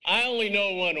I only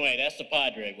know one way. That's the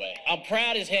Padre way. I'm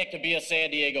proud as heck to be a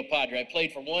San Diego Padre. I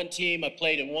played for one team. I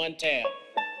played in one town.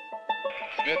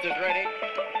 Smith is ready.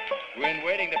 Gwynn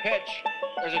waiting to pitch.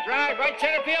 There's a drive, right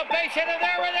center field, base hit, and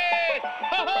there it is!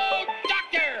 Oh,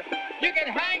 doctor! You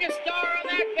can hang a star on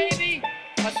that, baby!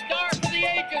 A star for the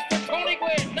ages for Tony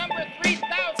Gwynn, number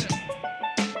 3,000!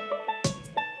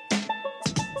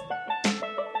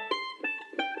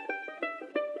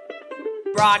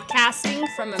 Broadcasting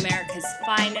from America's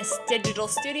finest digital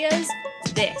studios,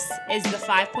 this is the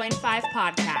 5.5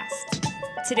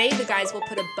 Podcast. Today, the guys will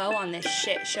put a bow on this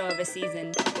shit show of a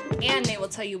season, and they will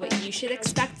tell you what you should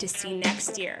expect to see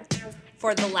next year.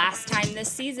 For the last time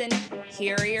this season,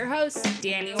 here are your hosts,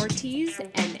 Danny Ortiz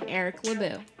and Eric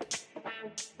LeBeau.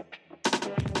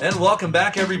 And welcome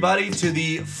back, everybody, to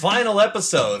the final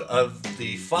episode of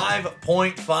the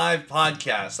 5.5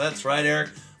 Podcast. That's right, Eric.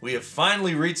 We have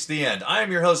finally reached the end. I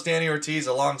am your host, Danny Ortiz,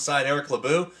 alongside Eric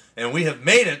LeBeau, and we have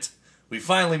made it. We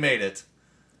finally made it.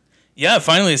 Yeah,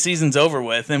 finally the season's over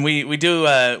with, and we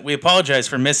apologize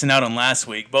for missing out on last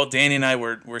week. Both Danny and I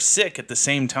were sick at the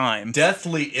same time.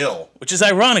 Deathly ill. Which is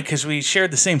ironic because we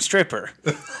shared the same stripper.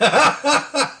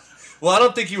 Well, I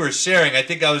don't think you were sharing. I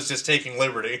think I was just taking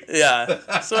liberty.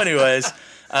 Yeah. So anyways,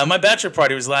 my bachelor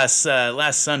party was last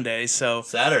Sunday, so...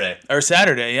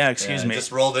 Saturday, yeah, excuse me. It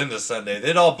just rolled into Sunday.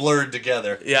 It all blurred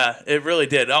together. Yeah, it really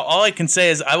did. All I can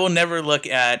say is I will never look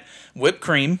at whipped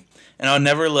cream, and I'll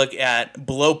never look at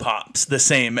blow pops the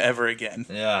same ever again.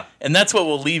 Yeah. And that's what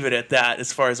we'll leave it at that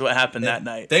as far as what happened that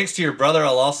night. Thanks to your brother,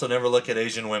 I'll also never look at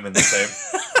Asian women the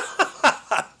same.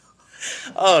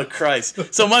 Oh,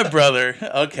 Christ. So my brother,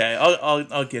 okay,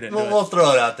 I'll get into it. We'll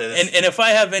throw it out there. And if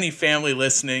I have any family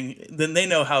listening, then they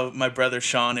know how my brother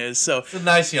Sean is. So he's a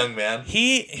nice young man.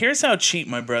 Here's how cheap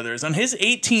my brother is. On his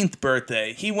 18th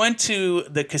birthday, he went to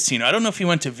the casino. I don't know if he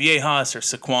went to Viejas or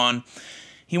Saquon.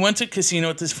 He went to a casino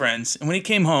with his friends, and when he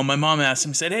came home, my mom asked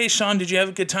him, said, "Hey, Sean, did you have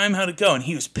a good time? How'd it go?" And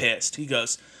he was pissed. He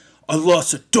goes, "I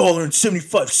lost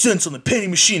 $1.75 on the penny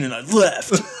machine, and I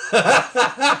left."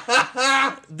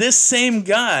 This same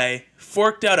guy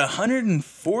forked out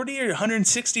 $140 or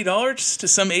 $160 to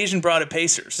some Asian broad at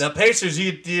Pacers. Now, Pacers,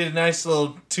 you did a nice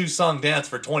little 2-song dance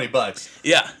for $20.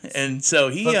 Yeah, and so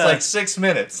he... That's like 6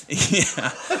 minutes.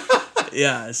 Yeah.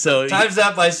 Yeah, so... Times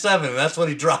that by 7, that's what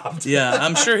he dropped. Yeah,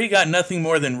 I'm sure he got nothing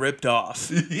more than ripped off,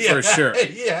 for sure.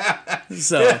 Yeah.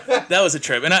 So, that was a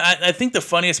trip. And I think the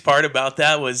funniest part about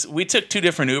that was we took 2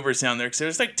 different Ubers down there, because there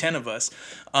was like 10 of us.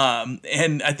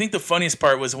 And I think the funniest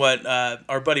part was what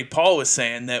our buddy Paul was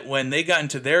saying, that when they got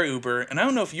into their Uber, and I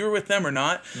don't know if you were with them or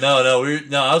not. No,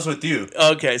 I was with you.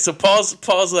 Okay, so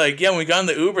Paul's like, yeah, when we got in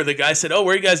the Uber, the guy said, "Oh,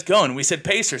 where are you guys going?" We said,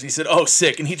 "Pacers." He said, "Oh,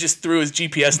 sick." And he just threw his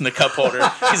GPS in the cup holder.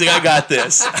 He's like, "I got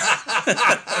this."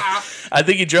 I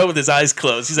think he drove with his eyes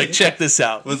closed. He's like, "Check this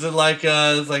out." Was it like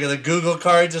the Google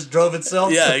car just drove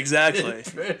itself? Yeah, exactly.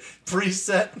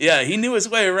 Preset. Yeah, he knew his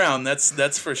way around.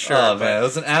 That's for sure. Oh, man, it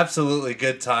was an absolutely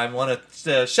good time. Want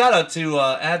to shout out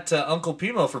to Uncle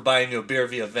Pimo for buying you a beer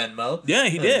via Venmo. Yeah,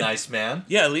 he did. Nice man.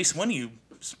 Yeah, at least one of you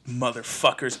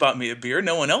motherfuckers bought me a beer.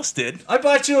 No one else did. I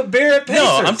bought you a beer at Pacers.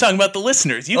 No, I'm talking about the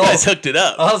listeners. You guys hooked it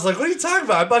up. I was like, what are you talking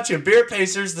about? I bought you a beer at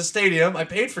Pacers, the stadium. I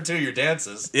paid for 2 of your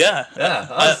dances. Yeah.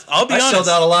 I'll be honest. I shelled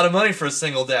out a lot of money for a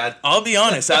single dad. I'll be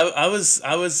honest. I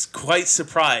was quite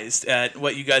surprised at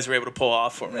what you guys were able to pull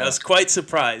off for me. Yeah. I was quite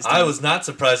surprised. I was not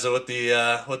surprised at what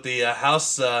the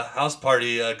house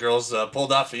party girls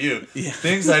pulled off of you. Yeah.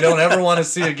 Things I don't ever want to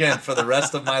see again for the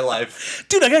rest of my life.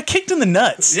 Dude, I got kicked in the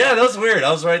nuts. Yeah, that was weird.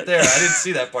 I was right there. I didn't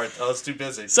see that part. I was too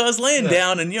busy. So I was laying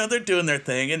down, and they're doing their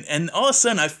thing, and all of a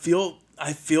sudden I feel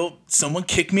someone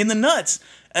kick me in the nuts.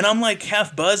 And I'm like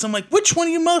half buzzed. I'm like, which one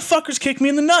of you motherfuckers kicked me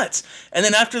in the nuts? And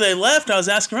then after they left, I was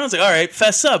asking around. I was like, all right,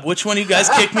 fess up. Which one of you guys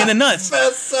kicked me in the nuts?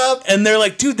 Fess up. And they're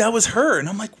like, dude, that was her. And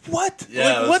I'm like, what?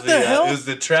 Yeah, like, what the hell? It was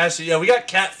the trashy. Yeah, we got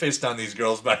catfished on these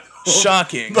girls, by the way.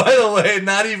 Shocking. By the way,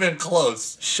 not even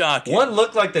close. Shocking. One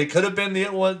looked like they could have been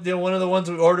one of the ones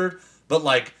we ordered, but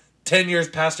like 10 years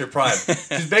past her prime.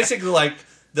 She's basically like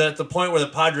at the point where the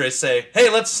Padres say, "Hey,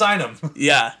 let's sign him."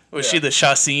 Yeah. Was she the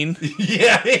Chassin?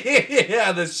 Yeah,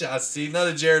 the Chassin,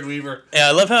 another Jared Weaver. Yeah,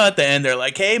 I love how at the end they're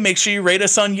like, "Hey, make sure you rate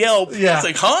us on Yelp." Yeah. It's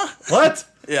like, huh? What?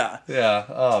 Yeah. Yeah.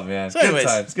 Oh, man. So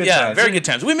anyways, good times. Very good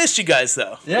times. We missed you guys,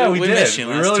 though. Yeah, we did. Missed you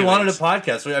We last really 2 wanted weeks. a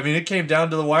podcast. It came down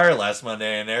to the wire last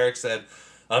Monday, and Eric said,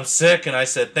 "I'm sick," and I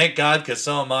said, "Thank God, because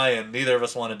so am I, and neither of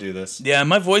us want to do this." Yeah,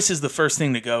 my voice is the first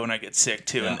thing to go when I get sick,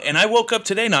 too. Yeah. And I woke up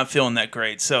today not feeling that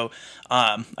great, so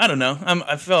I don't know.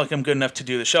 I feel like I'm good enough to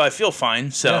do the show. I feel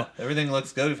fine, so... Yeah, everything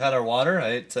looks good. We've had our water.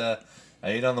 I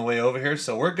ate on the way over here,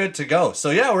 so we're good to go. So,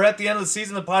 yeah, we're at the end of the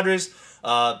season. The Padres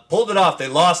Pulled it off. They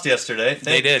lost yesterday.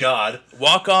 Thank did. God.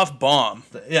 Walk-off bomb.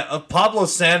 Yeah, Pablo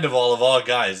Sandoval of all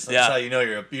guys. That's Yeah. how you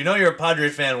know you're a Padre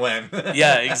fan when.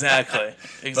 Yeah, exactly.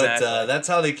 But that's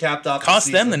how they capped off. Cost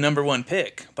the them season. the number 1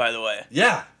 pick, by the way.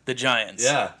 Yeah, The Giants.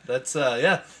 yeah. That's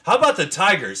yeah. How about the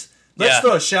Tigers? Let's Yeah.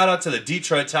 throw a shout out to the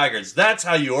Detroit Tigers. That's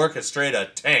how you orchestrate a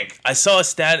tank. I saw a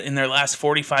stat in their last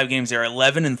 45 games. They're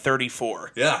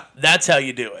 11-34. Yeah. That's how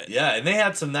you do it. Yeah, and they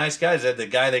had some nice guys. They had the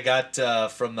guy they got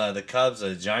from the Cubs,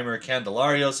 Jeimer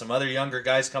Candelario, some other younger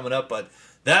guys coming up. But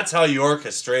that's how you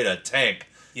orchestrate a tank.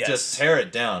 Yes. Just tear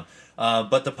it down.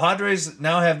 But the Padres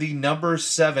now have the number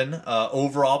 7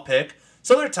 overall pick.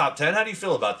 So they're top 10. How do you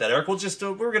feel about that, Eric? We're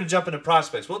going to jump into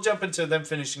prospects. We'll jump into them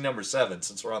finishing number 7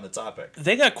 since we're on the topic.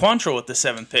 They got Quantrill with the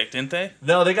 7th pick, didn't they?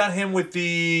 No, they got him with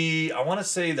the. I want to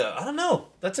say I don't know.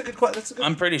 That's a good question.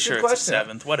 I'm pretty sure it's the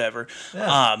 7th. Whatever.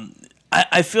 Yeah.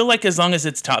 I feel like as long as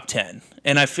it's top 10,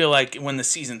 and I feel like when the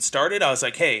season started, I was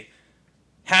like, hey,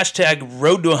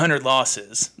 #road to 100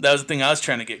 losses. That was the thing I was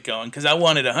trying to get going because I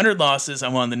wanted 100 losses. I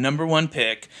wanted the number 1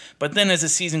 pick. But then as the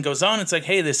season goes on, it's like,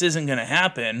 hey, this isn't going to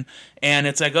happen. And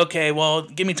it's like, okay, well,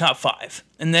 give me top 5.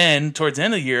 And then towards the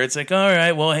end of the year, it's like, all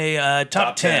right, well, hey,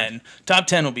 top 10. Top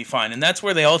 10 will be fine. And that's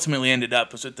where they ultimately ended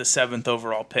up, was with the 7th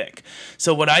overall pick.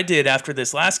 So what I did after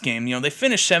this last game, they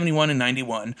finished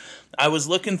 71-91. I was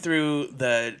looking through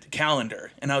the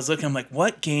calendar, and I'm like,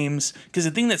 what games? Because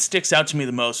the thing that sticks out to me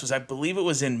the most was I believe it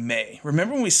was in May.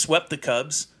 Remember when we swept the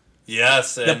Cubs?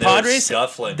 Yes, and The they were Padres,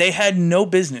 scuffling. they had no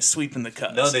business sweeping the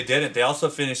Cubs. No, they didn't. They also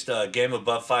finished a game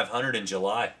above 500 in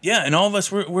July. Yeah, and all of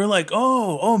us we're like,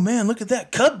 oh man, look at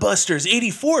that, Cub Busters,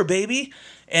 84, baby,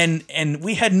 and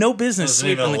we had no I business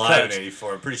wasn't even sweeping the alive Cubs. in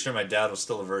 '84. I'm pretty sure my dad was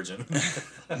still a virgin.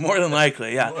 More than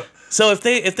likely, yeah. So if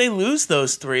they lose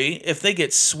those 3, if they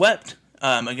get swept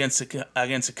against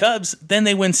the Cubs, then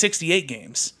they win 68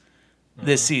 games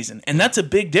this season, and that's a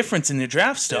big difference in the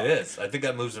draft stuff. It is. I think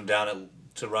that moves them down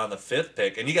to around the 5th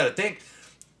pick. And you got to think,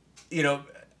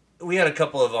 we had a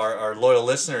couple of our loyal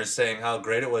listeners saying how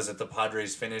great it was that the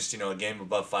Padres finished, a game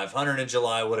above 500 in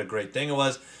July. What a great thing it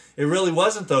was. It really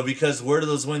wasn't, though, because where do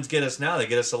those wins get us now? They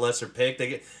get us a lesser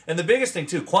pick. And the biggest thing,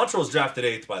 too, Quantrill was drafted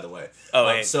 8th, by the way. Oh,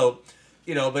 8th. So,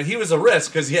 but he was a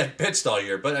risk because he hadn't pitched all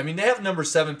year. But, I mean, they have number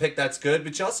 7 pick. That's good.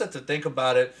 But you also have to think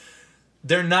about it.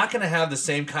 They're not going to have the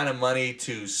same kind of money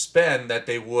to spend that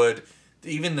they would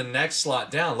even the next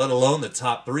slot down, let alone the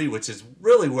top 3, which is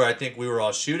really where I think we were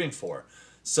all shooting for.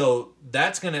 So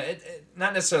that's going to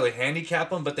not necessarily handicap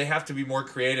them, but they have to be more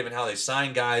creative in how they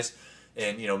sign guys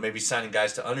and, maybe signing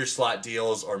guys to underslot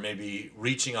deals or maybe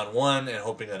reaching on one and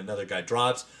hoping that another guy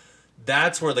drops.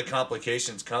 That's where the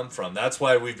complications come from. That's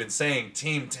why we've been saying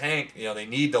team tank, they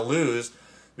need to lose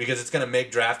because it's going to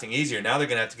make drafting easier. Now they're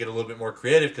going to have to get a little bit more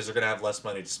creative because they're going to have less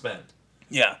money to spend.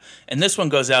 Yeah, and this one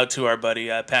goes out to our buddy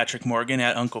Patrick Morgan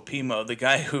at Uncle Pimo, the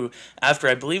guy who, after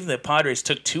I believe the Padres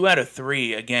took 2 out of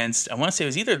 3 against, I want to say it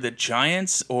was either the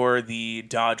Giants or the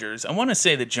Dodgers. I want to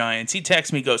say the Giants. He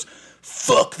texts me, goes,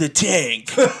 "Fuck the tank,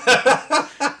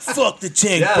 fuck the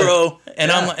tank, Yeah. bro." And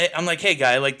Yeah. I'm like, hey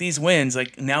guy, like these wins,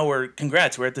 like now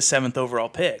congrats, we're at the 7th overall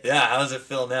pick. Yeah, how does it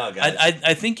feel now, guys?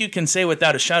 I think you can say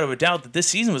without a shadow of a doubt that this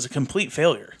season was a complete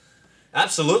failure.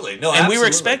 Absolutely. No, And absolutely. we were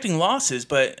expecting losses,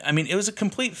 but I mean, it was a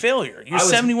complete failure. You're I was-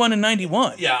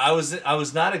 71-91. Yeah, I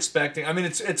was not expecting. I mean,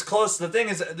 it's close. The thing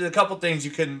is, there are a couple things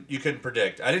you couldn't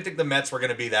predict. I didn't think the Mets were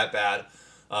going to be that bad.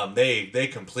 They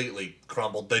completely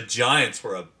crumbled. The Giants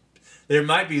were they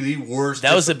might be the worst.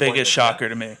 That was the disappointment biggest shocker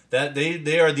to me. That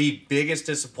they are the biggest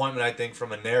disappointment, I think,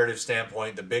 from a narrative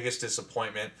standpoint. The biggest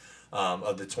disappointment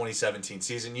of the 2017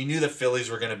 season. You knew the Phillies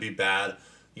were going to be bad.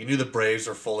 You knew the Braves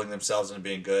were fooling themselves into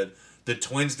being good. The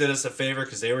Twins did us a favor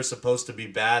because they were supposed to be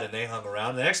bad and they hung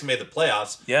around. They actually made the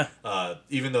playoffs. Yeah.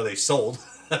 Even though they sold.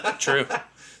 True.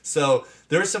 So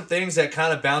there are some things that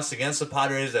kind of bounced against the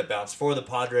Padres, that bounced for the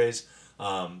Padres.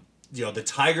 The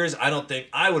Tigers,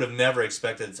 I would have never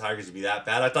expected the Tigers to be that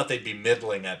bad. I thought they'd be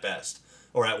middling at best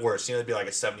or at worst. They'd be like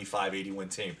a 75-80 win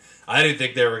team. I didn't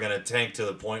think they were going to tank to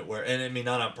the point where, and I mean,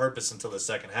 not on purpose until the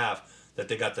second half, that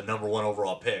they got the number 1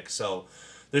 overall pick. So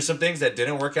there's some things that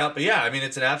didn't work out. But yeah, I mean,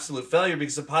 it's an absolute failure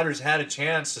because the Padres had a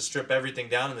chance to strip everything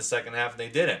down in the second half and they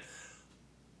didn't.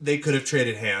 They could have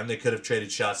traded Ham, they could have traded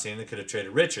Chassin, they could have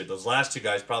traded Richard. Those last 2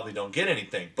 guys probably don't get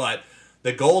anything. But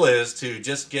the goal is to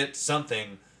just get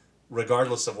something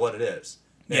regardless of what it is.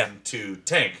 And Yeah. to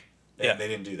tank. And Yeah. they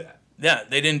didn't do that. Yeah,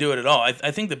 they didn't do it at all.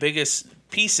 I think the biggest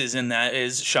pieces in that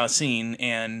is Chassin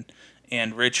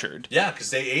and Richard. Yeah, because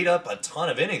they ate up a ton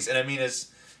of innings. And I mean,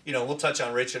 we'll touch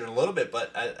on Richard in a little bit,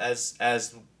 but as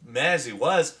mad as he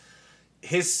was,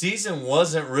 his season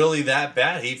wasn't really that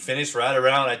bad. He finished right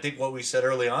around, I think what we said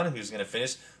early on, he was going to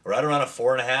finish right around a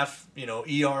 4.5,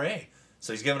 ERA.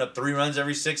 So he's giving up 3 runs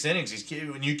every 6 innings.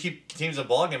 When you keep teams in a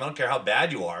ball game, I don't care how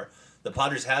bad you are. The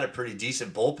Padres had a pretty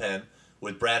decent bullpen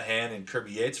with Brad Hand and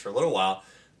Kirby Yates for a little while.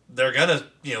 They're gonna,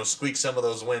 squeak some of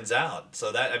those wins out. So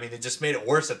it just made it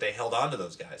worse that they held on to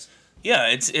those guys. Yeah,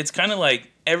 it's kind of like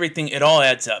everything, it all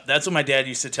adds up. That's what my dad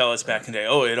used to tell us back in the day.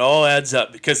 Oh, it all adds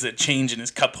up because of the change in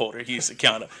his cup holder. He used to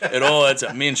count it. It all adds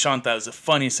up. Me and Sean thought it was the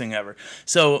funniest thing ever.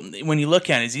 So when you look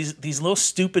at it, these little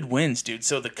stupid wins, dude.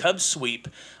 So the Cubs sweep,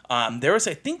 there was,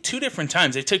 I think, 2 different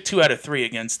times. They took 2 out of 3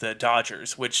 against the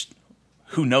Dodgers, which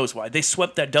who knows why. They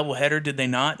swept that doubleheader, did they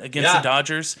not, against the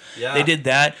Dodgers? Yeah. They did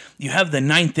that. You have the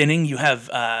 9th inning. You have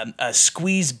a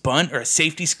squeeze bunt or a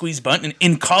safety squeeze bunt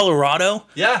in Colorado.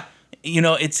 Yeah.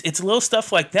 It's little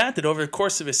stuff like that over the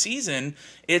course of a season,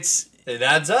 it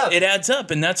adds up. It adds up,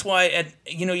 and that's why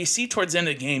you see towards the end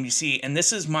of the game, and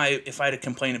this is if I had to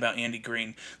complain about Andy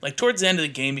Green, like towards the end of the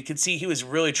game, you could see he was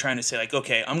really trying to say like,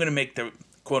 okay, I'm going to make the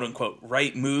quote unquote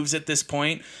right moves at this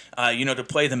point, to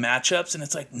play the matchups, and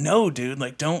it's like, no, dude,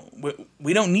 like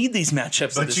we don't need these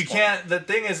matchups. But at this you point. can't. The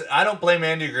thing is, I don't blame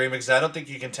Andy Green because I don't think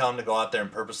you can tell him to go out there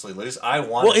and purposely lose.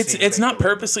 It's not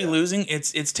purposely losing.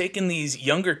 It's taking these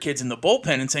younger kids in the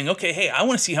bullpen and saying, okay, hey, I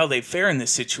want to see how they fare in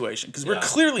this situation because we're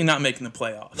clearly not making the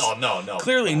playoffs. No,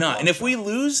 clearly not. And if we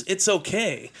lose, it's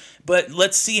okay. But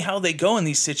let's see how they go in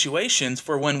these situations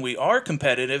for when we are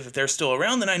competitive. If they're still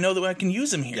around, then I know that I can use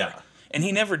them here. Yeah. And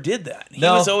he never did that. He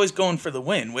was always going for the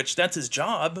win, which that's his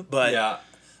job. But yeah,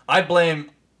 I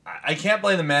can't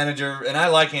blame the manager, and I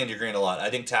like Andy Green a lot. I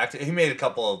think he made a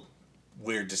couple of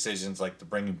weird decisions, like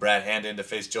bringing Brad Hand in to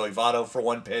face Joey Votto for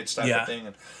one pitch type of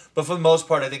thing. But for the most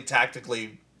part, I think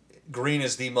tactically, Green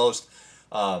is the most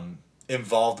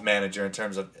involved manager in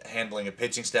terms of handling a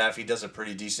pitching staff. He does a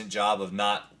pretty decent job of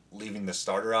not leaving the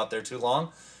starter out there too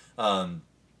long.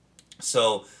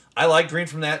 So I like Green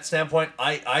from that standpoint.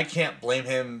 I can't blame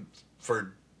him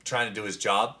for trying to do his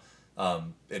job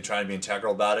and trying to be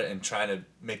integral about it and trying to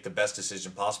make the best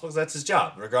decision possible because that's his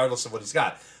job, regardless of what he's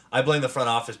got. I blame the front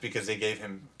office because they gave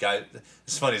him guys.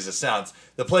 As funny as it sounds,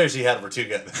 the players he had were too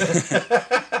good.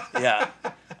 Yeah,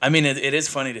 I mean it is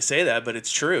funny to say that, but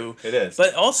it's true. It is.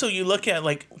 But also you look at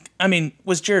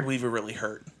was Jared Weaver really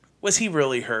hurt? Was he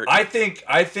really hurt? I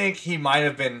think he might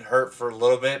have been hurt for a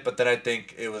little bit, but then I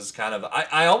think it was kind of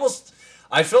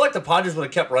I feel like the Padres would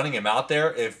have kept running him out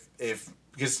there if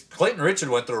because Clayton Richard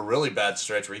went through a really bad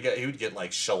stretch where he would get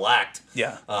like shellacked.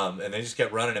 Yeah. And they just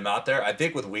kept running him out there. I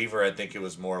think with Weaver, I think it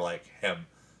was more like him.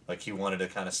 Like he wanted to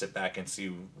kind of sit back and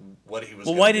see what he was.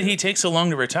 Well, why did he take so long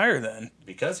to retire then?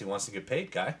 Because he wants to get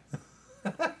paid, guy.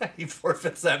 He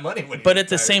forfeits that money when he But at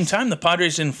the same time, the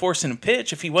Padres didn't force him to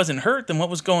pitch. If he wasn't hurt, then what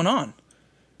was going on?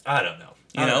 I don't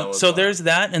know. So there's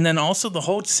that, and then also the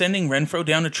whole sending Renfroe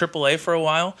down to AAA for a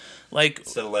while, like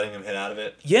instead of letting him hit out of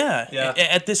it. Yeah.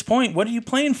 At this point, what are you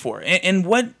playing for? And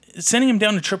what sending him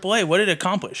down to AAA? What did it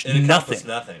accomplish? Nothing.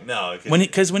 Nothing. No.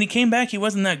 Because when he came back, he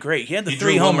wasn't that great. He had the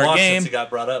 3-homer game. Since he got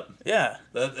brought up. Yeah.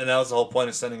 And that was the whole point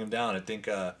of sending him down. I think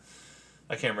I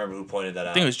can't remember who pointed that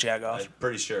out. I think it was Jagoff. I'm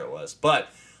pretty sure it was, but.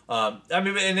 And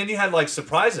then you had like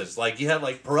surprises. Like you had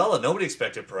like Perella. Nobody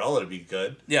expected Perella to be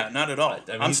good. Yeah, not at all.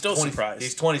 I'm still surprised.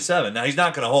 He's 27 now. He's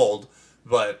not going to hold,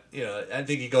 but I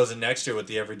think he goes in next year with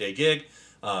the everyday gig.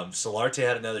 Solarte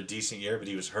had another decent year, but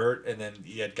he was hurt. And then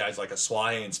you had guys like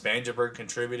Aswahi and Spangenberg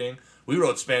contributing. We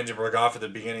wrote Spangenberg off at the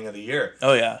beginning of the year.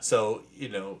 Oh yeah. So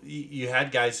you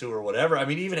had guys who were whatever. I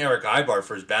mean, even Eric Ibar,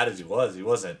 for as bad as he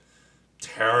wasn't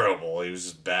terrible. He was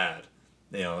just bad.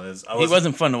 He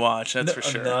wasn't fun to watch, that's for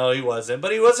sure. No, he wasn't.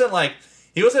 But he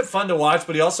wasn't fun to watch,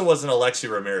 but he also wasn't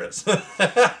Alexi Ramirez.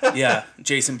 Yeah,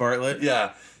 Jason Bartlett.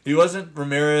 Yeah, he wasn't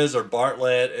Ramirez or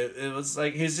Bartlett. It was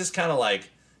like he's just kind of like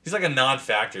he's like a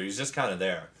non-factor. He's just kind of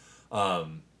there.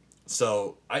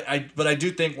 So but I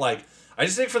do think I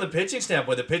just think from the pitching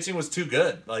standpoint, the pitching was too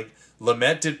good. Like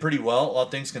Lamet did pretty well, all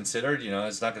things considered.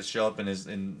 It's not going to show up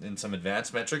in some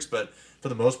advanced metrics, but for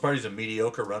the most part, he's a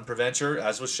mediocre run preventer,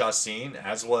 as was Chacin,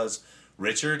 as was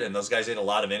Richard, and those guys ate a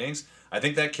lot of innings. I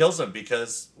think that kills them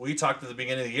because we talked at the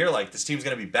beginning of the year, like, this team's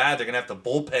going to be bad. They're going to have to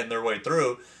bullpen their way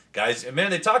through. Guys, and man,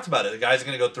 they talked about it. The guys are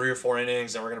going to go 3 or 4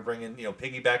 innings, and we're going to bring in,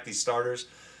 piggyback these starters.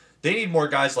 They need more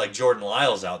guys like Jordan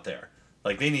Lyles out there.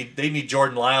 Like, they need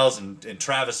Jordan Lyles and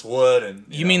Travis Wood. And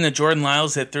You mean the Jordan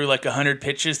Lyles that threw like 100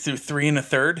 pitches through 3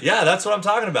 1/3? Yeah, that's what I'm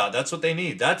talking about. That's what they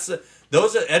need.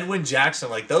 Those are Edwin Jackson.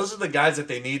 Like, those are the guys that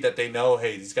they need that they know,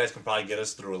 hey, these guys can probably get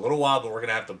us through a little while, but we're going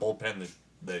to have to bullpen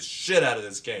the shit out of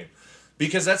this game.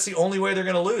 because that's the only way they're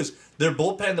going to lose. Their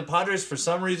bullpen, the Padres, for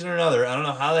some reason or another, I don't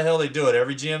know how the hell they do it.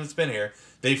 Every GM that's been here,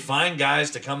 they find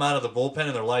guys to come out of the bullpen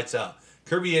and they're lights out.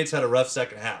 Kirby Yates had a rough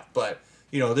second half, but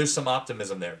there's some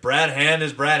optimism there. Brad Hand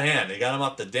is Brad Hand. They got him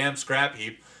off the damn scrap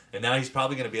heap, and now he's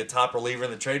probably going to be a top reliever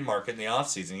in the trade market in the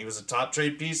offseason. He was a top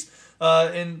trade piece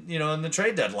in the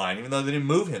trade deadline, even though they didn't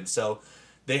move him. So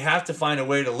they have to find a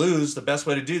way to lose. The best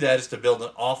way to do that is to build an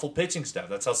awful pitching staff.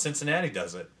 That's how Cincinnati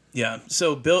does it. Yeah,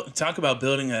 so talk about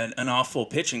building an awful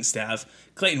pitching staff.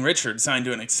 Clayton Richard signed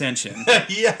to an extension.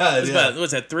 What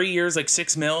was that, 3 years, like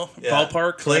 $6 million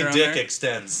ballpark? Clay right Dick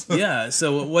extends. Yeah,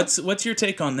 so what's your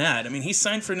take on that? I mean, he's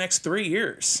signed for the next 3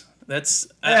 years. That's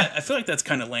I feel like that's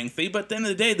kind of lengthy, but at the end of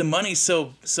the day, the money's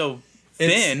so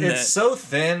thin. It's so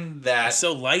thin that...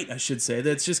 So light, I should say,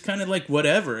 that's just kind of like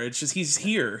whatever. It's just he's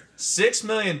here. $6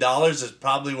 million is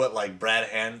probably what like Brad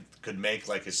Hand could make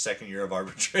like his second year of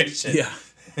arbitration. Yeah.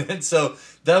 And so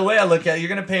the way I look at it, you're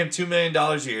going to pay him $2 million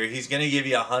a year. He's going to give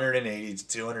you 180 to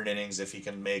 200 innings if he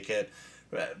can make it.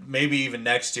 Maybe even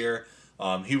next year.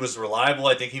 He was reliable.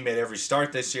 I think he made every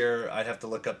start this year. I'd have to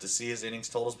look up to see his innings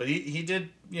totals, but he did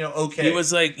okay.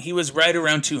 He was right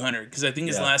around 200 because I think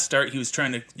his last start he was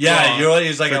trying to. Yeah, he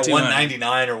was like at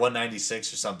 199 or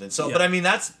 196 or something. So, but I mean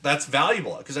that's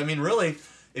valuable because I mean really.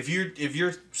 If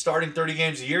you're starting 30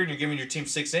 games a year and you're giving your team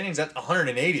 6 innings, that's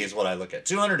 180 is what I look at.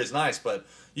 200 is nice, but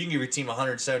you can give your team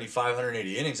 175,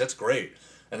 180 innings. That's great.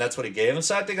 And that's what he gave. And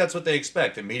so I think that's what they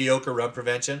expect. A mediocre run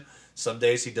prevention. Some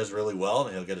days he does really well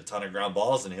and he'll get a ton of ground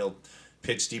balls and he'll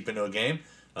pitch deep into a game.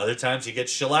 Other times he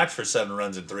gets shellacked for 7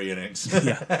 runs in 3 innings.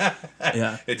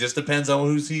 Yeah. It just depends on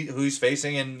who he's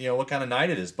facing and what kind of night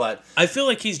it is. But I feel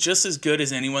like he's just as good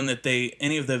as any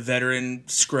of the veteran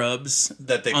scrubs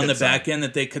that they on the sign. back end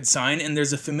that they could sign, and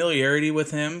there's a familiarity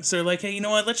with him. So they're like, hey, you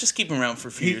know what? Let's just keep him around for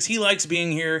a few years. He likes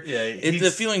being here. Yeah,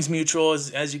 the feeling's mutual,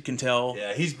 as you can tell.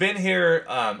 Yeah, he's been here.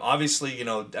 Obviously,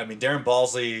 Darren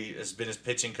Balsley has been his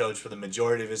pitching coach for the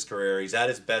majority of his career. He's had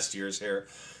his best years here.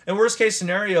 And worst case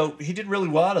scenario, he did really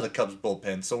well out of the Cubs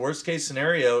bullpen. So worst case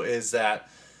scenario is that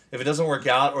if it doesn't work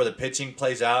out or the pitching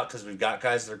plays out, because we've got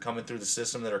guys that are coming through the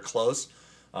system that are close,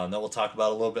 that we'll talk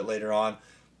about a little bit later on,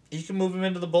 you can move him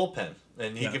into the bullpen.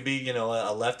 And he can be,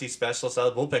 a lefty specialist out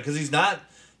of the bullpen. Because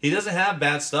he doesn't have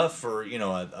bad stuff for,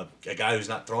 a guy who's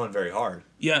not throwing very hard.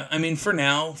 Yeah, I mean, for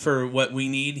now, for what we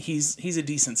need, he's a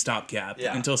decent stopgap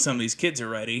until some of these kids are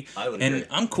ready. I would agree. And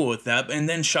I'm cool with that. And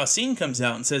then Chacin comes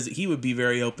out and says that he would be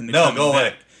very open to coming back. No, go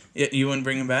away. You wouldn't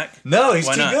bring him back? No, he's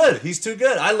too good. He's too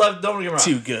good. Don't get me wrong.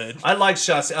 Too good. I like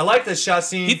Chacin. I like that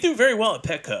Chacin. He threw very well at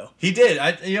Petco. He did.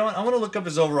 I want to look up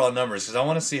his overall numbers because I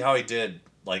want to see how he did,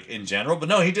 like, in general. But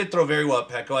no, he did throw very well at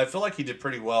Petco. I feel like he did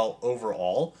pretty well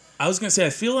overall. I was going to say, I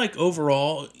feel like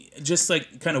overall, just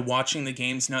like kind of watching the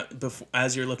games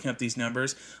as you're looking up these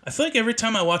numbers, I feel like every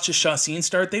time I watch a Chacin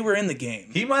start, they were in the game.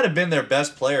 He might have been their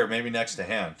best player, maybe next to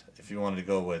Hand, if you wanted to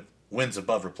go with wins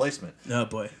above replacement. Oh,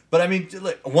 boy. But, I mean,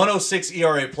 look, 106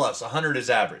 ERA plus, 100 is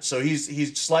average. So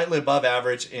he's slightly above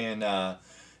average in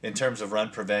terms of run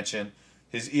prevention.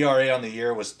 His ERA on the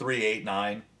year was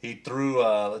 3.89. He threw,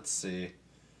 let's see,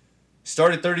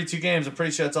 started 32 games. I'm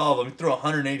pretty sure that's all of them. He threw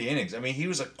 180 innings. I mean,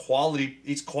 he's a quality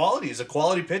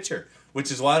pitcher,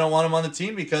 which is why I don't want him on the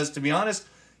team because, to be honest,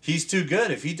 he's too good.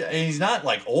 And he's not,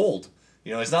 like, old.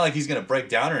 It's not like he's going to break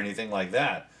down or anything like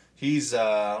that. He's,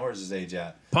 where's his age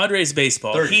at? Padres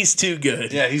baseball. 30. He's too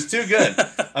good. Yeah, he's too good.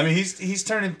 I mean, he's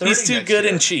turning 30 He's too next good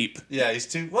year. and cheap. Yeah, he's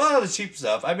too, well, the cheap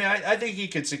stuff. I mean, I think he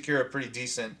could secure a pretty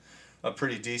decent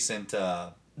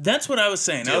That's what I was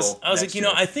saying. I was like, year.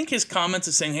 I think his comments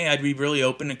of saying, hey, I'd be really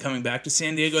open to coming back to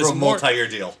San Diego for is a more multi-year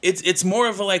deal. It's more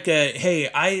of hey,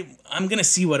 I'm gonna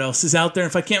see what else is out there.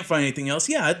 If I can't find anything else,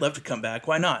 yeah, I'd love to come back.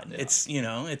 Why not? Yeah.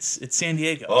 It's San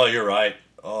Diego. Oh, you're right.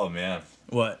 Oh man.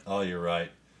 What? Oh, you're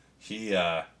right. He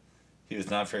was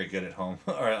not very good at home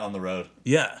or on the road.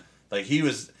 Yeah. Like he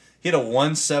had a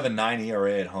 1.79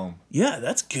 ERA at home. Yeah,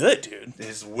 that's good, dude.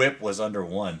 His WHIP was under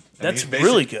 1. That's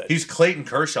really good. He's Clayton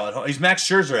Kershaw at home. He's Max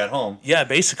Scherzer at home. Yeah,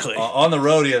 basically. On the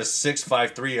road, he had a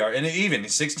 6.53 ERA. And even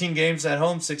 16 games at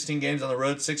home, 16 games on the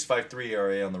road, 6.53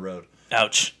 ERA on the road.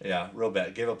 Ouch. Yeah, real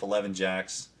bad. Gave up 11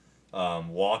 jacks.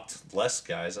 Walked less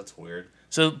guys. That's weird.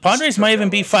 So Padres might even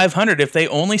be 500 if they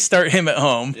only start him at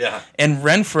home. Yeah. And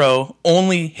Renfroe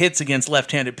only hits against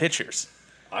left-handed pitchers.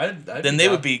 Then they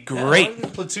would be great. Yeah,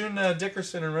 platoon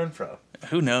Dickerson and Renfroe.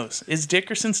 Who knows? Is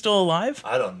Dickerson still alive?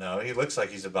 I don't know. He looks like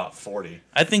he's about 40.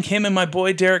 I think him and my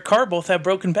boy Derek Carr both have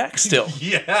broken backs still.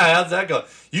 Yeah, how's that go?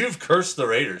 You've cursed the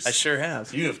Raiders. I sure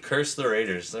have. You have cursed the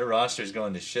Raiders. Their roster's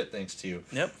going to shit thanks to you.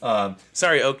 Yep. Um,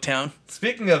 Sorry, Oaktown.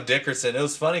 Speaking of Dickerson, it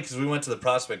was funny because we went to the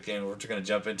prospect game, which we're going to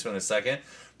jump into in a second.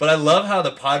 But I love how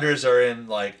the Padres are in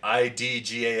like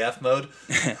IDGAF mode.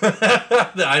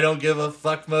 The I don't give a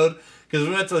fuck mode. Because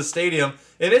we went to the stadium,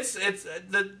 and it's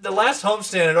the last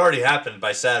homestand had already happened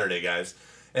by Saturday, guys.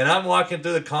 And I'm walking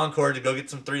through the Concord to go get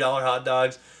some $3 hot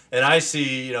dogs, and I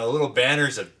see little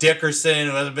banners of Dickerson,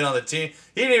 who hasn't been on the team.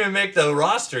 He didn't even make the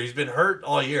roster. He's been hurt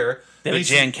all year. They have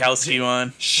Jankowski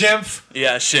on. Schimpf.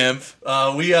 Yeah,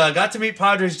 Schimpf. We got to meet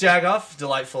Padres Jagoff,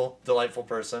 delightful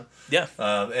person. Yeah.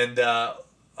 And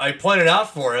I pointed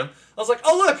out for him. I was like,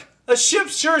 "Oh look, a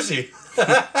Schimpf's jersey."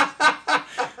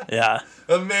 Yeah.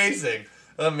 Amazing.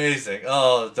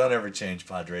 Oh, don't ever change,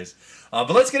 Padres. But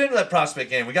let's get into that prospect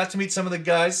game. We got to meet some of the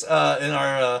guys in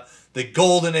our the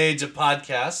golden age of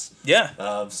podcasts.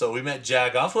 Yeah. So we met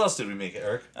Jagoff. Who else did we meet,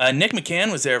 Eric? Nick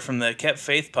McCann was there from the Kept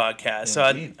Faith podcast. So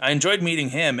I enjoyed meeting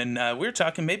him, and we were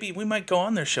talking maybe we might go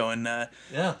on their show and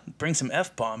bring some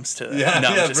F-bombs to... Yeah, no,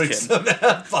 I'm just bring kidding. some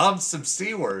F-bombs, some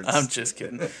C-words. I'm just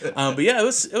kidding. But yeah, it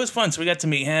was fun. So we got to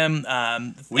meet him.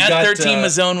 We at got, 13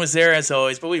 Mazzone was there as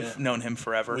always, but we've known him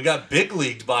forever. We got big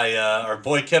leagued by our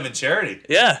boy Kevin Charity.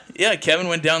 Yeah, Kevin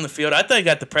went down the field. I thought he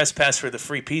got the press pass for the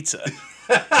free pizza.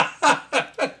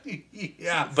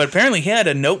 Yeah. But apparently he had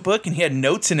a notebook and he had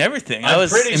notes and everything. I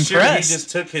was pretty impressed. sure he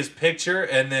just took his picture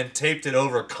and then taped it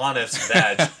over Conniff's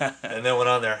badge and then went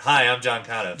on there, "Hi, I'm John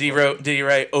Conniff." Did he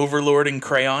write Overlord in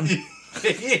crayon?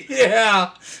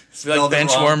 Yeah. Like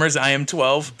bench warmers, I am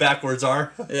 12. Backwards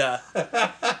R. Yeah.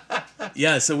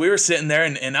 Yeah, so we were sitting there,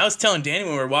 and I was telling Danny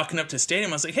when we were walking up to the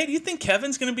stadium, I was like, "Hey, do you think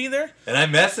Kevin's going to be there?" And I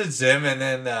messaged him, and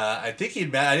then I think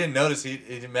I didn't notice he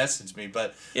messaged me,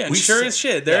 but... Yeah, and sure as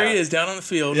shit, there he is down on the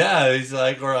field. Yeah,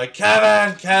 we're like,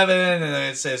 Kevin, and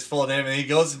then it says his full name, and he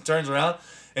goes and turns around,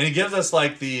 and he gives us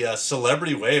like the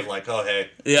celebrity wave, like, "Oh, hey,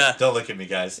 don't look at me,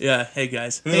 guys." Yeah, hey,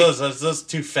 guys. Who knows? Those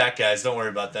two fat guys, don't worry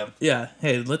about them. Yeah,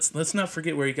 hey, let's not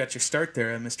forget where you got your start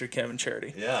there, Mr. Kevin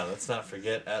Charity. Yeah, let's not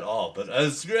forget at all. But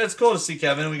it's cool to see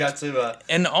Kevin. We got to...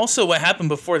 And also what happened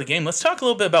before the game, let's talk a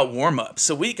little bit about warm-ups.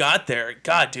 So we got there,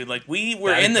 God, dude, like we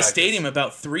were in the stadium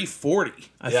about 3:40,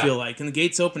 I feel like, and the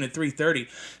gates opened at 3:30.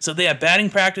 So they had batting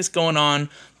practice going on.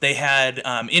 They had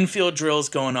infield drills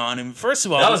going on. And first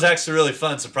of all... That was actually really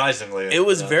fun, surprisingly. It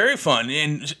was very fun.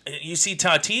 And you see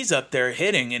Tatis up there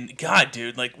hitting. And God,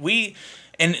 dude, like we...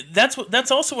 And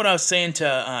that's also what I was saying to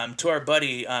our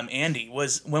buddy Andy,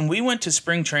 was when we went to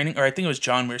spring training, or I think it was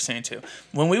John we were saying to,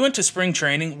 when we went to spring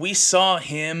training, we saw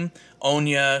him,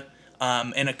 Onya,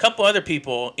 and a couple other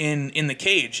people in the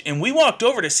cage. And we walked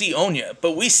over to see Onya,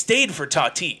 but we stayed for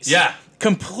Tatis. Yeah.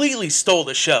 Completely stole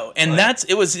the show. And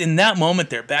it was in that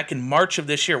moment there, back in March of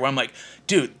this year, where I'm like,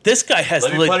 dude, this guy has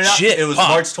legit It was pop.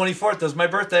 March 24th. That was my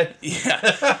birthday.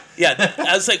 Yeah. Yeah.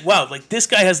 I was like, wow, like this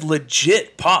guy has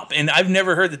legit pop. And I've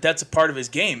never heard that that's a part of his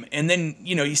game. And then,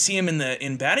 you see him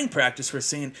in batting practice, we're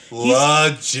saying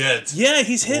legit. Yeah,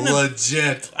 he's hitting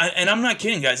legit. And I'm not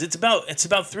kidding, guys. It's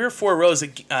about 3 or 4 rows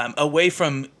away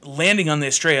from landing on the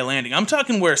Estrella landing. I'm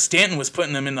talking where Stanton was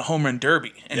putting them in the home run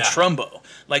derby and Trumbo.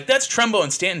 Like, that's Trumbo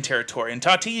and Stanton territory. And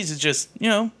Tatis is just,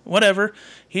 whatever.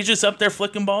 He's just up there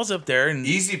flicking balls up there. And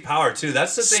easy power, too.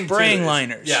 That's the thing, spraying too.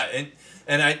 Liners. Yeah,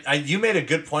 and I you made a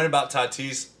good point about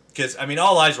Tatis, because,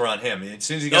 all eyes were on him. As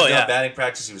soon as he got done batting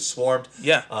practice, he was swarmed.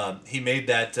 Yeah. He made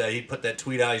that, he put that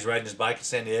tweet out. He's riding his bike in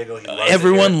San Diego.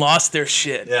 Everyone lost their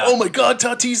shit. Yeah. Oh, my God,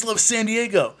 Tatis loves San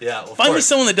Diego. Yeah, Find me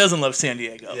someone that doesn't love San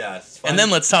Diego. Yeah. And then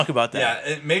let's talk about that.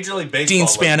 Yeah, Major League Baseball. Dean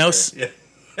Spanos.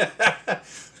 Yeah.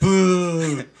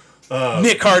 Boo.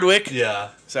 Nick Hardwick.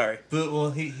 Yeah. Sorry. But,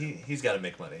 well, he's got to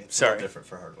make money. It's Sorry. different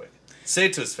for Hardwick. Say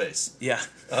it to his face. Yeah.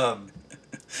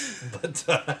 But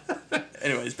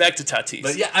anyways, back to Tatis.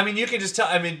 But yeah, you can just tell.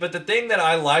 But the thing that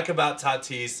I like about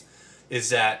Tatis is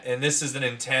that, and this is an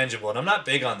intangible, and I'm not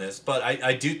big on this, but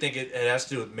I do think it has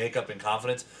to do with makeup and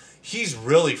confidence. He's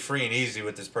really free and easy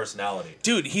with his personality.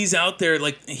 Dude, he's out there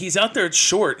at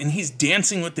short, and he's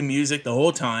dancing with the music the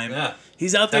whole time. Yeah.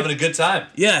 He's out there having a good time.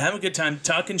 Yeah, having a good time,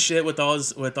 talking shit with all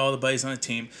the buddies on the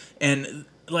team. And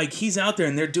like, he's out there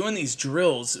and they're doing these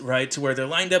drills, right, to where they're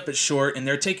lined up at short and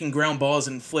they're taking ground balls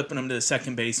and flipping them to the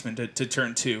second baseman to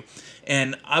turn 2.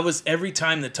 And every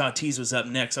time that Tatis was up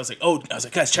next, I was like,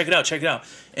 guys, check it out.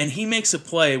 And he makes a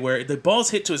play where the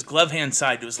ball's hit to his glove hand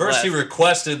side, to his left. First, he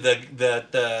requested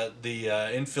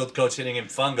the infield coach hitting him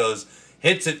fungos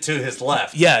hits it to his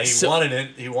left. Yeah, He wanted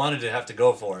it. He wanted to have to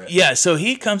go for it. Yeah, so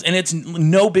he comes, and it's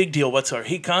no big deal whatsoever.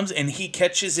 He comes, and he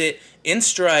catches it in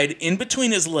stride, in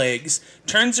between his legs,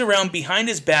 turns around behind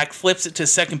his back, flips it to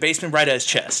second baseman right at his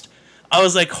chest. I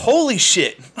was like, holy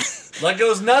shit. Like it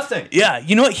was nothing. Yeah,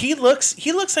 you know what? He looks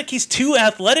like he's too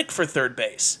athletic for third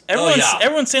base.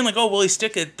 Everyone's saying like, oh, will he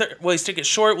stick it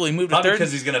short? Will he move to Probably third?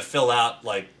 because he's going to fill out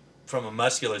like from a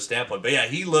muscular standpoint. But yeah,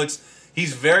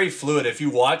 he's very fluid. If you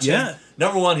watch him,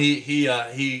 number one, he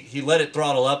let it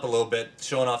throttle up a little bit,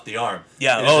 showing off the arm.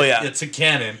 Yeah, it's a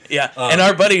cannon. Yeah, and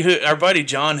our buddy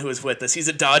John, who was with us, he's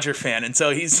a Dodger fan, and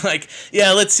so he's like,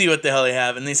 yeah, let's see what the hell they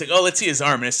have, and he's like, oh, let's see his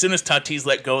arm, and as soon as Tatis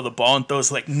let go of the ball and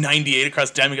throws like 98 across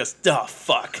the diamond, he goes, oh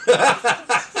fuck.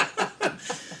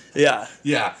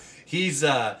 Yeah, he's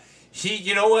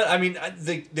you know what I mean,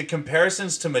 the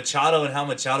comparisons to Machado and how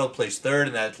Machado plays third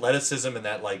and that athleticism and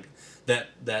that like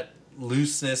that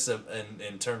looseness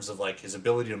in terms of like his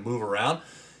ability to move around,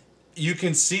 you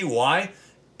can see why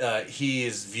he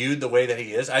is viewed the way that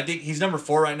he is. I think he's number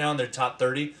 4 right now in their top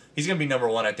 30. He's going to be number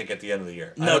 1, I think, at the end of the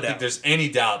year. I don't think there's any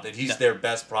doubt that he's their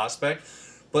best prospect.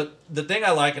 But the thing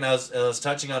I like, and I was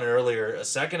touching on it earlier a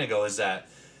second ago, is that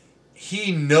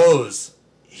he knows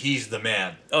he's the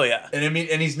man. Oh yeah. And I mean,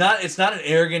 and it's not an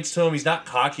arrogance to him. He's not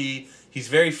cocky. He's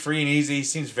very free and easy. He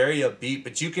seems very upbeat,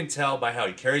 but you can tell by how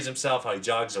he carries himself, how he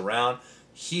jogs around.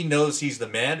 He knows he's the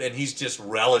man, and he's just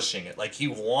relishing it. Like, he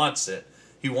wants it.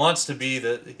 He wants to be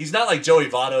he's not like Joey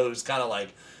Votto, who's kind of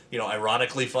like, you know,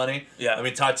 ironically funny. Yeah. I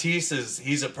mean, Tatis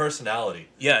he's a personality.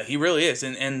 Yeah, he really is.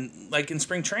 And like in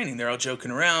spring training, they're all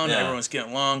joking around, and everyone's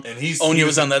getting along. And Onya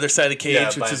was on the other side of the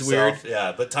cage, which is weird.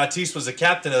 Yeah, but Tatis was the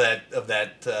captain of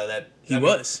that. He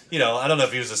was. You know, I don't know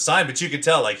if he was assigned, but you could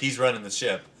tell like he's running the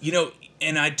ship. You know,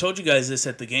 and I told you guys this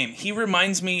at the game. He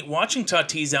reminds me, watching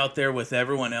Tatis out there with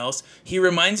everyone else, he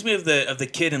reminds me of the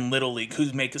kid in Little League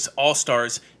who makes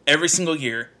all-stars every single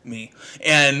year, me.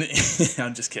 And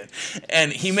I'm just kidding.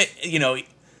 And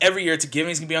every year it's a given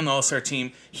he's going to be on the all-star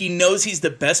team. He knows he's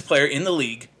the best player in the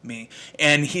league, me.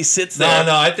 And he sits there.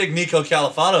 No, I think Nico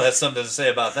Califano has something to say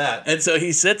about that. And so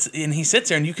he sits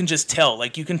there, and you can just tell.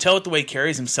 Like, you can tell it the way he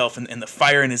carries himself and the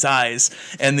fire in his eyes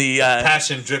and the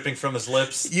passion dripping from his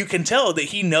lips. You can tell that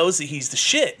he knows that he's the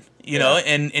shit. You know,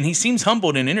 and he seems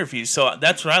humbled in interviews, so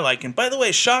that's what I like. And by the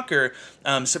way, shocker,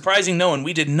 surprising no one,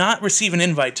 we did not receive an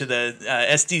invite to the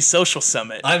SD Social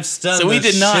Summit. I'm stunned. So we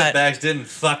did not. Shitbags didn't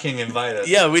fucking invite us.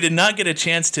 Yeah, we did not get a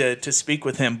chance to speak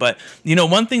with him. But you know,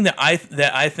 one thing that I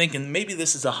think, and maybe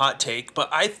this is a hot take, but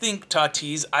I think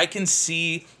Tatis, I can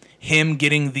see him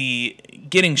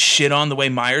getting shit on the way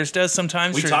Myers does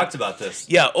sometimes. We talked about this.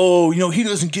 Yeah. Oh, you know, he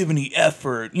doesn't give any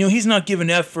effort. You know, he's not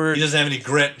giving effort. He doesn't have any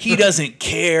grit. He doesn't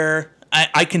care.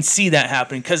 I can see that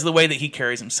happening because of the way that he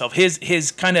carries himself. His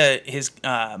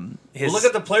well, look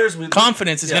at the players.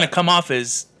 Confidence is going to come off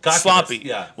as sloppy.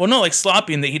 Yeah. Well, no, like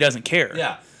sloppy in that he doesn't care.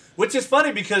 Yeah. Which is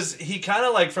funny because he kind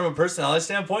of like, from a personality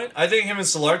standpoint, I think him and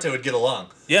Solarte would get along.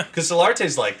 Yeah. Because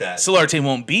Solarte's like that. Solarte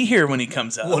won't be here when he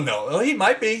comes up. Well, no. Well, he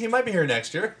might be. He might be here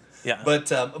next year. Yeah. But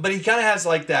he kind of has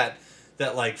like that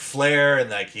like flair, and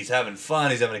like he's having fun,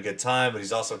 he's having a good time, but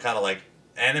he's also kind of like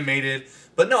animated.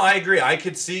 But no, I agree. I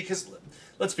could see, because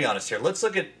let's be honest here. Let's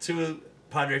look at two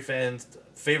Padre fans'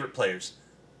 favorite players,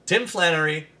 Tim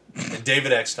Flannery and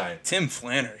David Eckstein. Tim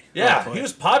Flannery. Yeah, he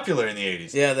was popular in the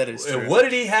 80s. Yeah, that is true. What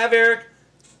did he have, Eric?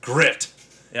 Grit.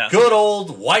 Yeah. Good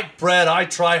old white bread, I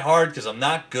try hard because I'm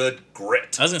not good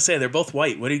grit. I was going to say, they're both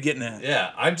white. What are you getting at?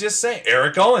 Yeah, I'm just saying.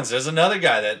 Eric Owens, there's another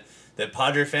guy that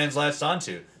Padre fans latched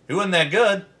onto. He wasn't that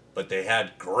good, but they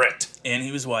had grit. And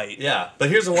he was white. Yeah, but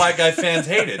here's a white guy fans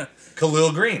hated.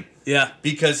 Khalil Green. Yeah.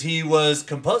 Because he was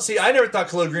composed. See, I never thought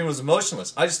Khalil Green was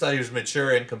emotionless. I just thought he was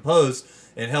mature and composed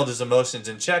and held his emotions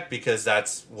in check because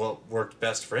that's what worked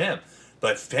best for him.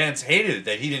 But fans hated it,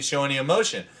 that he didn't show any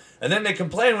emotion. And then they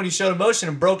complained when he showed emotion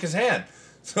and broke his hand.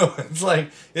 So it's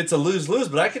like, it's a lose-lose.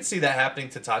 But I could see that happening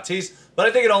to Tatis. But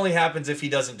I think it only happens if he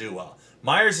doesn't do well.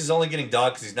 Myers is only getting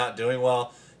dogged because he's not doing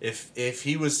well. If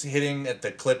he was hitting at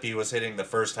the clip he was hitting the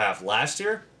first half last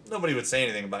year, nobody would say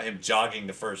anything about him jogging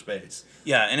to first base.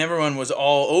 Yeah, and everyone was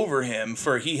all over him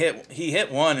for he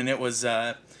hit one, and it was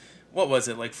what was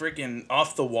it, like freaking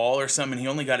off the wall or something? He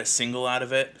only got a single out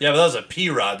of it. Yeah, but that was a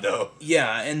P-Rod though.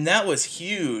 Yeah, and that was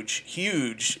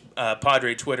huge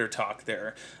Padre Twitter talk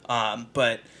there.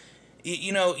 But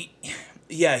you know,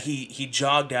 yeah, he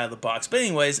jogged out of the box. But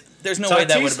anyways, there's no way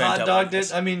that would have been hot dogged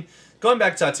it. I mean, going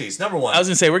back to Tatis, number one. I was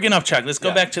going to say, we're getting off track. Let's go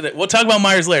Yeah. back to we'll talk about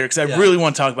Myers later because I really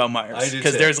want to talk about I Myers do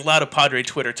because too. there's a lot of Padre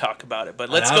Twitter talk about it. But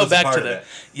let's I go was a back part to of the it.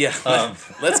 yeah.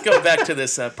 Let's go back to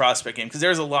this prospect game because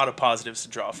there's a lot of positives to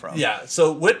draw from. Yeah,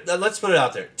 so let's put it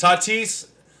out there. Tatis,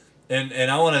 and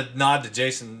I want to nod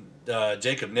to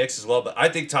Jacob Nix as well, but I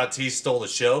think Tatis stole the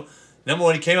show. Number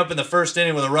one, he came up in the first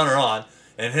inning with a runner on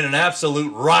and hit an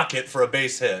absolute rocket for a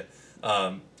base hit.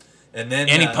 And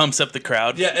he pumps up the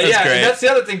crowd. Yeah, That's yeah, great. and that's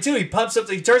the other thing too. He pumps up.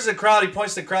 He turns to the crowd. He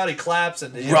points to the crowd. He claps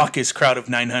and Raucous crowd of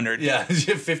 900. Yeah,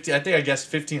 50. I think I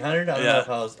guessed 1,500. I don't Yeah.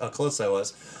 know how close I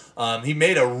was. He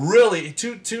made a really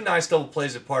two nice double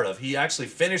plays a part of. He actually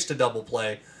finished a double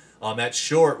play at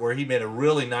short where he made a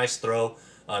really nice throw,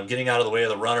 getting out of the way of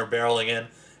the runner barreling in,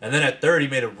 and then at third he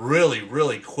made a really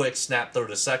really quick snap throw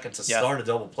to second to start a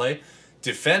double play.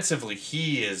 Defensively,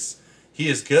 he is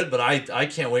good, but I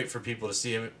can't wait for people to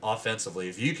see him offensively.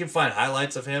 If you can find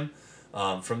highlights of him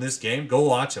from this game, go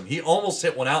watch him. He almost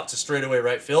hit one out to straightaway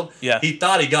right field. Yeah. He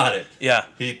thought he got it. Yeah.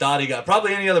 He thought he got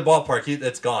probably any other ballpark.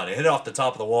 It's gone. It hit off the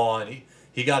top of the wall, and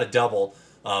he got a double.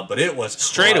 But it was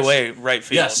Straight crushed. away right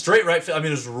field. Yeah, straight right field. I mean,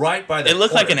 it was right by the. It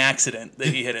looked corner. like an accident that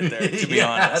he hit it there. To be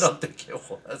Yeah, honest. I don't think it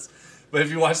was. But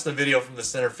if you watch the video from the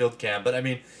center field cam, but I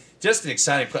mean, just an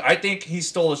exciting play. I think he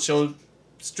stole the show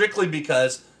strictly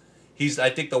because he's, I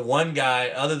think, the one guy,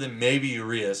 other than maybe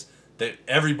Urias, that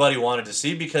everybody wanted to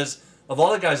see because of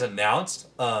all the guys announced,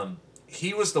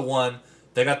 he was the one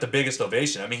that got the biggest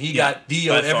ovation. I mean, he got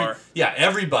by far.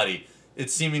 everybody. It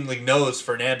seemingly knows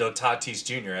Fernando Tatis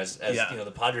Jr. as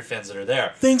the Padre fans that are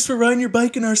there. Thanks for riding your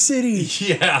bike in our city.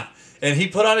 Yeah, and he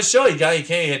put on a show. He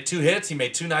had 2 hits. He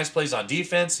made 2 nice plays on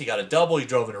defense. He got a double. He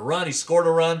drove in a run. He scored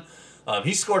a run.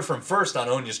 He scored from first on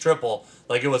Onya's triple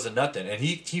like it was a nothing, and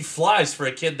he flies for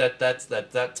a kid that's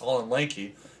that tall and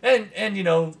lanky, and you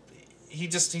know. He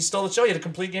stole the show. He had a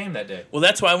complete game that day. Well,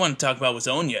 that's what I want to talk about was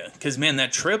Onya, because man,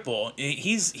 that triple,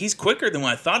 he's quicker than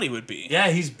what I thought he would be. Yeah,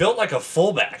 he's built like a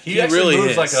fullback. He actually really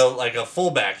moves is. like a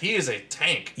fullback. He is a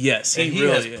tank. Yes, and he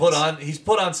really has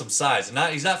put on some size.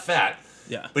 He's not fat.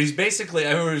 Yeah, but he's basically.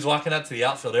 I remember he was walking out to the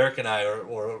outfield. Eric and I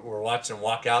were watching him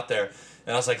walk out there,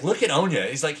 and I was like, "Look at Onya.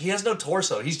 He's like he has no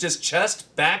torso. He's just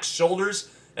chest, back, shoulders."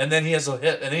 And then he has a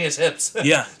hip, and then he has hips.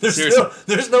 Yeah,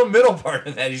 there's no middle part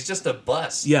in that. He's just a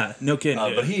bust. Yeah, no kidding.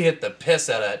 But he hit the piss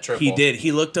out of that triple. He did.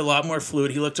 He looked a lot more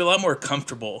fluid. He looked a lot more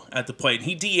comfortable at the plate.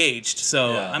 He de-aged,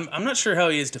 so Yeah. I'm not sure how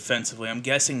he is defensively. I'm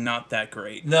guessing not that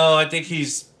great. No, I think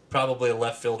he's probably a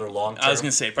left fielder long term. I was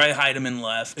gonna say probably hide him in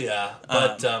left. Yeah,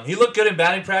 but he looked good in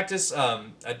batting practice. I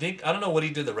don't know what he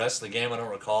did the rest of the game. I don't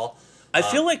recall. I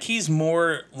feel like he's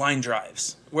more line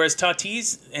drives, whereas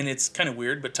Tatis, and it's kind of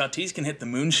weird, but Tatis can hit the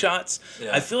moon shots.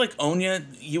 Yeah. I feel like Onya,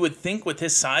 you would think with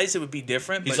his size it would be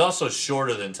different. He's but also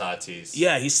shorter than Tatis.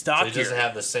 yeah, he's So stockier. he doesn't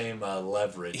have the same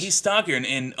leverage. He's stockier,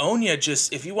 and Onya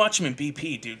just, if you watch him in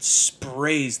BP, dude,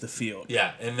 sprays the field.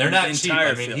 Yeah, and they're The not cheap. entire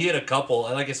I mean, field. he hit a couple,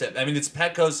 and like I said, I mean, it's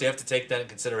Petco, so you have to take that in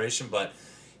consideration, but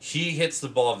he hits the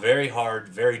ball very hard,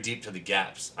 very deep to the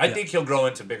gaps. I think he'll grow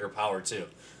into bigger power, too.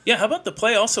 Yeah, how about the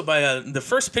play also by the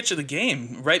first pitch of the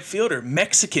game, right fielder,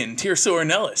 Mexican, Tirso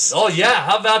Ornelas. Oh, yeah,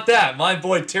 how about that? My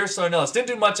boy, Tirso Ornelas. Didn't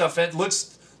do much offense.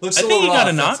 Looks I a think little he raw got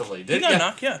a knock. offensively. He got a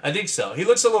knock, yeah. I think so. He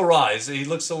looks a little raw. He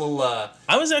looks a little...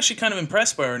 I was actually kind of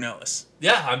impressed by Ornelas.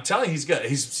 Yeah, I'm telling you, he's good.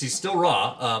 He's still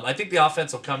raw. I think the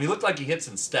offense will come. He looked like he hits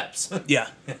in steps. Yeah,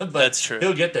 But that's true.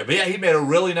 He'll get there. But yeah, he made a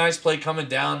really nice play coming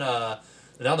down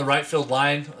the right field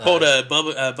line. Pulled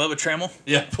Bubba Trammell.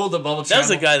 Yeah, pulled the bubble. That was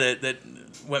the guy that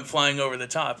went flying over the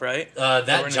top, right?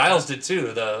 That Giles did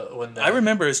too. I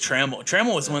remember his Trammell.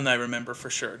 Trammell was one that I remember for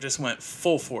sure. Just went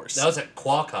full force. That was at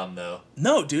Qualcomm though.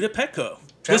 No, dude, at Petco.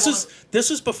 Trammell- This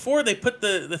was before they put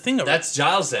the thing over. That's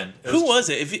Giles then. Who was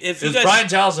it? If It you was guys, Brian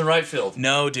Giles in right field.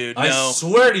 No, dude, no. I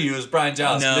swear to you, it was Brian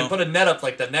Giles. No. They put a net up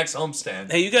like the next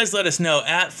homestand. Hey, you guys let us know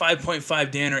at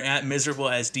 5.5 Dan or at miserable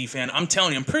SD fan. I'm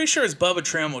telling you, I'm pretty sure it's Bubba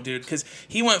Trammell, dude, because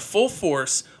he went full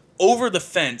force over the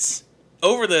fence,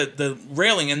 over the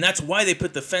railing, and that's why they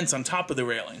put the fence on top of the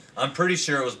railing. I'm pretty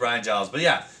sure it was Brian Giles. But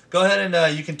yeah, go ahead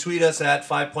and you can tweet us at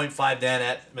 5.5 Dan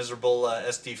at miserable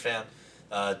SD fan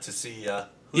to see.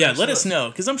 Yeah, let us know,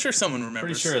 because I'm sure someone remembers.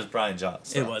 Pretty sure it was Brian Giles.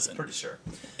 So It wasn't. Pretty sure.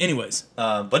 Anyways,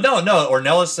 But no,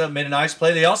 Ornelas made a nice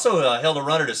play. They also held a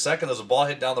runner to second. There was a ball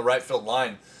hit down the right field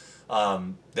line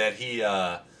that he.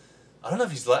 I don't know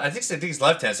if he's. I think he's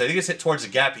left-handed. So I think it's hit towards the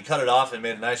gap. He cut it off and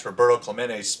made a nice Roberto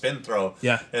Clemente spin throw.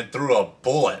 Yeah. And threw a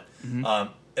bullet. And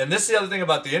this is the other thing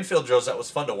about the infield drills that was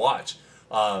fun to watch.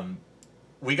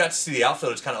 We got to see the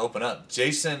outfielders kind of open up.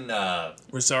 Jason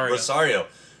Rosario. Rosario.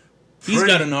 He's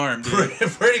got an arm, dude.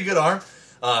 Pretty good arm.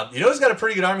 You know who's got a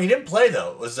pretty good arm? He didn't play,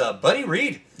 though. It was Buddy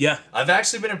Reed. Yeah. I've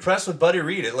actually been impressed with Buddy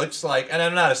Reed. It looks like, and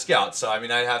I'm not a scout, so I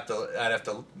mean, I'd have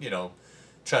to,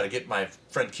 try to get my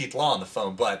friend Keith Law on the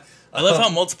phone. But I love how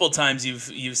multiple times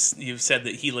you've said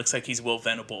that he looks like he's Will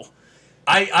Venable.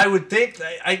 I would think,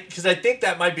 because I think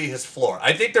that might be his floor.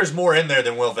 I think there's more in there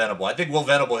than Will Venable. I think Will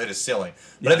Venable hit his ceiling,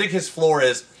 but I think his floor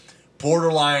is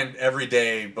borderline every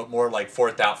day, but more like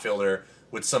fourth outfielder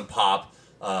with some pop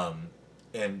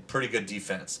and pretty good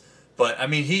defense. But I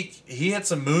mean, he hit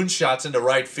some moonshots into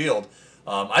right field.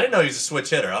 I didn't know he was a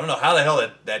switch hitter. I don't know how the hell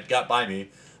that got by me.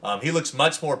 He looks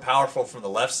much more powerful from the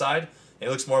left side. He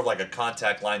looks more of like a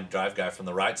contact line drive guy from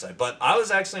the right side. But I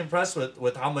was actually impressed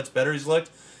with how much better he's looked,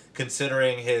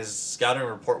 considering his scouting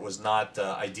report was not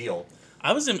ideal.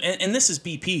 I was, and this is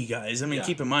BP, guys. I mean,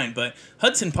 keep in mind, but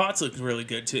Hudson Potts looked really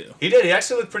good too. He did. He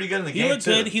actually looked pretty good in the game. He looked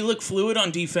too. good. He looked fluid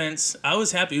on defense. I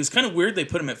was happy. It was kind of weird they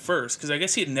put him at first because I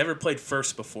guess he had never played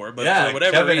first before. But for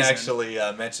whatever Kevin reason, actually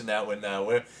mentioned that when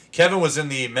Kevin was in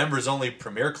the members only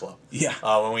Premier Club. Yeah.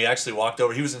 When we actually walked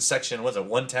over, he was in section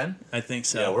 110. I think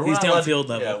so. Yeah, he's downfield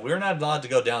level. Yeah, we were not allowed to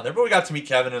go down there, but we got to meet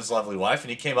Kevin and his lovely wife, and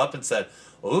he came up and said,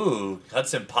 "Ooh,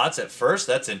 Hudson Potts at first.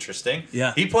 That's interesting."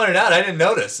 Yeah. He pointed out. I didn't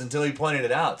notice until he pointed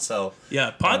it out. So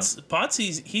yeah, Potts.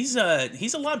 He's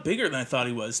a lot bigger than I thought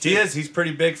he was. Too. He is. He's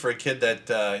pretty big for a kid that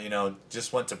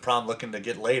just went to prom looking to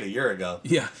get laid a year ago.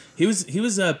 Yeah, he was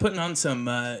putting on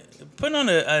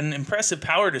an impressive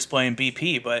power display in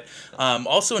BP. But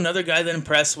also another guy that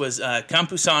impressed was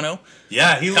Campusano.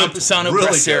 Yeah, he looked really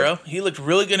Bracero. good. He looked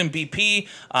really good in BP.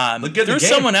 Looked good in there the was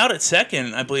game. someone out at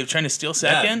second, I believe, trying to steal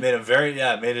second.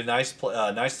 Yeah, made a nice throw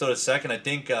to second. I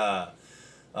think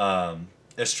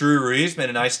Estrui Ruiz made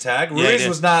a nice tag.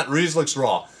 Ruiz looks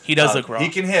raw. He does look raw. He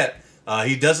can hit.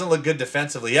 He doesn't look good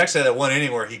defensively. He actually had that one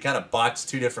inning where he kind of botched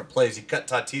two different plays. He cut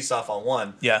Tatis off on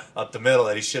one up the middle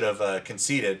that he should have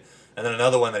conceded, and then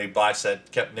another one that he botched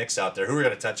that kept Nix out there, who we're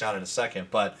going to touch on in a second.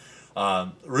 But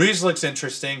Ruiz looks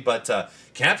interesting, but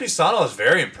Campusano was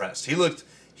very impressed. He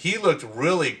looked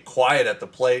really quiet at the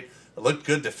plate. Looked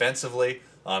good defensively.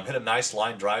 Hit a nice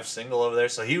line drive single over there.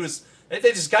 So they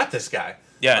just got this guy.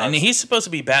 Yeah, and he's supposed to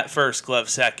be bat first, glove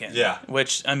second. Yeah.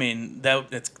 Which, I mean,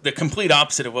 it's the complete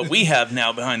opposite of what we have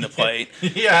now behind the plate.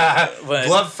 Yeah. But,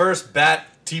 glove first, bat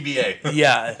TBA.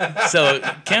 Yeah. So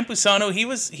Campusano, he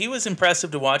was impressive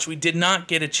to watch. We did not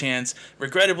get a chance.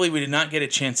 Regrettably, we did not get a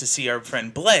chance to see our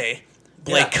friend Blake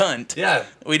Kunt. Yeah.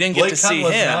 We didn't Blake get to Kunt see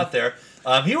wasn't him. out there.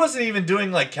 He wasn't even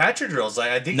doing like catcher drills.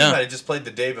 I think he might have just played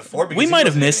the day before. We might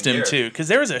have missed him too, because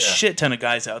there was a shit ton of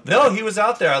guys out there. No, he was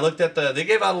out there. I looked at they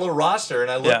gave out a little roster,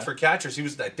 and I looked for catchers. He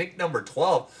was, I think, number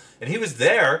 12, and he was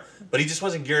there, but he just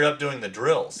wasn't geared up doing the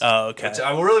drills. Oh, okay. Which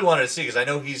I really wanted to see, because I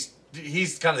know he's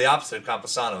kind of the opposite of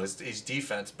Campusano. He's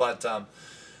defense, but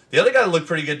the other guy that looked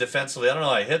pretty good defensively, I don't know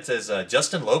how he hits, is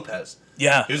Justin Lopez.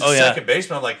 Yeah. He was the second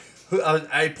baseman. I'm like,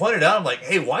 I pointed out, I'm like,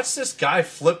 hey, watch this guy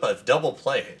flip a double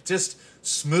play. Just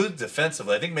smooth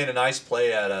defensively. I think made a nice play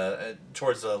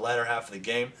towards the latter half of the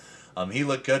game. He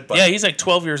looked good. But he's like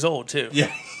 12 years old too.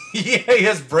 Yeah, he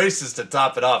has braces to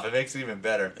top it off. It makes it even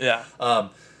better. Yeah.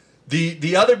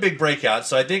 The other big breakout,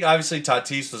 so I think obviously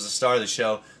Tatis was the star of the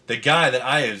show. The guy that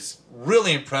I was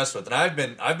really impressed with, and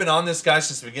I've been on this guy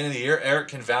since the beginning of the year. Eric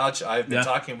can vouch. I've been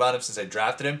talking about him since I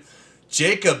drafted him.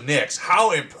 Jacob Nix.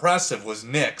 How impressive was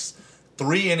Nix?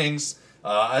 3 innings.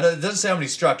 It doesn't say how many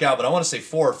struck out, but I want to say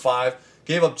 4 or 5.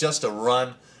 Gave up just a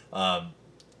run.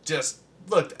 Just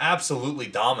looked absolutely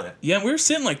dominant. Yeah, we were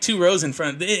sitting like 2 rows in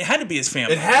front. It had to be his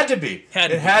family. It had to be.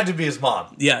 It had to be his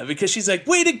mom. Yeah, because she's like,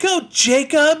 "Way to go,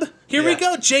 Jacob! Here we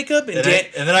go, Jacob!" And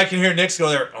then I can hear Nix go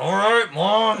there. All right,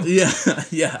 Mom.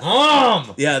 Yeah.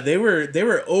 Mom. Yeah, they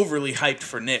were overly hyped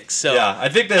for Nix. So yeah, I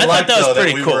think they liked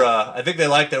that we cool. were. I think they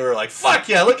liked that we were like, "Fuck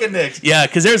yeah, look at Nix." Yeah,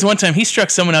 because there was one time he struck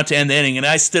someone out to end the inning, and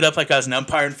I stood up like I was an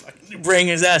umpire and fucking bring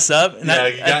his ass up. And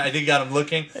I think he got him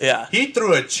looking. Yeah, he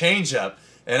threw a changeup.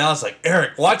 And I was like,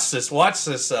 Eric, watch this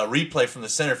replay from the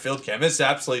center field cam. It's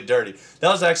absolutely dirty. That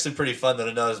was actually pretty fun that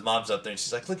I know his mom's up there. And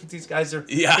she's like, look at these guys. They're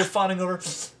fawning over.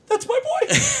 That's my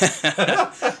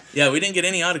boy. Yeah, we didn't get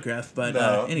any autograph. But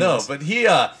no, but he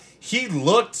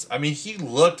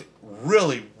looked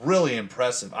really, really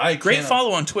impressive. Great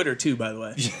follow on Twitter, too, by the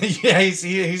way. Yeah,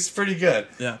 he's pretty good.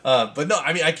 Yeah. But no,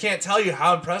 I mean, I can't tell you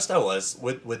how impressed I was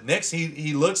with Nix.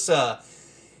 He looks like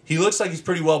he's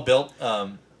pretty well built.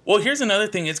 Well, here's another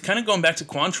thing. It's kind of going back to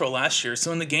Quantrill last year.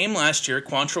 So in the game last year,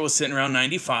 Quantrill was sitting around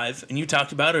 95, and you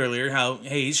talked about earlier how,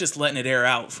 hey, he's just letting it air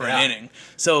out for an inning.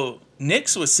 So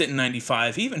Nix was sitting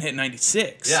 95. He even hit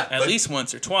 96 at least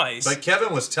once or twice. But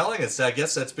Kevin was telling us that I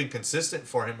guess that's been consistent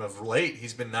for him of late.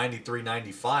 He's been 93,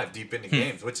 95 deep into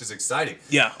games, which is exciting.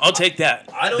 Yeah, I'll take that.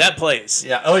 That plays.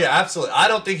 Yeah. Oh, yeah, absolutely. I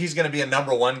don't think he's going to be a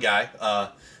number one guy,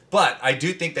 but I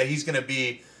do think that he's going to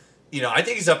be, I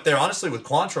think he's up there, honestly, with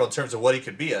Quantrill in terms of what he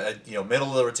could be. Middle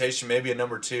of the rotation, maybe a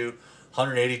number 2,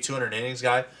 180, 200 innings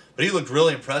guy. But he looked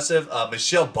really impressive.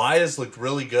 Michel Baez looked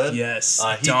really good. Yes,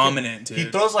 dominant, dude. He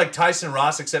throws like Tyson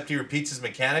Ross, except he repeats his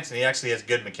mechanics, and he actually has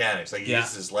good mechanics. Like, he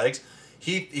uses his legs.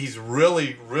 He's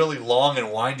really, really long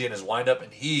and windy in his windup,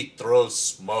 and he throws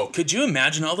smoke. Could you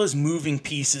imagine all those moving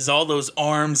pieces, all those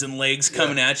arms and legs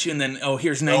coming at you, and then,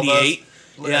 here's 98?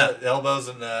 Elbows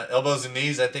and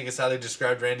knees, I think is how they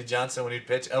described Randy Johnson when he'd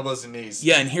pitch. Elbows and knees.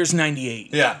 Yeah, and here's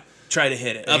 98. Yeah. Try to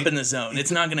hit it up in the zone.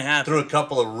 It's not going to happen. Threw a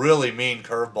couple of really mean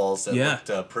curveballs that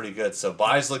looked pretty good. So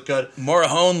Baez looked good.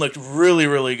 Morahone looked really,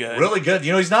 really good. Really good.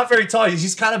 He's not very tall.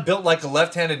 He's kind of built like a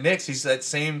left-handed Nix. He's that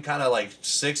same kind of like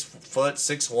 6 foot,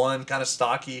 6'1", kind of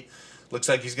stocky. Looks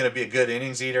like he's going to be a good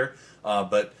innings eater.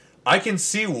 But I can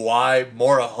see why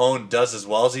Morahone does as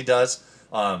well as he does,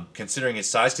 considering his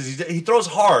size, because he throws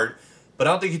hard, but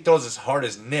I don't think he throws as hard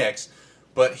as Nix.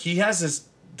 But he has this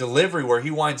delivery where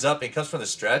he winds up and he comes from the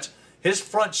stretch. His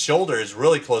front shoulder is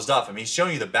really closed off. I mean, he's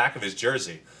showing you the back of his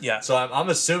jersey. Yeah. So I'm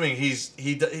assuming he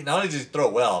not only does he throw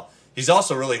well, he's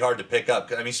also really hard to pick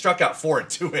up. I mean, he struck out 4 in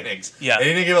 2 innings. Yeah. And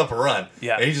he didn't give up a run.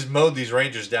 Yeah. And he just mowed these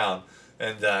Rangers down.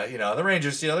 And the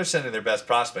Rangers, they're sending their best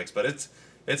prospects, but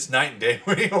it's night and day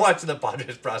when you're watching the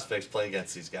Padres prospects play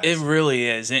against these guys. It really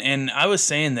is. And I was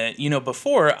saying that,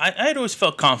 before I had always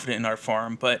felt confident in our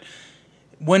farm, but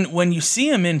when you see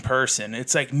him in person,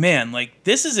 it's like, man, like,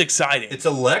 this is exciting. It's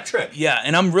electric. Yeah,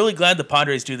 and I'm really glad the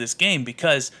Padres do this game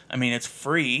because, I mean, it's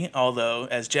free, although,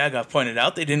 as Jagoff pointed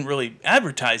out, they didn't really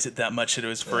advertise it that much that it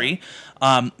was free.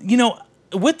 Yeah.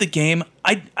 With the game,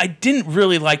 I didn't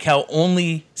really like how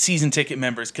only season ticket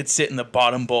members could sit in the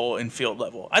bottom bowl in field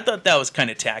level. I thought that was kind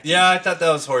of tacky. Yeah, I thought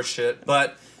that was horse shit,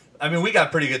 but, I mean, we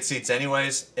got pretty good seats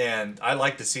anyways, and I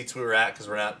like the seats we were at because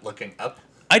we're not looking up.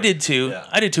 I did too. Yeah.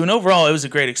 I did too. And overall, it was a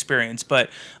great experience. But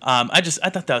I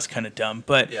thought that was kind of dumb.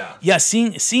 But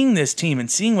seeing this team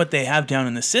and seeing what they have down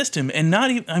in the system, and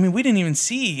not even, I mean, we didn't even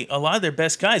see a lot of their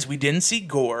best guys. We didn't see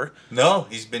Gore. No,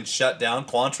 he's been shut down.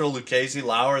 Quantrill, Lucchesi,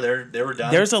 Lauer, they were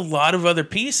done. There's a lot of other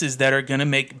pieces that are going to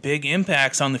make big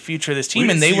impacts on the future of this team,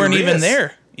 and they weren't even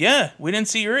there. Yeah, we didn't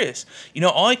see Urias.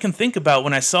 All I can think about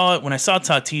when I saw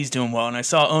Tatis doing well and I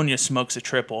saw Oña smokes a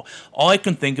triple, all I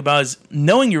can think about is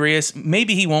knowing Urias,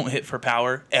 maybe he won't hit for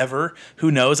power ever.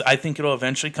 Who knows? I think it'll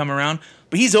eventually come around,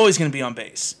 but he's always going to be on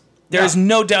base. There's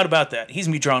no doubt about that. He's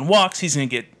going to be drawing walks. He's going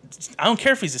to get, I don't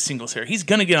care if he's a singles hitter. He's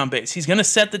going to get on base. He's going to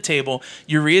set the table.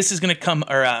 Urias is going to come,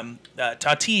 or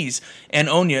Tatis and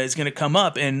Oña is going to come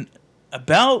up, and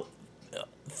about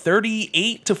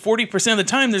 38 to 40% of the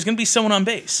time, there's going to be someone on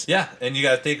base. Yeah, and you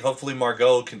got to think, hopefully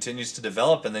Margot continues to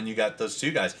develop, and then you got those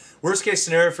two guys. Worst case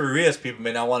scenario for Urias, people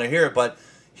may not want to hear it, but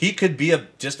he could be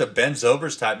just a Ben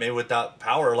Zobrist type, maybe without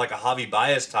power, like a Javi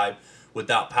Baez type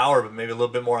without power, but maybe a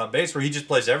little bit more on base, where he just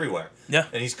plays everywhere. Yeah.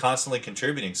 And he's constantly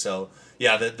contributing. So,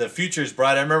 yeah, the future is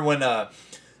bright. I remember when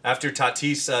after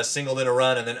Tatis singled in a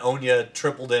run and then Oña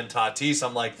tripled in Tatis,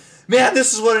 I'm like, man,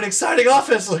 this is what an exciting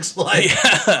offense looks like.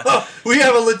 Yeah. We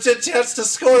have a legit chance to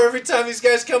score every time these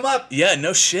guys come up. Yeah,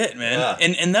 no shit, man. Yeah.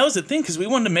 And that was the thing, because we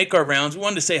wanted to make our rounds. We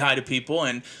wanted to say hi to people.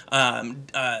 And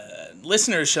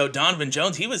listeners show Donovan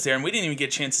Jones, he was there, and we didn't even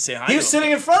get a chance to say hi to him. He was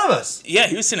sitting in front of us. Yeah,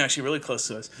 he was sitting actually really close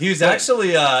to us. He was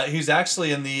actually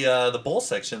in the bowl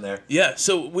section there. Yeah,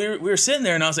 so we were sitting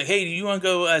there, and I was like, hey, do you want to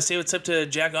go say what's up to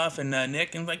Jagoff and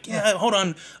Nick? And like, yeah, hold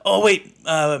on. Oh, wait,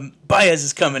 Baez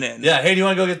is coming in. Yeah, hey, do you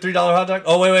want to go get $3 hot dog?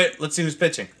 Oh, wait, let's see who's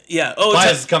pitching. Yeah.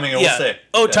 Baez is coming, and we'll say.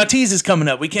 Oh, yeah. Tatis is coming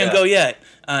up. We can't go yet.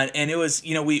 And it was,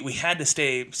 we had to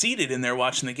stay seated in there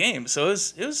watching the game. So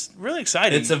it was really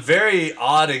exciting. It's a very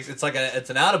odd, it's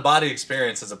an out-of-body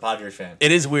experience as a Padre fan.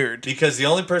 It is weird. Because the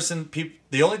only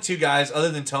two guys, other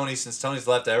than Tony, since Tony's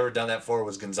left, I've ever done that for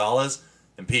was Gonzalez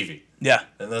and Peavy. Yeah.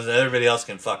 And everybody else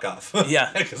can fuck off.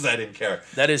 Yeah. Because I didn't care.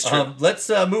 That is true. Let's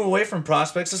move away from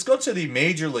prospects. Let's go to the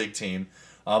major league team.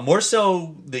 More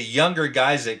so the younger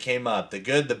guys that came up, the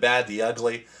good, the bad, the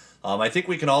ugly. I think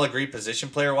we can all agree position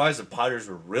player-wise, the Padres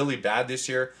were really bad this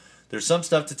year. There's some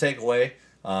stuff to take away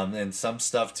and some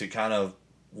stuff to kind of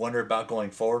wonder about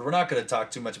going forward. We're not going to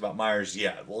talk too much about Myers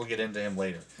yet. We'll get into him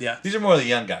later. Yeah. These are more of the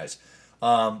young guys.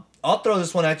 I'll throw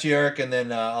this one at you, Eric, and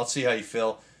then I'll see how you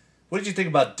feel. What did you think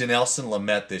about Dinelson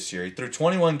Lamet this year? He threw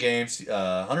 21 games,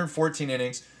 114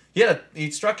 innings. He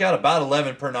struck out about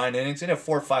 11 per 9 innings. He had a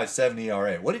 4.57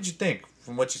 ERA. What did you think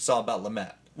from what you saw about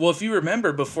Lamet? Well, if you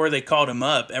remember, before they called him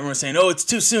up, everyone was saying, "Oh, it's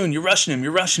too soon. You're rushing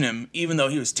him," even though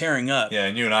he was tearing up Yeah,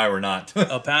 and you and I were not.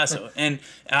 El Paso. And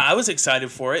I was excited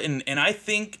for it, and I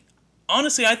think,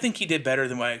 honestly, I think he did better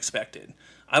than what I expected.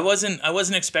 I wasn't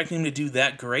expecting him to do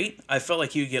that great. I felt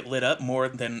like he would get lit up more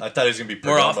than I thought he was going to be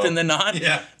more Perdomo. often than not.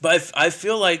 Yeah. But I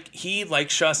feel like he, like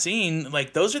Chacin,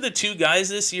 like those are the two guys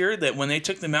this year that when they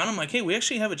took them out, I'm like, hey, we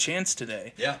actually have a chance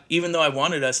today. Yeah. Even though I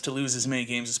wanted us to lose as many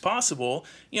games as possible,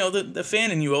 the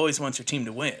fan in you always wants your team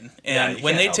to win. Yeah, And you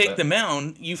when can't they help take it. the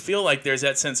mound, you feel like there's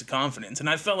that sense of confidence. And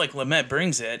I felt like Lamet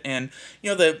brings it. And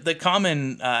the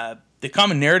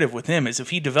common narrative with him is if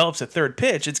he develops a third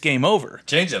pitch, it's game over.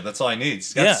 Change up. That's all he needs.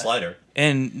 He's got the slider.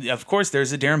 And, of course,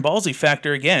 there's a Darren Ballsy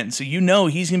factor again. So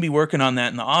he's going to be working on that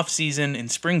in the offseason, in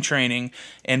spring training.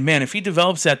 And, man, if he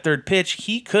develops that third pitch,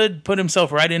 he could put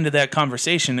himself right into that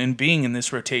conversation and being in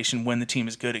this rotation when the team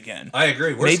is good again. I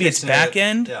agree. Maybe it's back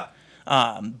end. Yeah.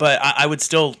 But I would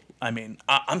still...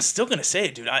 I'm still going to say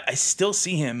it, dude. I still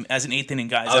see him as an eighth inning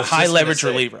guy, as a high-leverage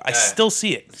reliever. I still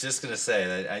see it. I was just going to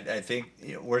say that I think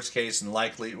worst case and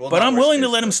likely... Well, But not I'm worst willing to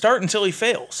case, let him but- start until he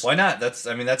fails. Why not?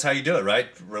 That's how you do it, right?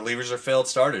 Relievers are failed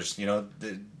starters. Dylan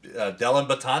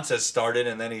Betances started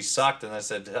and then he sucked, and I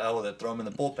said, hell with it, throw him in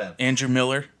the bullpen. Andrew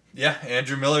Miller. Yeah,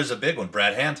 Andrew Miller's a big one.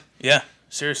 Brad Hand. Yeah,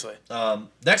 seriously.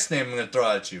 Next name I'm going to throw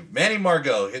at you. Manny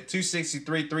Margot hit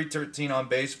 263, 313 on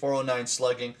base, 409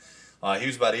 slugging. He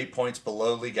was about 8 points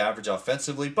below league average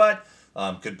offensively, but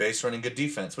good base running, good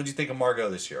defense. What do you think of Margot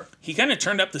this year? He kind of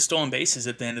turned up the stolen bases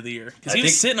at the end of the year because I he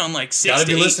was think sitting on like 6 Got to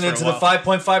to 8 be listening for to a the while.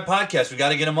 5.5 podcast. We got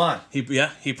to get him on.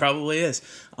 He probably is.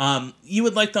 You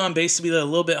would like the on base to be a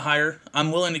little bit higher.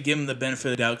 I'm willing to give him the benefit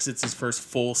of the doubt because it's his first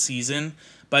full season.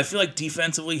 But I feel like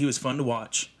defensively he was fun to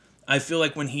watch. I feel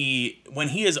like when he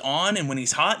is on and when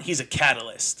he's hot, he's a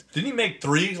catalyst. Didn't he make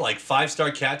 3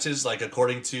 5-star catches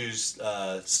according to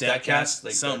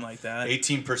StatCast? Something like that.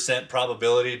 18%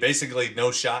 probability, basically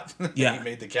no shot. Yeah. He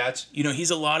made the catch.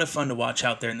 He's a lot of fun to watch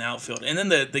out there in the outfield. And then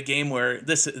the game where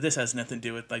this has nothing to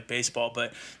do with baseball,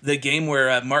 but the game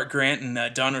where Mark Grant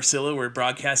and Don Orsillo were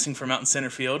broadcasting from out in center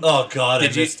field. Oh God, I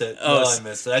missed it. Oh, I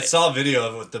missed it. I saw a video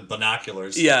of it with the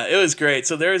binoculars. Yeah, it was great.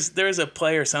 So there's a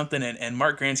play or something, and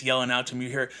Mark Grant's yelling out to him. You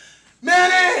hear,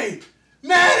 Manny!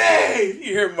 You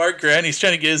hear Mark Grant, he's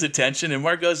trying to get his attention, and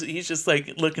Mark goes, he's just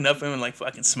looking up at him and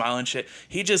fucking smiling shit.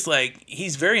 He just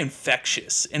he's very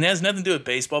infectious, and it has nothing to do with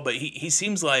baseball, but he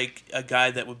seems like a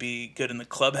guy that would be good in the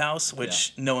clubhouse,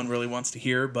 which no one really wants to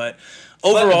hear, but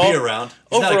overall... Fun to be around.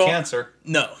 He's not a cancer.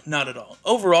 No, not at all.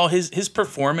 Overall, his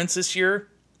performance this year,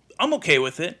 I'm okay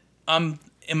with it.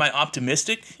 Am I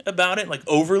optimistic about it?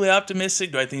 Overly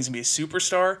optimistic? Do I think he's going to be a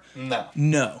superstar?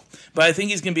 No. But I think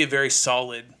he's going to be a very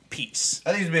solid piece.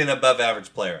 I think he's been an above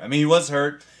average player. I mean, he was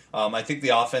hurt. I think the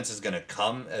offense is going to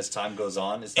come as time goes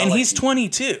on. It's not And like he's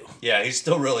 22. Yeah, he's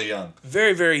still really young.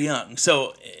 Very, very young.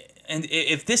 So, and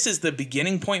if this is the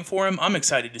beginning point for him, I'm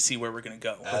excited to see where we're going to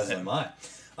go with As him. am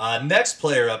I. Next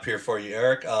player up here for you,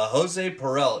 Eric. Jose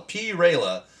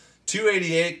Pirela.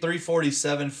 288,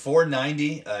 347,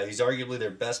 490. He's arguably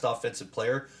their best offensive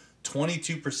player.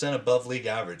 22% above league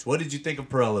average. What did you think of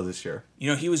Pirela this year?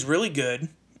 He was really good.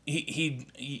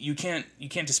 You can't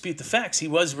dispute the facts. He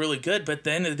was really good, but at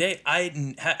the end of the day,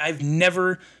 I've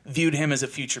never viewed him as a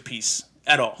future piece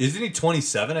at all. Isn't he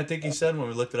 27? I think he said when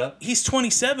we looked it up. He's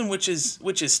 27, which is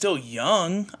still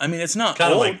young. I mean, it's not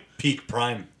Kind of old. like peak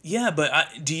prime. Yeah, but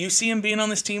do you see him being on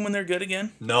this team when they're good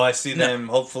again? No, I see them.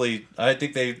 Hopefully, I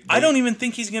think they. I don't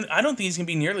think he's gonna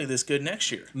be nearly this good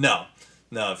next year. No.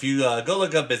 If you go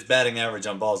look up his batting average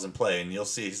on balls in play, and you'll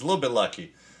see he's a little bit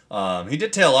lucky. He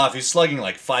did tail off. He's slugging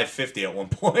 550 at one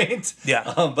point.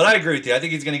 Yeah. But I agree with you. I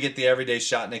think he's going to get the everyday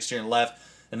shot next year in left,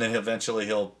 and then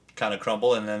he'll kind of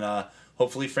crumble, and then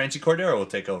hopefully Franchi Cordero will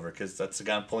take over because that's the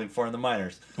guy I'm pulling for in the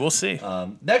minors. We'll see.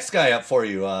 Next guy up for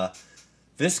you.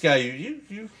 This guy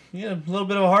you had a little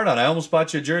bit of a hard on. I almost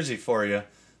bought you a jersey for you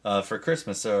for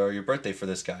Christmas or your birthday for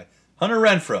this guy. Hunter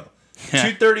Renfroe,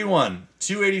 231,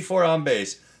 284 on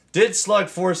base, did slug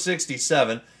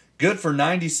 467. Good for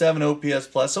 97 OPS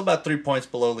plus, so about 3 points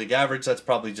below league average. That's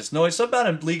probably just noise. So about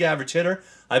a league average hitter.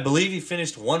 I believe he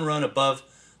finished 1 run above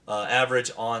average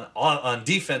on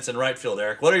defense in right field.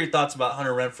 Eric, what are your thoughts about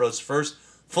Hunter Renfroe's first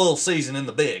full season in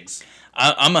the bigs?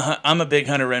 I'm a big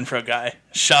Hunter Renfroe guy.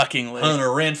 Shockingly, Hunter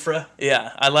Renfroe.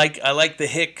 yeah. I like the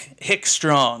hick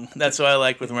strong. That's what I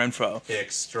like with Renfroe.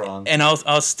 Hick strong. And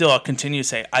I'll continue to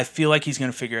say I feel like he's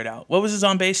going to figure it out. What was his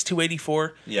on base?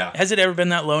 284. Yeah. Has it ever been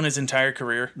that low in his entire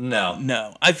career? No.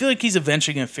 No. I feel like he's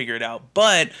eventually going to figure it out.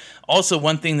 But also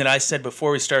one thing that I said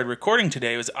before we started recording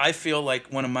today was I feel like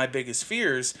one of my biggest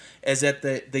fears is that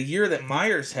the year that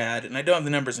Myers had, and I don't have the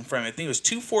numbers in front of me, I think it was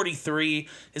 243.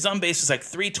 His on base was like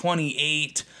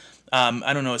 328.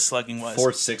 I don't know what slugging was.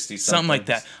 460 something like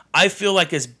that. I feel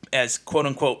like as quote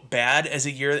unquote bad as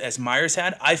a year as Myers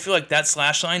had, I feel like that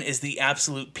slash line is the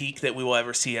absolute peak that we will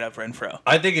ever see out of Renfroe.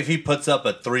 I think if he puts up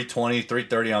a 320,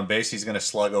 330 on base, he's going to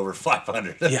slug over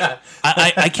 500. Yeah,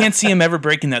 I can't see him ever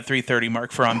breaking that 330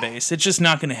 mark for on base. It's just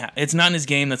not going to happen. It's not in his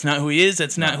game. That's not who he is.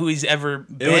 That's not who he's ever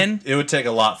been. It would take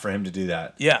a lot for him to do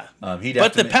that. Yeah,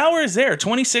 But the power is there.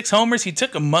 26 homers. He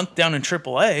took a month down in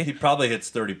AAA. He probably hits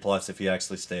 30 plus if he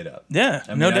actually stayed up. Yeah,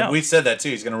 I mean, no doubt. We said that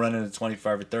too. He's going to run into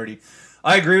 25 or 30.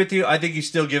 I agree with you. I think you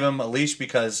still give him a leash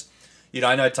because,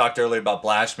 I know I talked earlier about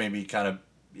Blash. Maybe kind of,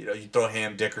 you throw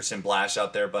him, Dickerson, Blash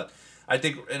out there. But I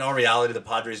think in all reality, the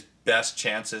Padres' best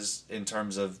chances in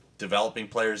terms of developing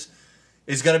players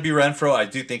is going to be Renfroe. I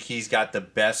do think he's got the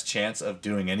best chance of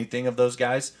doing anything of those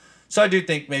guys. So I do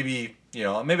think maybe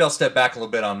I'll step back a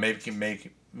little bit on maybe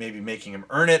making him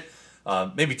earn it.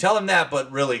 Maybe tell him that,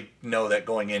 but really know that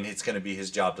going in, it's going to be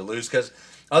his job to lose. Because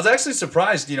I was actually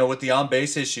surprised, with the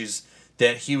on-base issues,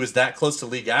 that he was that close to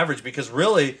league average. Because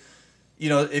really,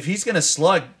 if he's going to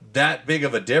slug that big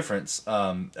of a difference,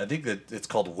 I think that it's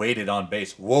called weighted on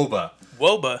base, WOBA.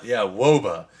 WOBA. Yeah,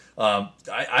 WOBA.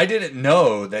 I didn't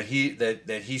know that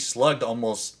he slugged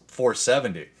almost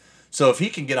 470. So if he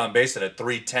can get on base at a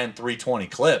 310, 320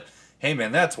 clip, hey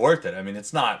man, that's worth it. I mean,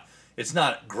 it's not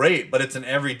great, but it's an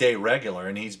everyday regular,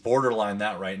 and he's borderline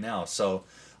that right now. So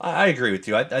I agree with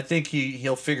you. I think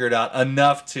he'll figure it out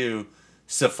enough to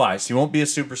suffice. He won't be a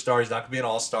superstar. He's not going to be an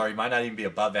all-star. He might not even be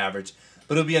above average,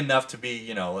 but it'll be enough to be,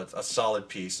 a solid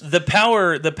piece. The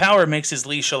power makes his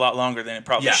leash a lot longer than it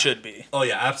probably should be. Oh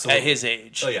yeah, absolutely. At his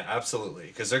age. Oh yeah, absolutely.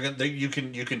 Because you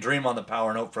can dream on the power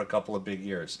and hope for a couple of big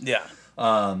years. Yeah.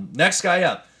 Next guy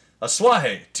up,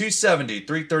 Asuaje, 270,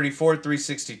 334,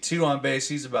 362 on base.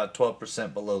 He's about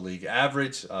 12% below league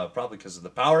average, probably because of the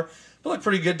power. But looked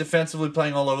pretty good defensively,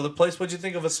 playing all over the place. What'd you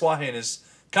think of Asuaje in his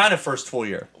kind of first full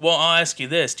year? Well, I'll ask you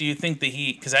this. Do you think that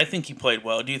because I think he played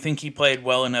well, do you think he played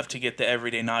well enough to get the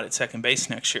everyday nod at second base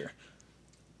next year?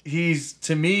 He's,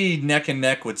 to me, neck and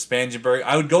neck with Spangenberg.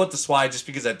 I would go with Asuaje just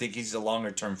because I think he's a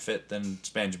longer-term fit than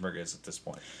Spangenberg is at this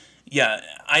point. Yeah,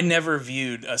 I never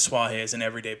viewed Asuaje as an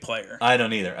everyday player. I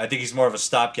don't either. I think he's more of a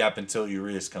stopgap until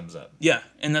Urias comes up. Yeah,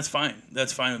 and that's fine.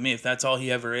 That's fine with me if that's all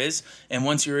he ever is. And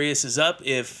once Urias is up,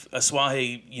 if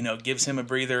Asuaje, gives him a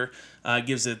breather,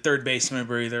 gives the third baseman a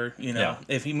breather,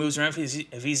 if he moves around,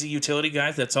 if he's a utility guy,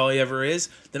 if that's all he ever is,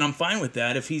 then I'm fine with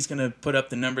that. If he's going to put up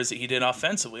the numbers that he did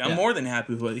offensively, I'm more than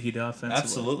happy with what he did offensively.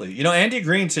 Absolutely. Andy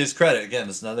Green, to his credit, again,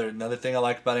 that's another thing I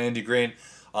like about Andy Green.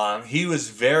 He was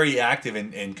very active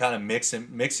in kind of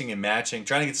mixing and matching,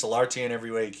 trying to get Solarte in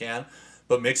every way he can,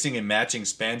 but mixing and matching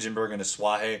Spangenberg and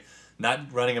Asuaje,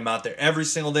 not running him out there every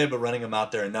single day, but running him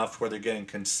out there enough where they're getting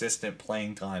consistent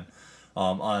playing time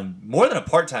on more than a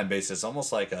part-time basis,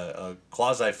 almost like a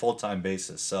quasi full-time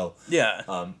basis. So yeah,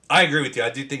 I agree with you.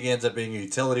 I do think he ends up being a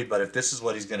utility, but if this is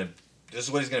what he's going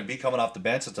to be coming off the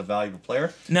bench, it's a valuable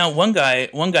player. Now, one guy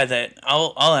that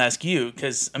I'll ask you,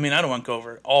 because I don't want to go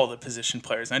over all the position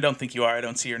players, and I don't think you are. I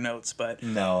don't see your notes, but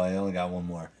no, I only got one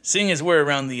more. Seeing as we're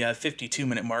around the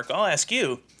 52-minute mark, I'll ask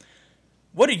you,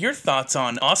 what are your thoughts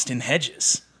on Austin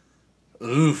Hedges?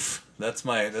 Oof, that's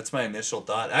my initial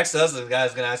thought. Actually, that's the guy I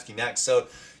was going to ask you next. So,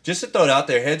 just to throw it out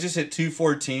there, Hedges hit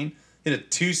 214, hit a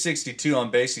 262 on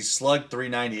base. He slugged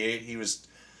 398. He was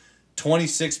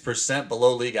 26%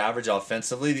 below league average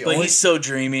offensively. He's so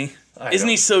dreamy. Isn't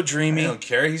he so dreamy? I don't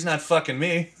care. He's not fucking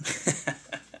me.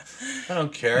 I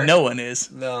don't care. No one is.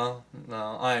 No,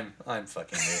 I'm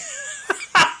fucking me.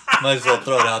 Might as well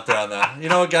throw it out there on that. You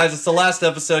know what, guys? It's the last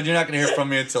episode. You're not going to hear from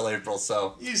me until April,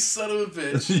 so. You son of a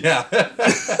bitch. Yeah.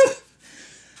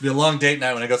 Be a long date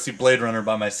night when I go see Blade Runner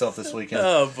by myself this weekend.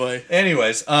 Oh, boy.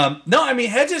 Anyways,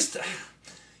 Hedges...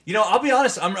 I'll be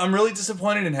honest. I'm really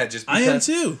disappointed in Hedges. I am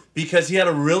too. Because he had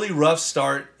a really rough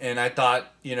start, and I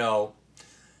thought,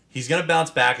 he's going to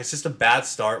bounce back. It's just a bad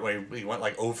start where he went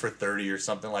like 0 for 30 or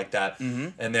something like that. Mm-hmm.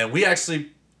 And then we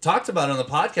actually talked about it on the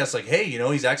podcast, like, hey,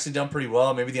 he's actually done pretty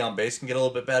well. Maybe the on base can get a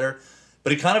little bit better.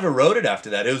 But he kind of eroded after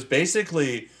that. It was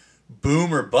basically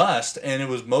boom or bust, and it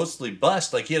was mostly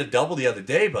bust. Like, he had a double the other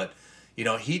day, but You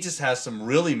know, he just has some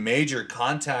really major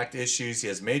contact issues. He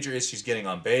has major issues getting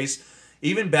on base.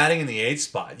 Even batting in the 8th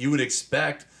spot, you would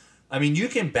expect. I mean, you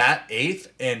can bat 8th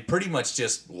and pretty much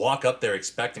just walk up there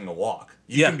expecting a walk.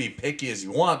 You can be picky as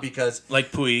you want because...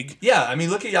 Like Puig. Yeah, I mean,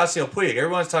 look at Yasiel Puig.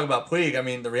 Everyone's talking about Puig. I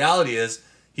mean, the reality is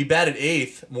he batted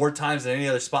 8th more times than any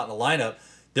other spot in the lineup.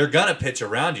 They're going to pitch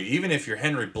around you. Even if you're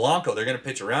Henry Blanco, they're going to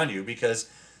pitch around you because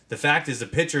the fact is the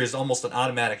pitcher is almost an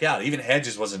automatic out. Even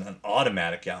Hedges wasn't an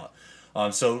automatic out.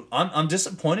 So I'm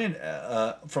disappointed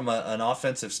from an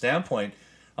offensive standpoint.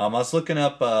 I was looking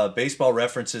up Baseball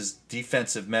Reference's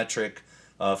defensive metric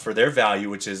for their value,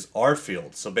 which is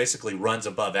R-field. So basically runs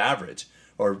above average.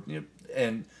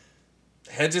 And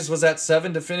Hedges was at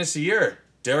 7 to finish the year.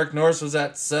 Derek Norris was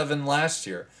at 7 last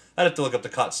year. I'd have to look up the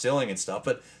caught stealing and stuff,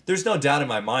 but there's no doubt in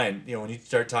my mind, when you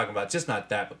start talking about just not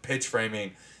that, but pitch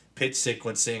framing, pitch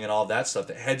sequencing, and all that stuff,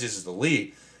 that Hedges is the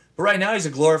lead. But right now he's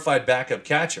a glorified backup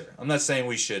catcher. I'm not saying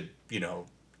we should,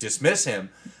 dismiss him.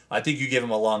 I think you give him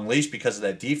a long leash because of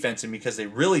that defense and because they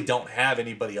really don't have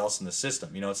anybody else in the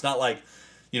system. It's not like,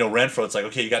 Renfroe, it's like,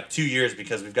 okay, you got 2 years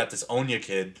because we've got this Onya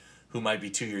kid who might be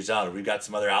 2 years out, or we've got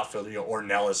some other outfielder, or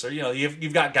Nellis, or,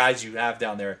 you've got guys you have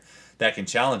down there that can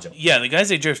challenge him. Yeah, the guys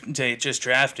they just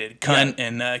drafted, Kunt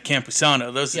and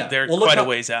Campusano, they're quite a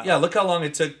ways out. Yeah, look how long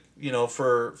it took,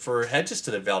 for Hedges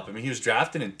to develop. I mean, he was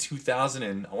drafted in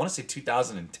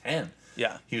 2010.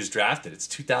 Yeah. He was drafted. It's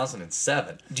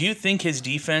 2007. Do you think his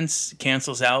defense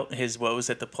cancels out his woes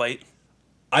at the plate?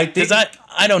 I think. Because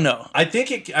I don't know. I think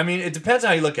it. I mean, it depends on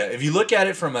how you look at it. If you look at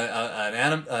it from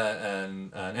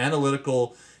an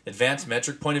analytical, advanced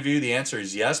metric point of view, the answer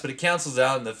is yes. But it cancels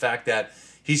out in the fact that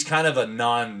he's kind of a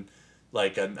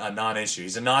non-issue.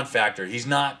 He's a non-factor. He's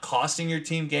not costing your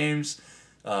team games,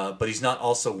 but he's not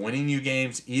also winning you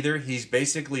games either. He's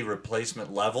basically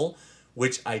replacement level,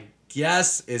 which I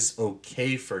guess is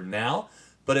okay for now.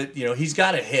 But he's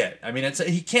got to hit. I mean,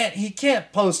 he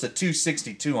can't post a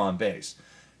 262 on base.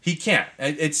 He can't.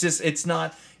 It's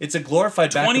a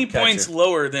glorified backup 20 catcher. points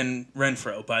lower than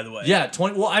Renfroe, by the way. Yeah,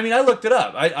 20. Well, I mean, I looked it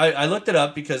up. I looked it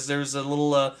up because there's a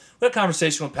little we had a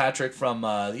conversation with Patrick from the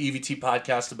EVT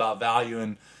podcast about value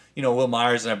and Will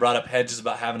Myers, and I brought up Hedges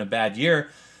about having a bad year.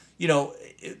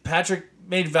 Patrick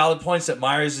made valid points that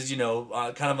Myers is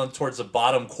kind of towards the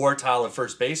bottom quartile of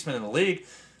first baseman in the league.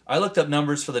 I looked up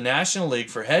numbers for the National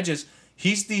League for Hedges.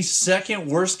 He's the second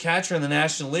worst catcher in the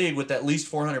National League with at least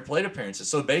 400 plate appearances.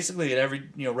 So basically, at every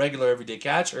regular everyday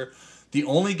catcher, the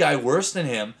only guy worse than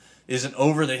him is an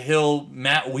over the hill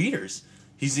Matt Wieters.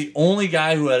 He's the only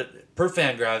guy who had, per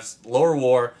Fangraphs, lower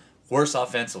WAR, worse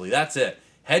offensively. That's it.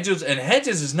 Hedges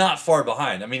is not far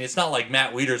behind. I mean, it's not like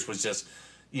Matt Wieters was just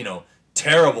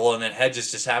terrible and then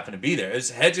Hedges just happened to be there.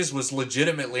 Hedges was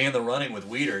legitimately in the running with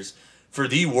Wieters for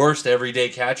the worst everyday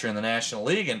catcher in the National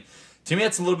League, and to me,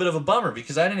 that's a little bit of a bummer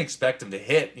because I didn't expect him to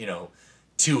hit,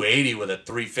 280 with a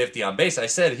 350 on base. I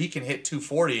said he can hit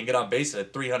 240 and get on base at a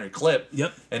 300 clip.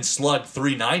 Yep. And slug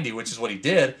 390, which is what he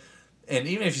did. And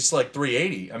even if he slugged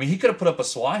 380, I mean, he could have put up a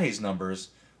Suarez numbers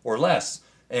or less.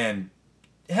 And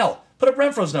hell, put up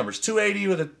Renfroe's numbers, 280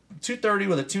 with a 230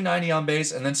 with a 290 on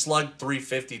base, and then slug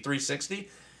 350, 360.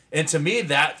 And to me,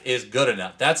 that is good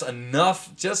enough. That's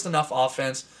enough, just enough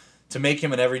offense to make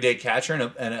him an everyday catcher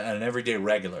and an everyday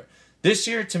regular. This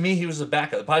year, to me, he was a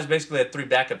backup. The Pies basically had 3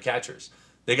 backup catchers.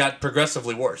 They got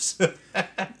progressively worse.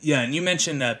 Yeah, and you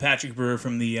mentioned Patrick Brewer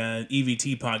from the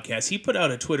EVT podcast. He put out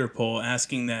a Twitter poll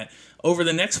asking that over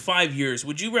the next 5 years,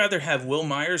 would you rather have Will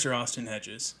Myers or Austin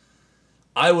Hedges?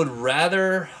 I would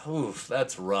rather... Oof,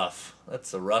 that's rough.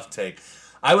 That's a rough take.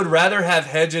 I would rather have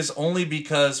Hedges only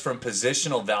because from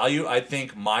positional value, I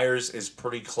think Myers is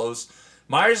pretty close.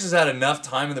 Myers has had enough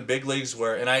time in the big leagues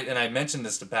where... And I mentioned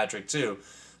this to Patrick, too,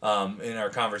 in our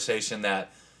conversation,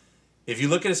 that if you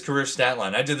look at his career stat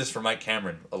line, I did this for Mike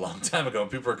Cameron a long time ago,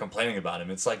 and people were complaining about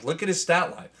him. It's like, look at his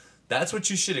stat line. That's what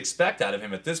you should expect out of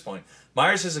him at this point.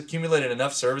 Myers has accumulated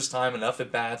enough service time, enough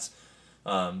at-bats,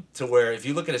 to where if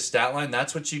you look at his stat line,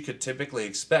 that's what you could typically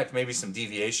expect. Maybe some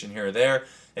deviation here or there,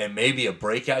 and maybe a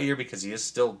breakout year because he is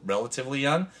still relatively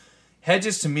young.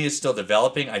 Hedges, to me, is still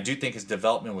developing. I do think his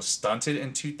development was stunted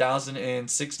in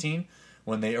 2016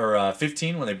 or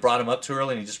 15 when they brought him up too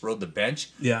early and he just rode the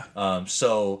bench. Yeah.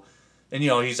 And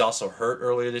he's also hurt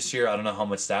earlier this year. I don't know how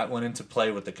much that went into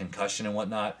play with the concussion and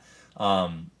whatnot.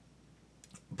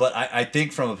 But I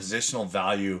think from a positional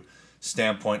value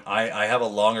standpoint, I have a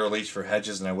longer leash for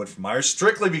Hedges than I would for Myers,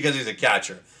 strictly because he's a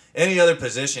catcher. Any other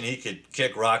position, he could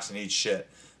kick rocks and eat shit.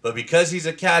 But because he's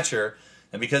a catcher,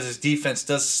 and because his defense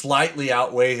does slightly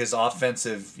outweigh his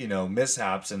offensive,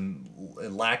 mishaps and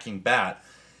lacking bat,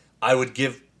 I would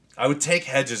give I would take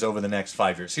Hedges over the next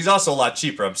 5 years. He's also a lot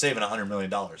cheaper. I'm saving $100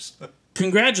 million.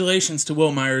 Congratulations to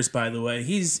Will Myers, by the way.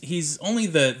 He's only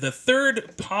the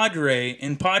third Padre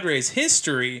in Padres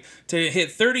history to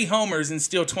hit 30 homers and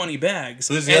steal 20 bags.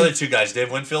 Who's the other two guys, Dave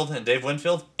Winfield and Dave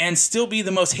Winfield? And still be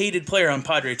the most hated player on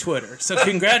Padre Twitter. So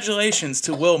congratulations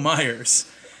to Will Myers.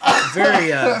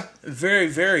 Very,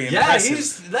 very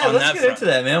impressive. Let's get into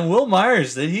that, man. Will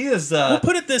Myers, he is. We'll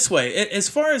put it this way: as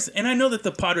far as, and I know that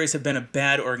the Padres have been a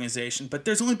bad organization, but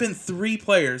there's only been 3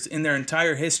 players in their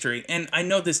entire history, and I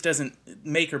know this doesn't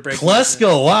make or break.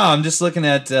 Klesko, wow! I'm just looking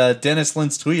at Dennis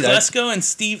Lynn's tweet. Klesko and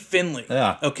Steve Finley.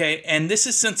 Yeah. Okay, and this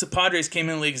is since the Padres came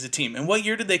in the league as a team. And what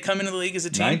year did they come into the league as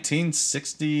a team?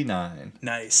 1969.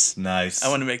 Nice. I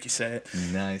want to make you say it.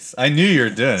 Nice. I knew you were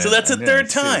doing it. So that's a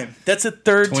third time. That's a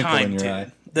third time, dude.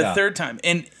 Eye. The third time.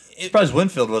 And surprised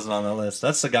Winfield wasn't on that list.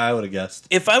 That's the guy I would have guessed.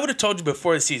 If I would have told you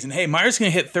before the season, hey, Myers is going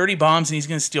to hit 30 bombs and he's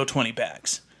going to steal 20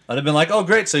 bags, I'd have been like, oh,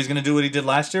 great. So he's going to do what he did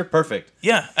last year? Perfect.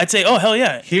 Yeah. I'd say, oh, hell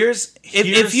yeah.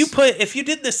 If you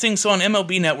did this thing so on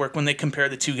MLB Network when they compare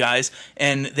the two guys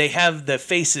and they have the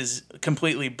faces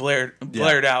completely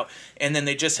blurred out and then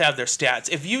they just have their stats.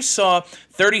 If you saw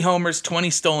 30 homers, 20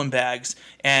 stolen bags,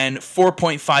 and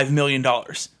 $4.5 million,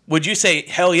 would you say,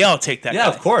 hell yeah, I'll take that guy? Yeah,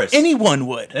 of course. Anyone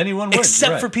would. Anyone would.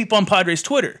 Except for people on Padres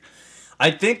Twitter.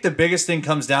 I think the biggest thing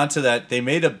comes down to that they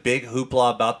made a big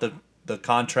hoopla about the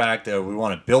contract. We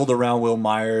want to build around Will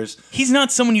Myers. He's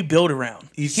not someone you build around.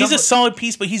 He's a solid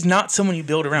piece, but he's not someone you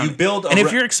build around. And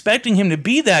if you're expecting him to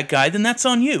be that guy, then that's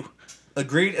on you.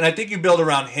 Agreed. And I think you build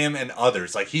around him and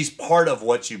others. Like, he's part of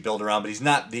what you build around, but he's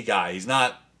not the guy. He's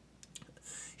not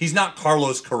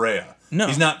Carlos Correa. No.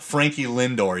 He's not Frankie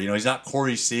Lindor. He's not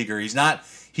Corey Seager. He's not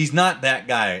that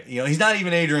guy. He's not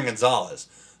even Adrian Gonzalez.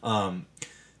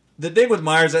 The thing with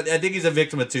Myers, I think he's a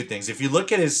victim of two things. If you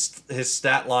look at his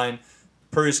stat line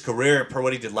per his career and per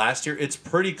what he did last year, it's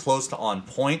pretty close to on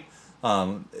point,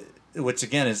 which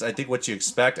again is, I think, what you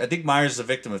expect. I think Myers is a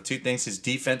victim of two things. His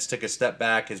defense took a step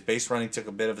back. His base running took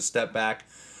a bit of a step back.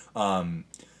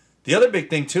 The other big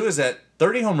thing, too, is that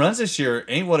 30 home runs this year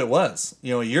ain't what it was,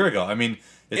 a year ago. I mean,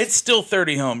 it's still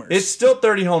 30 homers. It's still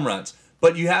 30 home runs.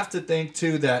 But you have to think,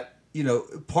 too, that,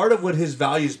 part of what his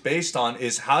value is based on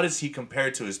is how does he compare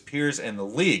to his peers in the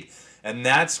league. And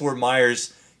that's where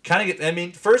Myers kind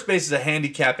of first base is a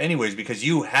handicap anyways because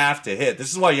you have to hit.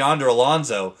 This is why Yonder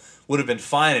Alonso would have been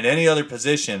fine in any other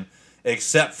position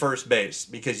except first base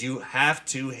because you have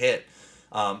to hit.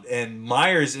 And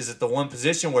Myers is at the one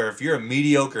position where if you're a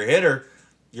mediocre hitter,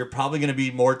 you're probably going to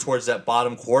be more towards that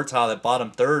bottom quartile, that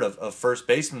bottom third of first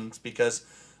basemen because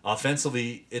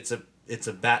offensively it's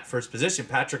a bat first position.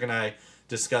 Patrick and I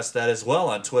discussed that as well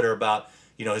on Twitter about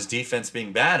his defense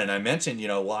being bad. And I mentioned,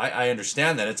 I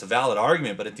understand that it's a valid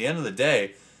argument, but at the end of the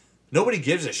day, nobody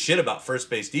gives a shit about first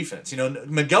base defense.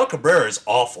 Miguel Cabrera is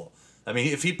awful. I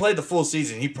mean, if he played the full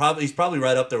season, he's probably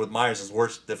right up there with Myers as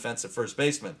worst defensive first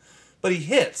baseman. But he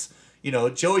hits.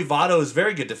 Joey Votto is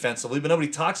very good defensively, but nobody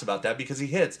talks about that because he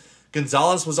hits.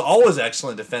 Gonzalez was always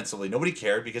excellent defensively. Nobody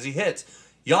cared because he hits.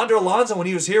 Yonder Alonso, when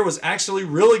he was here, was actually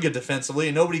really good defensively,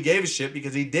 and nobody gave a shit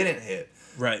because he didn't hit.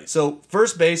 Right. So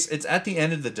first base, it's at the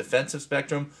end of the defensive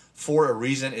spectrum for a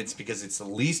reason. It's because it's the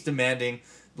least demanding,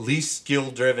 least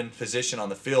skill-driven position on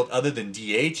the field other than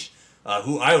DH,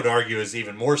 who I would argue is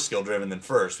even more skill-driven than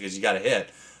first because you got to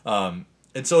hit.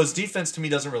 And so his defense to me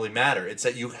doesn't really matter. It's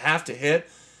that you have to hit,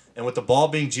 and with the ball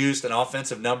being juiced and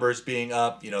offensive numbers being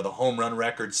up, the home run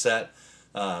record set,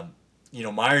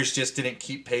 Myers just didn't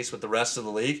keep pace with the rest of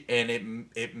the league, and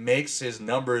it makes his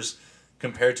numbers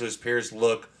compared to his peers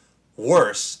look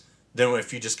worse than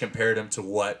if you just compared him to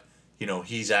what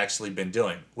he's actually been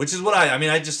doing, which is what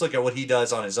I just look at what he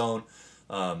does on his own,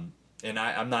 and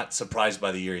I'm not surprised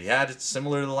by the year he had. It's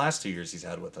similar to the last 2 years he's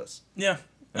had with us. Yeah,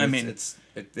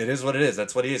 it is what it is.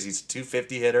 That's what he is. He's a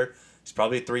 250 hitter. He's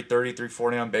probably 330,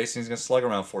 340 on base, and he's going to slug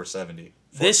around 470.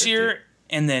 This year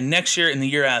and then next year and the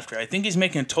year after, I think he's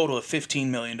making a total of $15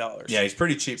 million. Yeah, he's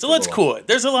pretty cheap. So let's cool it.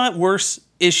 There's a lot worse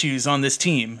issues on this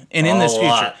team and in this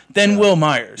future than Will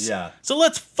Myers. Yeah. So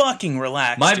let's fucking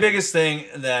relax. My biggest thing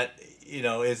that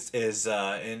is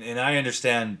and I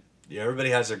understand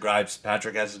everybody has their gripes.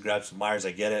 Patrick has his gripes with Myers.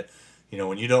 I get it.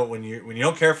 When you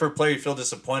don't care for a player, you feel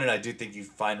disappointed. I do think you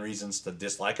find reasons to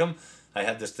dislike him. I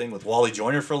had this thing with Wally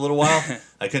Joyner for a little while.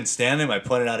 I couldn't stand him. I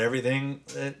pointed out everything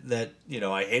that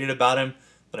I hated about him.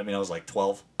 But I was like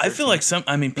 12. 13. I feel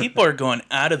like people are going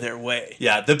out of their way.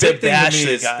 Yeah, the big thing to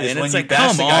me is when you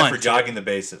bash the guy for jogging the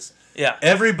bases. Yeah.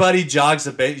 Everybody jogs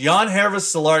the base. Jan Hervis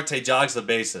Solarte jogs the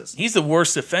bases. He's the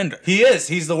worst offender. He is.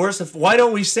 He's the worst. Why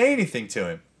don't we say anything to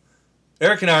him?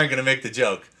 Eric and I aren't going to make the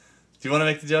joke. Do you want to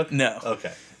make the joke? No.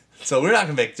 Okay. So we're not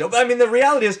going to make joke. I mean, the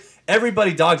reality is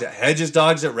everybody dogs it. Hedges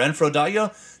dogs it. Renfroe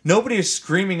dog. Nobody is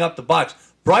screaming up the box.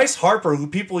 Bryce Harper, who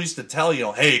people used to tell,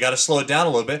 hey, you got to slow it down a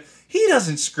little bit. He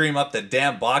doesn't scream up the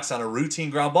damn box on a routine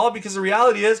ground ball because the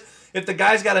reality is, if the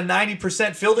guy's got a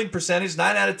 90% fielding percentage,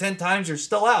 9 out of 10 times you're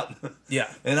still out.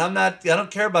 Yeah. And I don't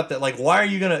care about that. Like, why are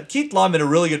you going to... Keith Law made a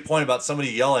really good point about somebody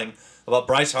yelling about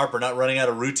Bryce Harper not running out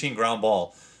a routine ground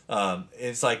ball.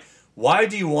 It's like, why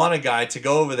do you want a guy to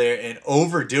go over there and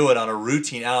overdo it on a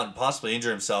routine out and possibly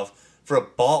injure himself for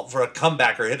a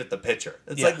comeback or hit at the pitcher?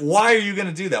 It's like, why are you going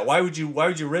to do that? Why would you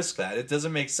risk that? It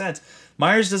doesn't make sense.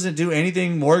 Myers doesn't do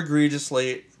anything more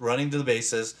egregiously running to the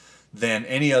bases than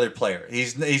any other player.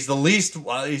 He's the least.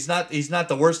 He's not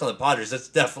the worst on the Padres. That's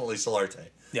definitely Solarte.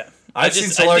 Yeah, I've seen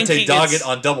Solarte dog it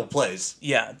on double plays.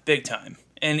 Yeah, big time.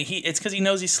 And it's because he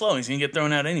knows he's slow. He's gonna get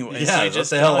thrown out anyway. Yeah, so what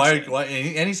the hell? Why?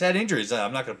 And he's had injuries.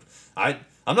 I'm not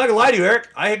gonna lie to you, Eric.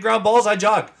 I hit ground balls. I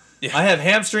jog. Yeah. I have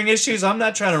hamstring issues. I'm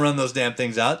not trying to run those damn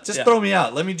things out. Just throw me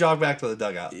out. Let me jog back to the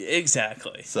dugout.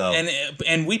 Exactly. So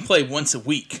and we play once a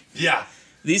week. Yeah.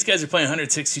 These guys are playing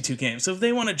 162 games. So if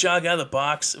they want to jog out of the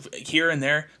box here and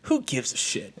there, who gives a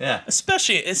shit? Yeah.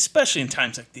 Especially in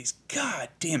times like these. God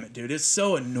damn it, dude. It's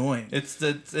so annoying. It's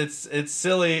silly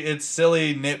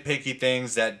nitpicky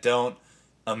things that don't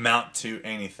amount to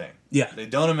anything. Yeah. They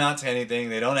don't amount to anything.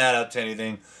 They don't add up to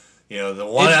anything. The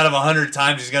one out of 100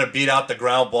 times he's going to beat out the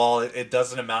ground ball, it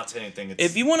doesn't amount to anything.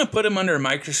 If you want to put him under a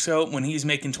microscope when he's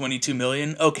making $22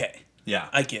 million, okay. Yeah,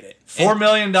 I get it. $4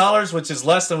 million, which is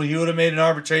less than what he would have made in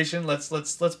arbitration. Let's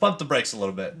pump the brakes a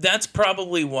little bit. That's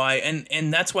probably why,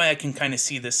 and that's why I can kind of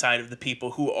see the side of the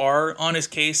people who are on his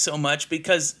case so much,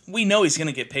 because we know he's going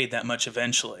to get paid that much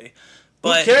eventually.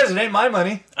 But who cares? It ain't my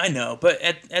money. I know, but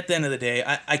at the end of the day,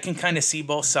 I can kind of see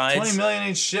both sides. $20 million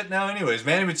ain't shit now, anyways.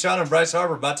 Manny Machado and Bryce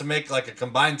Harper about to make like a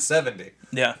combined 70.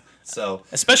 Yeah. So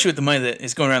especially with the money that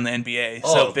is going around the NBA,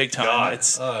 so big time. God.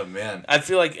 Oh man, I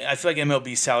feel like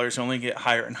MLB salaries only get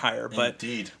higher and higher. But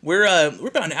indeed, we're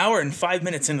about an hour and 5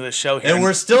 minutes into the show here, and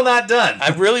we're still not done. I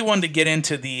really wanted to get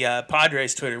into the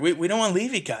Padres Twitter. We don't want to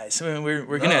leave you guys. I mean,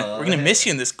 we're gonna miss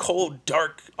you in this cold,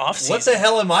 dark off season. What the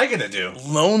hell am I gonna do?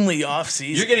 Lonely off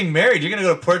season. You're getting married. You're gonna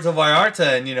go to Puerto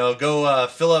Vallarta and go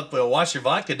fill up, wash your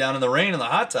vodka down in the rain in the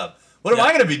hot tub. What am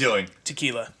I gonna be doing?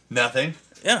 Tequila. Nothing.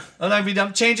 Yeah.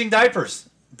 I'm changing diapers.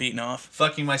 Beating off.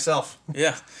 Fucking myself.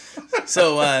 Yeah.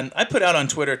 So I put out on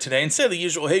Twitter today, instead of the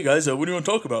usual, hey guys, what do you want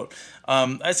to talk about?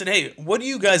 I said, hey, what do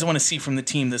you guys want to see from the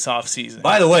team this offseason?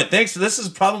 By the way, thanks. This is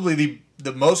probably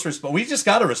the most response. We just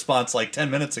got a response like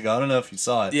 10 minutes ago. I don't know if you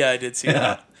saw it. Yeah, I did see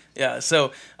that. Yeah,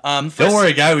 so... don't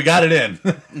worry, guy. We got it in.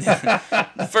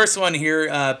 The first one here,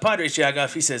 Padres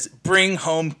Jagoff, he says, bring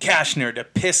home Cashner to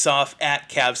piss off at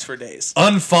Cavs for days.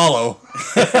 Unfollow.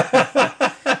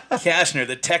 Cashner,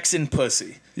 the Texan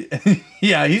pussy.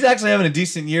 Yeah, he's actually having a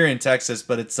decent year in Texas,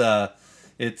 but it's not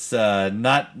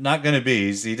going to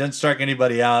be. He doesn't strike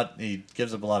anybody out. He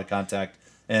gives up a lot of contact.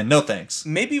 And no thanks.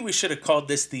 Maybe we should have called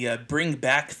this the bring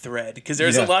back thread, because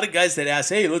there's a lot of guys that ask,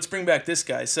 hey, let's bring back this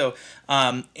guy. So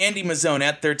Andy Mazzone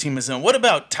at 13 Mazzone. What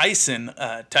about Tyson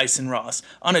Ross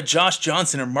on a Josh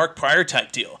Johnson or Mark Pryor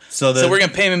type deal? So we're going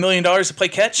to pay him $1 million to play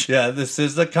catch? Yeah, this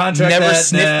is the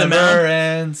contract never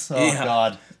ends. Oh,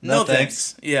 God. No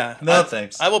thanks. Yeah. No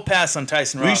thanks. I will pass on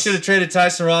Tyson Ross. We should have traded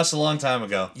Tyson Ross a long time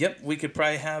ago. Yep, we could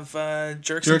probably have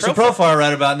Jerks and Profile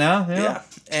right about now. Yeah.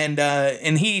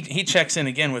 And he checks in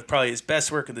again with probably his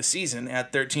best work of the season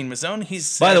at 13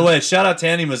 Mazzone. By the way, shout out to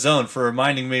Andy Mazzone for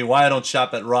reminding me why I don't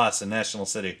shop at Ross in National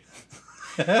City.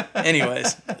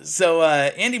 Anyways, so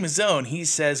Andy Mazzone, he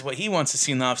says what he wants to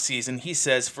see in the offseason. He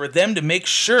says for them to make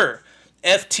sure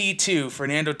FT2,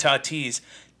 Fernando Tatis,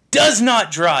 does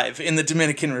not drive in the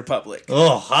Dominican Republic.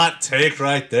 Oh, hot take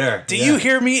right there. Do you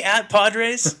hear me at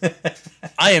Padres?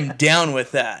 I am down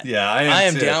with that. Yeah, I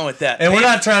am down with that. And we're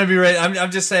not trying to be ready. I'm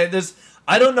just saying,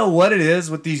 I don't know what it is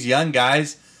with these young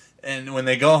guys, and when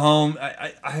they go home,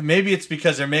 I maybe it's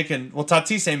because they're making,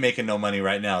 Tatis ain't making no money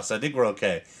right now, so I think we're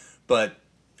okay. But,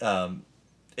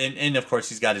 and of course,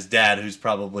 he's got his dad who's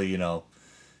probably,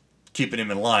 keeping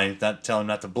him in line, not telling him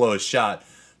not to blow his shot.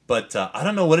 But I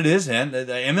don't know what it is, man. The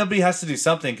MLB has to do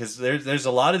something because there's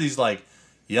a lot of these like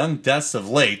young deaths of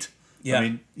late. Yeah. I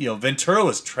mean, Ventura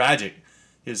was tragic.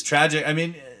 He was tragic. I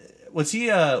mean, was he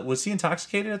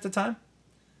intoxicated at the time?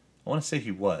 I want to say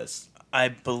he was. I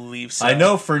believe so. I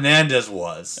know Fernandez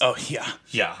was. Oh yeah.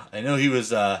 Yeah, I know he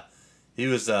was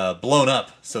blown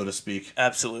up, so to speak.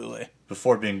 Absolutely.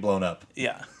 Before being blown up.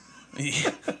 Yeah.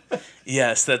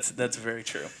 Yes, that's very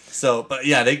true. So, but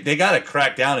yeah, they got to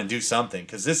crack down and do something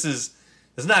because it's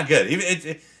not good.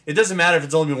 It doesn't matter if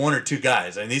it's only one or two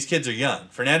guys. I mean, these kids are young.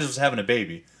 Fernandez was having a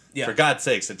baby, Yeah. For God's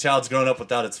sakes, a child's grown up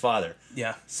without its father.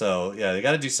 Yeah. So, yeah, they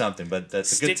got to do something, but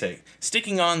that's a good take.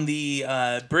 Sticking on the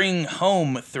bring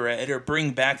home thread or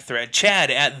bring back thread,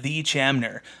 Chad at the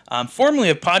Chamner, formerly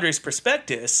of Padres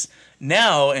Prospectus,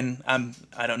 now, and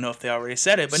I don't know if they already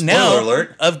said it, but Spoiler now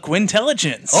alert. of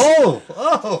Gwintelligence.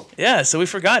 Oh. Yeah, so we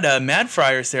forgot Mad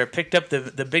Friars there picked up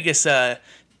the biggest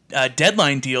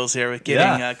deadline deals there with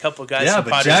getting a couple guys Yeah, from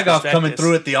but Padres Jagoff Prospectus. coming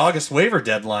through at the August waiver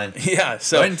deadline. Yeah,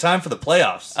 so Right in time for the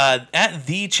playoffs. at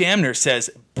the Chamner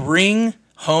says, bring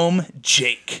home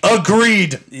Jake.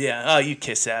 Agreed. Yeah. Oh, you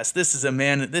kiss ass. This is a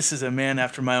man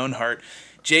after my own heart.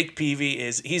 Jake Peavy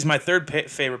he's my third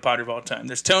favorite Padre of all time.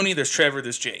 There's Tony, there's Trevor,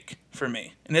 there's Jake for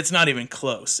me. And it's not even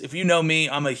close. If you know me,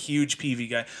 I'm a huge Peavy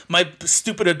guy. My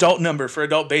stupid adult number for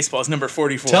adult baseball is number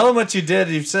 44. Tell him what you did.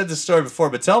 You've said this story before,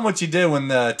 but tell him what you did when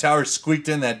the Towers squeaked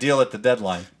in that deal at the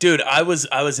deadline. Dude, I was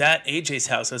at AJ's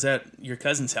house. I was at your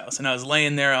cousin's house, and I was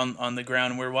laying there on the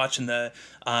ground, and we were watching the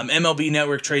MLB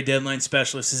Network trade deadline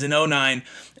special. This is in 2009,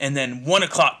 and then 1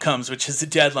 o'clock comes, which is the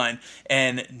deadline,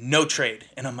 and no trade.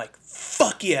 And I'm like,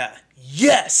 fuck yeah,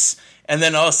 yes. And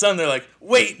then all of a sudden they're like,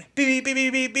 wait, beep, beep,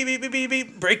 beep, beep, beep, beep, beep, beep,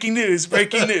 beep. Breaking news.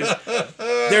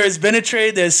 There has been a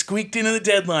trade that has squeaked into the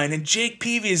deadline, and Jake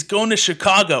Peavy is going to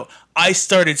Chicago. I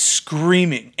started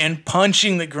screaming and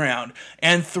punching the ground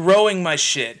and throwing my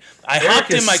shit. I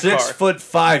hopped in my car.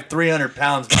 6'5", 300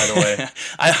 pounds, by the way.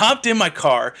 I hopped in my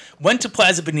car, went to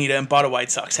Plaza Bonita, and bought a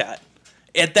White Sox hat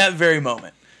at that very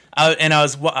moment. I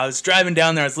was driving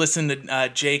down there. I was listening to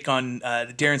Jake on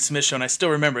the Darren Smith show, and I still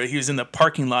remember he was in the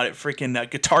parking lot at freaking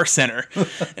Guitar Center,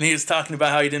 and he was talking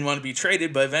about how he didn't want to be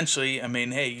traded, but eventually, I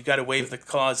mean, hey, you got to waive the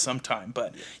clause sometime.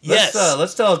 But yes,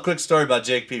 let's tell a quick story about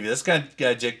Jake Peavy. This guy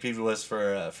Jake Peavy was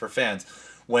for fans.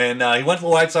 When he went to the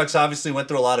White Sox, obviously went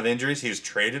through a lot of injuries. He was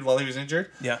traded while he was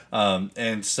injured. Yeah.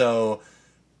 And so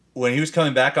when he was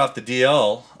coming back off the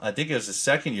DL, I think it was his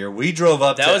second year, we drove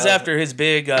up. That was after his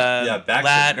big lat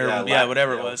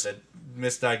whatever it was.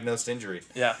 Misdiagnosed injury.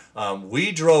 Yeah.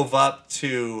 We drove up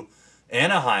to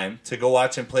Anaheim to go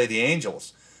watch him play the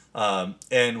Angels.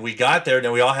 And we got there,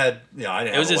 and we all had, I didn't have a White Sox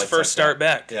hat. It was his first start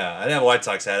back. Yeah, I didn't have a White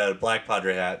Sox hat. I had a black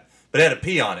Padre hat, but it had a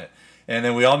P on it. And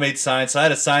then we all made signs. So I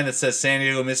had a sign that says San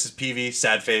Diego Mrs. Peavy,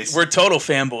 sad face. We're total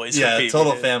fanboys. Yeah, for Peavy,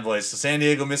 total dude. fanboys. So San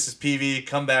Diego Mrs. Peavy,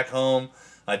 come back home.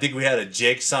 I think we had a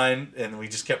Jake sign, and we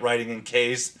just kept writing in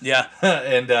K's. Yeah.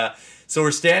 And so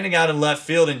we're standing out in left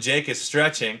field, and Jake is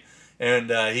stretching. And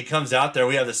he comes out there.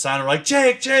 We have the sign. We're like,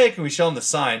 Jake, Jake. And we show him the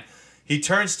sign. He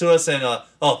turns to us and,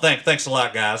 thanks a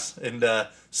lot, guys. And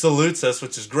salutes us,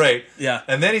 which is great. Yeah.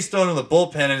 And then he's thrown in the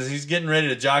bullpen, and as he's getting ready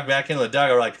to jog back into the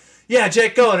dugout, we're like, yeah,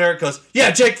 Jake, go. And Eric goes,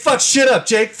 yeah, Jake, fuck shit up,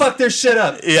 Jake. Fuck their shit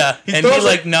up. Yeah. He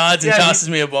nods and tosses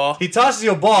me a ball. He tosses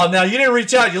you a ball. Now, you didn't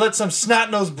reach out. You let some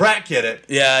snot-nosed brat get it.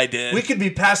 Yeah, I did. We could be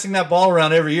passing that ball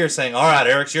around every year saying, all right,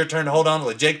 Eric, it's your turn to hold on to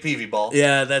the Jake Peavy ball.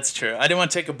 Yeah, that's true. I didn't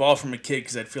want to take a ball from a kid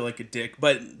because I'd feel like a dick.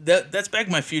 But that's back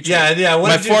in my future. Yeah.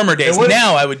 My former days.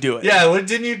 Now I would do it. Yeah,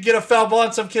 didn't you get a foul ball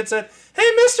and some kid said, hey,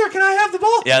 mister, can I have the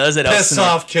ball? Yeah, that was at Elsinore. Piss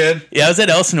off, kid. Yeah, I was at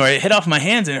Elsinore. It hit off my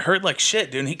hands and it hurt like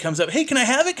shit, dude. And he comes up, hey, can I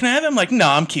have it? Can I have it? I'm like, no,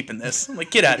 I'm keeping this. I'm like,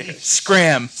 get out of here.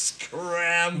 Scram.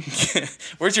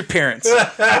 Where's your parents?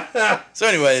 So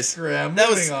anyways, Scram. that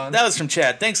Moving was from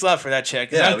Chad. Thanks a lot for that, Chad.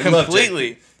 Yeah, I'm we love completely...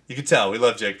 Jake. You can tell we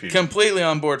love Jake Peavy. Completely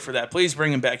on board for that. Please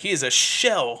bring him back. He is a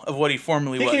shell of what he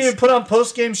formerly He was. can even put on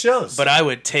post-game shows. But I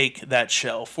would take that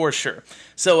shell for sure.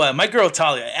 So my girl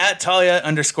Talia, at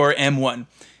Talia_M1,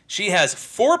 she has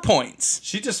 4 points.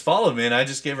 She just followed me, and I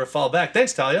just gave her a follow back.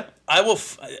 Thanks, Talia. I will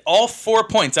all 4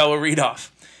 points I will read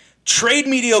off. Trade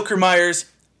mediocre Myers,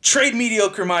 trade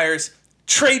mediocre Myers,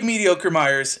 trade mediocre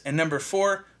Myers, and number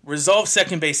 4, resolve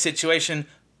second base situation.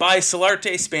 By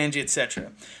Solarte, Spangi,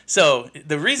 etc. So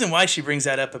the reason why she brings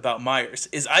that up about Myers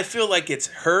is I feel like it's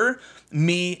her,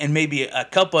 me, and maybe a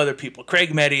couple other people,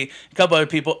 Craig Meddy, a couple other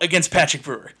people against Patrick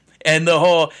Brewer. And the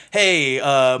whole, hey,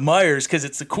 Myers, because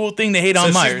it's the cool thing to hate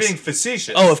on Myers. So she's being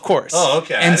facetious. Oh, of course. Oh,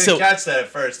 okay. And I didn't catch that at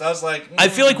first. I was like... I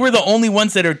feel like we're the only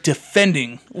ones that are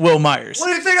defending Will Myers. What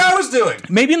do you think I was doing?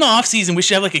 Maybe in the offseason we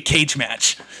should have like a cage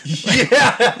match.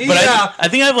 Yeah. But yeah. I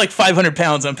think I have like 500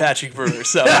 pounds on Patrick Brewer,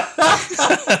 so...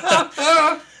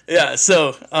 Yeah,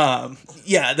 so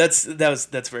that's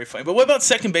very funny. But what about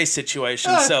second base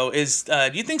situation? So do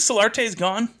you think Solarte is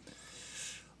gone?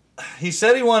 He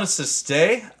said he wants to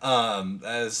stay.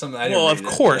 Of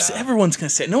course, Yeah. everyone's gonna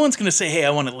say. No one's gonna say, "Hey,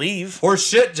 I want to leave." Horse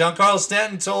shit. Giancarlo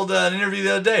Stanton told an interview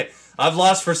the other day, "I've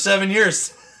lost for 7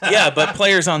 years." Yeah, but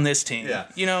players on this team, Yeah.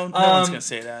 no one's gonna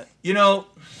say that.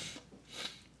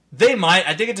 They might.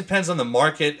 I think it depends on the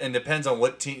market and depends on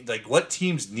what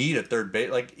teams need a third base,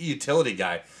 like a utility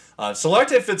guy.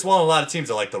 Solarte fits well in a lot of teams.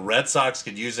 Like the Red Sox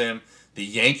could use him. The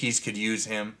Yankees could use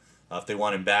him if they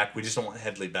want him back. We just don't want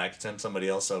Headley back. Send somebody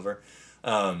else over.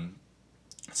 And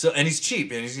he's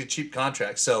cheap, and he's a cheap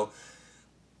contract. So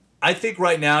I think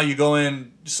right now you go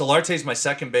in. Solarte's my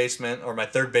second baseman or my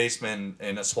third baseman,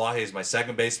 and Asuaje is my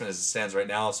second baseman as it stands right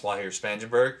now. Asuaje or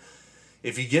Spangenberg.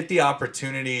 If you get the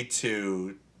opportunity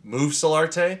to move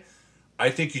Solarte, I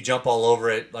think you jump all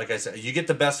over it. Like I said, you get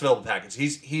the best available package.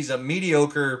 He's a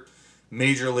mediocre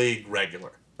major league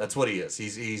regular. That's what he is.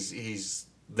 He's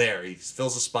there. He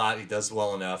fills a spot. He does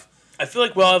well enough. I feel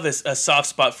like we'll have a soft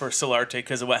spot for Solarte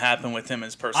because of what happened with him in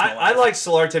his personal life. I liked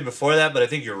Solarte before that, but I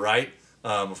think you're right.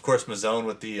 Of course, Mazzone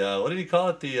with the what did he call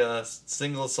it? The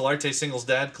Solarte single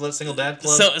dad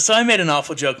club. So I made an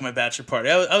awful joke at my bachelor party.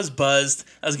 I was buzzed.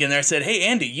 I was getting there. I said, "Hey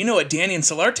Andy, you know what Danny and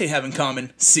Solarte have in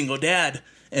common? Single dad."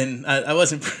 And I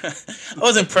wasn't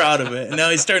proud of it. And now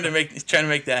he's trying to make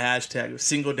that hashtag of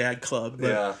single dad club. But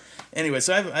Yeah. Anyway,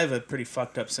 so I have a pretty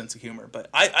fucked up sense of humor, but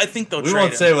I think they'll trade him. We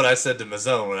won't say what I said to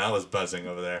Mazzone when I was buzzing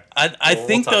over there. I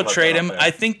think talk they'll about trade that him. off air.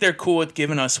 I think they're cool with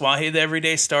giving Asuaje the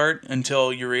everyday start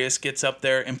until Urias gets up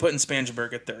there and putting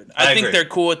Spangenberg at third. I think agree. they're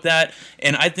cool with that,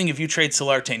 and I think if you trade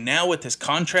Solarte now with his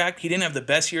contract, he didn't have the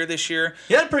best year this year.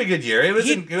 He had a pretty good year. It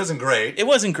wasn't great. It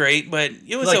wasn't great, but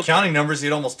it was Like okay. counting numbers, he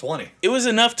had almost 20. It was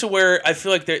enough to where I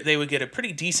feel like they would get a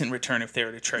pretty decent return if they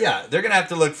were to trade. Yeah, they're gonna have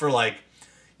to look for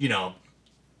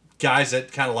guys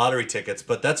at kind of lottery tickets,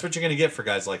 but that's what you're gonna get for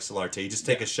guys like Solarte. You just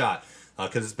take a shot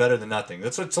because it's better than nothing.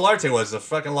 That's what Solarte was, a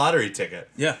fucking lottery ticket.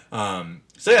 Yeah.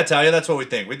 So yeah, Talia, that's what we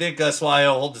think. We think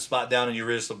Suayo will hold the spot down, and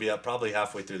Urias will be up probably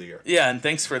halfway through the year. Yeah, and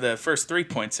thanks for the first 3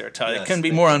 points there, Todd. Yes, I couldn't be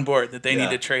thank more you. on board that they Yeah.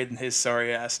 need to trade his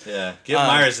sorry ass. Yeah, get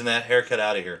Myers and that haircut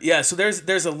out of here. Yeah, so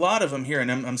there's a lot of them here,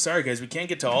 and I'm sorry, guys, we can't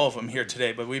get to all of them here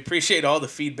today, but we appreciate all the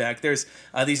feedback. There's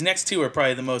these next two are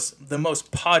probably the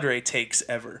most Padre takes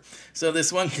ever. So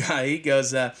this one guy, he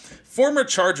goes, former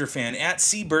Charger fan at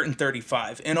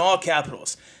cburton35 in all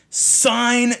capitals,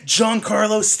 sign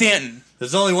Giancarlo Stanton.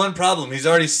 There's only one problem. He's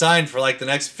already signed for like the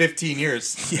next 15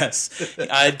 years. Yes,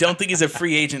 I don't think he's a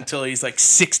free agent until he's like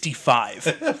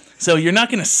 65. So you're not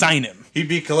going to sign him. He'd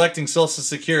be collecting Social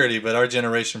Security, but our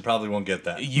generation probably won't get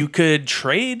that. You could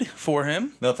trade for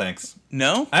him. No thanks.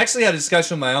 No? I actually had a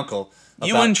discussion with my uncle.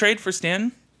 You wouldn't trade for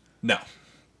Stanton? No.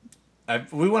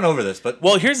 We went over this, but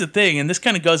Well, here's the thing, and this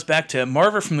kind of goes back to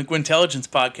Marver from the Gwintelligence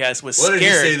podcast was what scared. did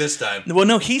he say this time? Well,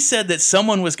 no, he said that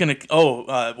someone was going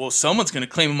to, someone's going to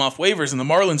claim him off waivers, and the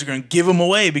Marlins are going to give him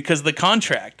away because of the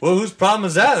contract. Well, whose problem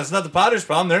is that? It's not the Padres'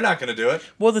 problem. They're not going to do it.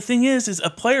 Well, the thing is a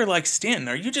player like Stanton,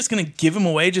 are you just going to give him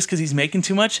away just because he's making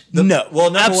too much? No, Well,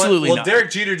 number absolutely one, not.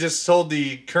 Derek Jeter just told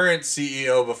the current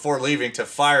CEO before leaving to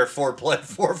fire four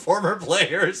former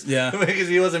players. Yeah. Because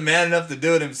he wasn't man enough to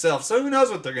do it himself. So who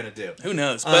knows what they're going to do? Who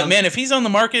knows? But man, if he's on the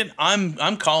market,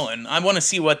 I'm calling. I want to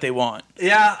see what they want.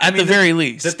 Yeah, At the very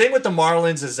least. The thing with the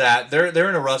Marlins is that they're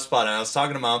in a rough spot, and I was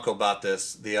talking to my uncle about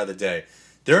this the other day.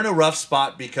 They're in a rough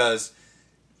spot because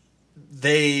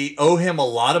they owe him a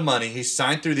lot of money. He's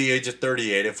signed through the age of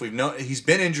 38. He's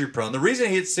been injury prone. The reason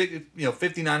he hit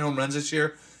 59 home runs this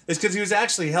year is because he was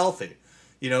actually healthy.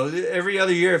 Every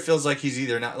other year it feels like he's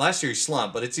either not. Last year he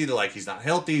slumped, but it's either like he's not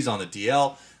healthy, he's on the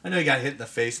DL. I know he got hit in the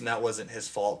face, and that wasn't his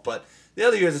fault, but the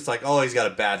other years, it's like, oh, he's got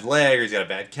a bad leg, or he's got a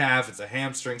bad calf, it's a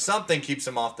hamstring, something keeps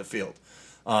him off the field.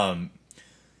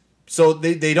 So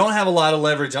they don't have a lot of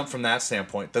leverage up from that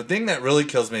standpoint. The thing that really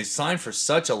kills me, he signed for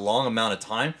such a long amount of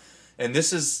time, and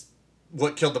this is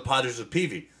what killed the Padres with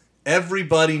Peavy.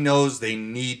 Everybody knows they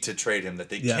need to trade him, that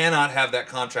they cannot have that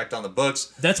contract on the books.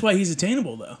 That's why he's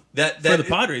attainable, though. For the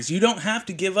Padres, you don't have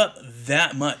to give up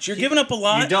that much. You're giving up a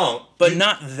lot. You don't. But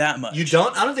not that much. You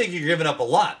don't? I don't think you're giving up a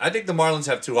lot. I think the Marlins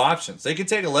have two options. They can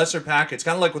take a lesser package,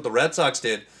 kind of like what the Red Sox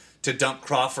did to dump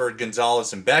Crawford,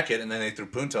 Gonzalez, and Beckett, and then they threw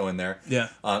Punto in there. Yeah.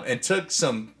 And took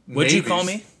some What'd you call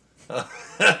me?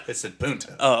 I said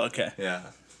Punto. Oh, okay. Yeah.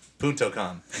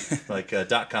 Punto.com. Like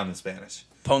 .com in Spanish.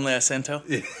 Ponle acento?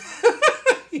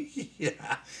 Yeah.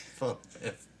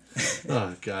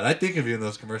 Oh, God. I think of you in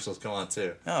those commercials. Come on,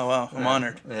 too. Oh, wow. I'm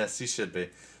honored. Yes, you should be.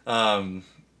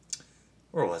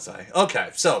 Where was I? Okay,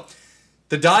 so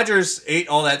the Dodgers ate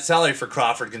all that salary for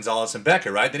Crawford, Gonzalez, and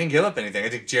Beckett, right? They didn't give up anything. I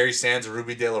think Jerry Sands and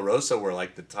Ruby De La Rosa were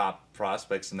like the top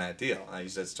prospects in that deal. I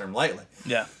use that term lightly.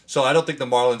 Yeah. So I don't think the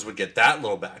Marlins would get that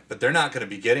little back, but they're not going to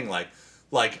be getting like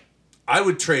I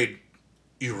would trade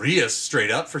Urias straight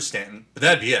up for Stanton, but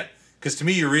that'd be it. Because to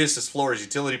me, Urias' floor is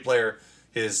utility player.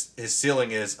 His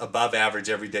ceiling is above average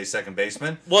everyday second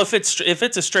baseman. Well, if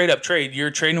it's a straight up trade,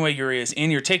 you're trading away Urias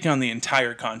and you're taking on the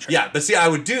entire contract. Yeah, but see, I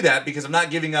would do that because I'm not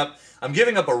giving up. I'm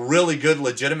giving up a really good,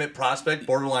 legitimate prospect,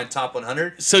 borderline top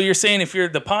 100. So you're saying if you're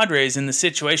the Padres in the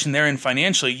situation they're in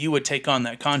financially, you would take on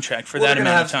that contract for Well, that they're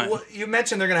gonna amount of have- time? well, you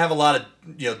mentioned they're going to have a lot of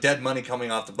dead money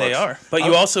coming off the books. They are. But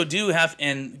you also do have,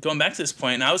 and going back to this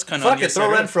point, and I was kind of on Fuck your it,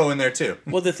 throw side. Renfro in there too.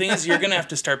 Well, the thing is, you're going to have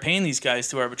to start paying these guys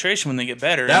through arbitration when they get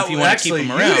better. That and if you want to actually, keep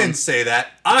them you around. didn't say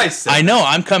that. I said. I know.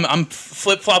 I'm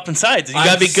flip flopping sides. You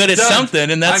got to be good at stunned.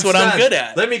 something, and that's what stunned. I'm good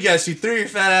at. Let me guess. You threw your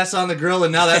fat ass on the grill,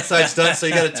 and now that side's done. So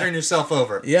you got to turn yourself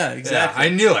over. Yeah, exactly.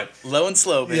 Yeah, I knew it. Low and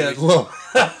slow, baby. Yeah, low.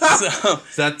 So,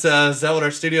 Is that what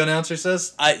our studio announcer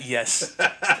says? yes.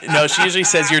 No, she usually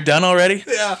says you're done already.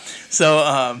 Yeah. So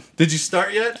Did you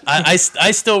start yet? I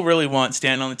still really want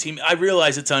Stan on the team. I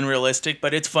realize it's unrealistic,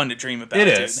 but it's fun to dream about. It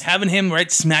dude. is. Having him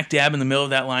right smack dab in the middle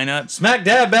of that lineup. Smack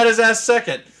dab, bat his ass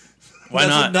second. Why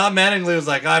not? Not Mattingly was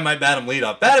like, I might bat him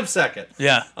leadoff. Bat him second.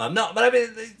 Yeah. No, but I mean,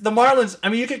 the Marlins,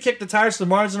 you could kick the tires to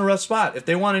the Marlins in a rough spot. If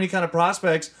they want any kind of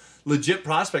prospects, legit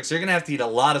prospects, they're going to have to eat a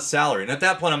lot of salary. And at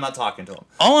that point, I'm not talking to them.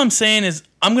 All I'm saying is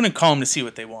I'm going to call them to see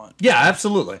what they want. Yeah,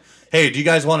 absolutely. Hey, do you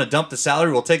guys want to dump the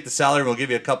salary? We'll take the salary. We'll give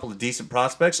you a couple of decent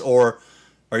prospects. Or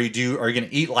are you going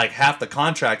to eat like half the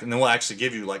contract and then we'll actually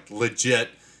give you like legit,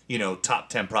 top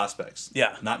 10 prospects?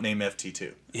 Yeah. Not name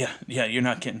FT2. Yeah, you're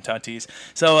not getting Tatis.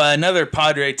 So another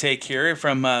Padre take here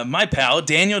from my pal,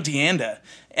 Daniel Deanda,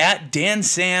 at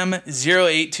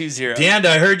DanSam0820. Deanda,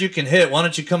 I heard you can hit. Why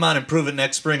don't you come out and prove it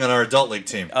next spring on our adult league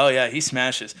team? Oh, yeah, he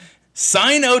smashes.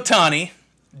 Sign Ohtani,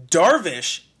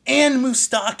 Darvish, and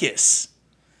Moustakas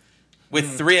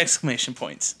with 3 exclamation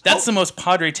points. That's the most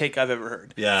Padre take I've ever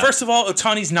heard. Yeah. First of all,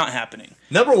 Ohtani's not happening.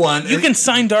 Number one. You can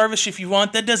sign Darvish if you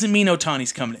want. That doesn't mean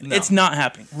Ohtani's coming in. No. It's not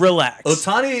happening. Relax.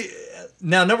 Ohtani,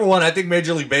 now, number one, I think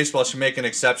Major League Baseball should make an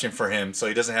exception for him so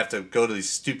he doesn't have to go to these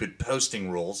stupid posting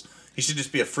rules. He should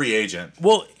just be a free agent.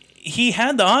 Well, he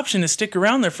had the option to stick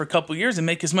around there for a couple of years and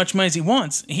make as much money as he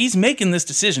wants. He's making this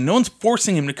decision. No one's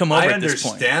forcing him to come over I at this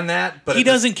point. understand that, but He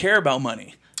doesn't care about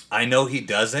money. I know he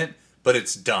doesn't, but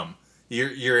it's dumb.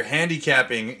 You're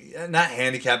handicapping, not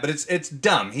handicapped, but it's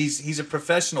dumb. He's a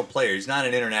professional player. He's not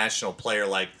an international player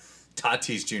like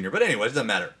Tatis Jr. But anyway, it doesn't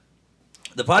matter.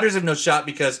 The Padres have no shot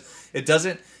because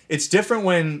it's different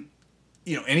when,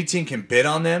 any team can bid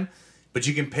on them, but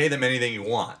you can pay them anything you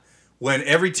want. When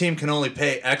every team can only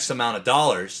pay X amount of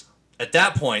dollars, at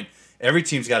that point, every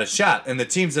team's got a shot. And the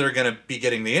teams that are going to be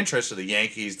getting the interest are the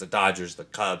Yankees, the Dodgers, the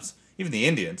Cubs, even the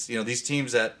Indians. These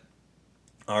teams that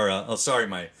are,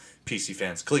 my PC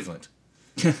fans, Cleveland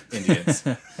Indians.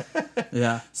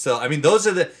 Yeah. So, those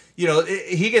are the,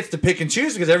 he gets to pick and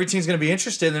choose because every team's going to be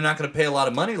interested and they're not going to pay a lot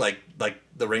of money like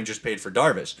the Rangers paid for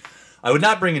Darvish. I would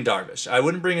not bring in Darvish. I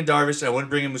wouldn't bring in Darvish. I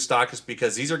wouldn't bring in Moustakas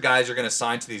because these are guys who are going to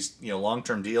sign to these,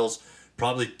 long-term deals,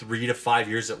 probably 3 to 5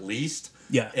 years at least.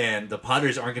 Yeah. And the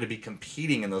Padres aren't going to be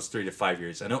competing in those 3 to 5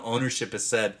 years. I know ownership has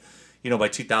said, by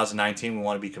 2019 we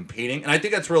want to be competing. And I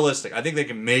think that's realistic. I think they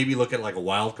can maybe look at like a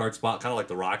wild card spot, kind of like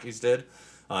the Rockies did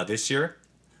this year.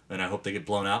 And I hope they get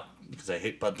blown out because I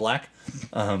hate Bud Black.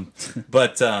 Hot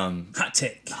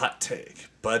take.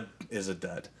 Bud is a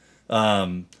dud.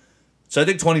 So I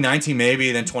think 2019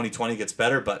 maybe, then 2020 gets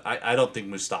better, but I don't think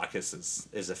Moustakas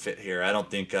is a fit here. I don't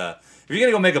think if you're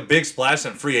gonna go make a big splash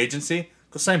on free agency,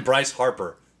 go sign Bryce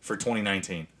Harper for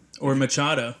 2019. Or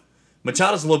Machado.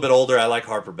 Machado's a little bit older. I like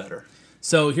Harper better.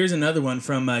 So here's another one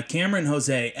from Cameron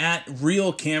Jose, at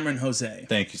Real Cameron Jose.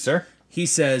 Thank you, sir. He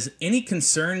says, any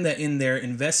concern that in their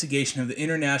investigation of the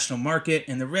international market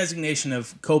and the resignation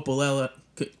of Coppola,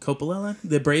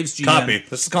 the Braves GM. Copy.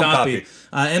 This is called copy.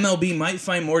 MLB might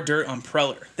find more dirt on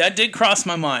Preller. That did cross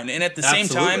my mind. And at the same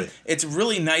time, it's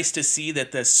really nice to see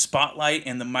that the spotlight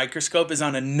and the microscope is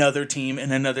on another team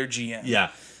and another GM. Yeah.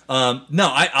 No,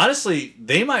 I honestly,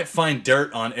 they might find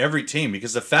dirt on every team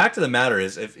because the fact of the matter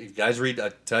is, if you guys read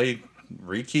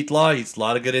Keith Law, he's a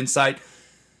lot of good insight.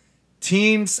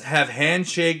 Teams have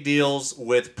handshake deals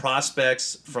with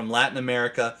prospects from Latin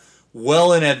America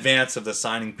well in advance of the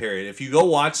signing period. If you go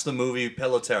watch the movie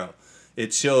Pelotero,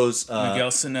 it shows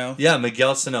Miguel Sano. Yeah,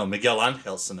 Miguel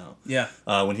Angel Sano. Yeah.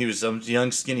 When he was some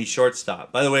young, skinny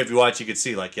shortstop. By the way, if you watch, you can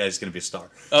see, he's going to be a star.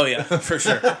 Oh, yeah, for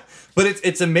sure. But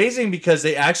it's amazing because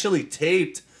they actually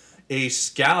taped a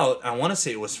scout. I want to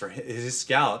say it was for his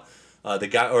scout. The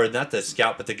guy, or not the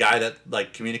scout, but the guy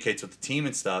that communicates with the team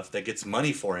and stuff that gets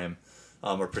money for him,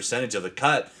 or percentage of the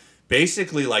cut,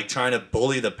 basically trying to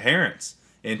bully the parents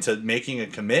into making a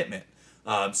commitment.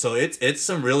 So it's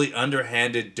some really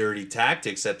underhanded, dirty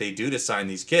tactics that they do to sign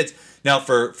these kids. Now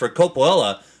for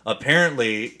Coppola,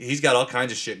 apparently he's got all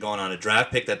kinds of shit going on. A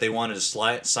draft pick that they wanted to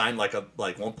sign like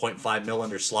 1.5 mil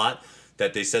under slot.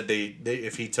 That they said they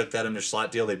if he took that under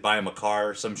slot deal, they'd buy him a car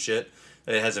or some shit.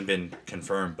 It hasn't been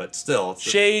confirmed, but still.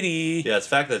 Shady. Yeah, it's the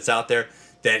fact that it's out there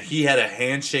that he had a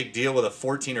handshake deal with a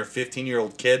 14 or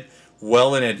 15-year-old kid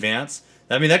well in advance.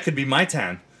 I mean, that could be my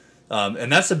tan.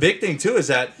 And that's the big thing, too, is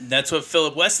that... That's what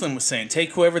Philip Westland was saying.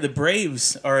 Take whoever the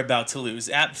Braves are about to lose.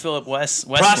 At Philip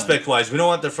Westland. Prospect-wise, we don't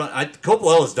want the front...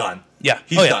 Coppell is done. Yeah.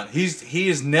 He's done. He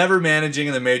is never managing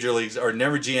in the major leagues or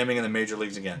never GMing in the major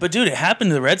leagues again. But, dude, it happened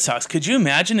to the Red Sox. Could you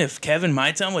imagine if Kevin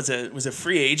Maitan was a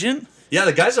free agent? Yeah,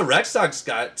 the guys the Red Sox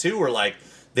got, too, were like...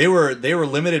 They were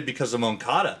limited because of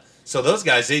Moncada. So those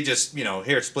guys, they just,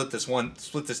 here, split this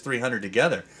 300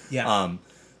 together. Yeah.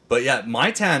 But yeah,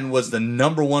 Maitan was the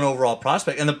number one overall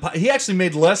prospect, and he actually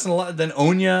made less than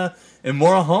Onya and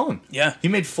Morejon. Yeah, he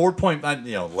made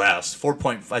 4.5, less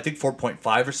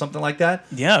 4.5 or something like that.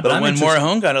 Yeah, but when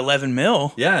Morejon got 11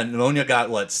 mil. Yeah, and Onya got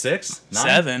what 6, 9?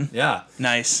 7. Yeah,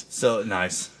 nice. So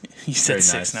nice. You said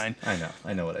Very 6, nice. 9.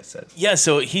 I know what I said. Yeah,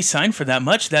 so he signed for that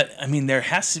much. There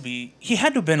has to be. He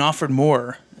had to have been offered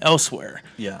more elsewhere.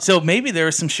 Yeah. So maybe there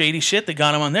was some shady shit that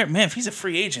got him on there. Man, if he's a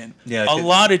free agent, yeah, a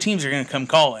lot of teams are going to come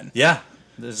calling. Yeah.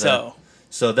 So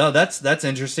that's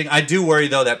interesting. I do worry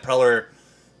though that Preller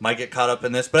might get caught up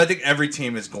in this, but I think every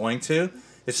team is going to.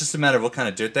 It's just a matter of what kind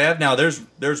of dirt they have. Now there's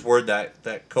word that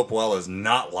Coppell is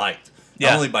not liked,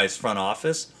 not only by his front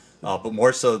office, but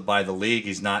more so by the league.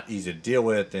 He's not easy to deal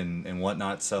with and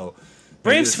whatnot. So.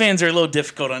 Braves fans are a little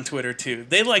difficult on Twitter too.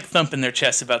 They like thumping their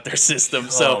chests about their system.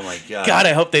 So, oh my God,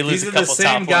 I hope they lose a couple top ones. These are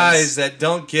the same guys that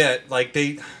don't get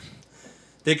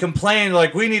they complain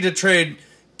like we need to trade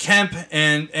Kemp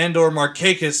and or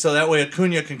Markakis so that way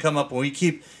Acuna can come up and we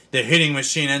keep the hitting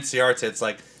machine Enciarte. It's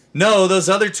like, no, those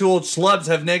other two old schlubs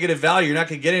have negative value. You're not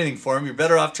going to get anything for them. You're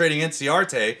better off trading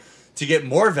Enciarte to get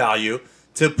more value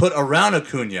to put around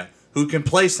Acuna, who can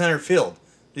play center field.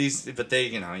 But they,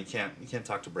 you can't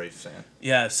talk to Braves fan.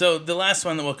 Yeah. So the last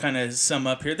one that we'll kind of sum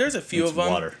up here. There's a few of them.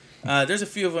 Water. There's a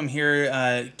few of them here.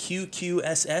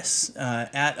 QQSS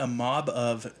at a mob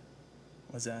of,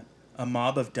 what's that? A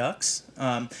mob of ducks.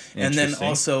 And then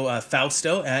also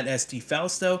Fausto at SD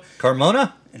Fausto.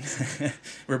 Carmona?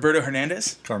 Roberto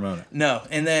Hernandez? Carmona. No.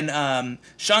 And then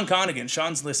Sean Connigan.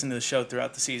 Sean's listened to the show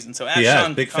throughout the season. So at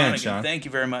Sean big Connigan, fan, Sean. Thank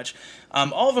you very much.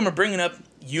 All of them are bringing up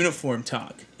uniform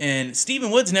talk. And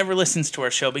Stephen Woods never listens to our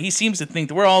show, but he seems to think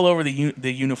that we're all over the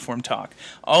uniform talk.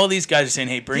 All of these guys are saying,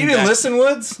 hey, bring back... You didn't listen,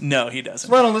 Woods? No, he doesn't.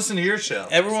 Well, I don't listen to your show.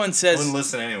 Everyone says... I wouldn't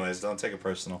listen anyways. Don't take it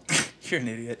personal. You're an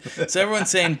idiot. So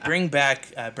everyone's saying, bring back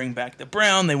the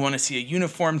brown. They want to see a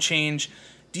uniform change.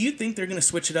 Do you think they're going to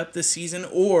switch it up this season,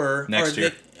 or next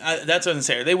year? That's what I was going to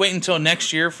say. Are they waiting until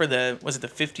next year for the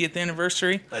 50th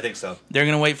anniversary? I think so. They're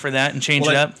going to wait for that and change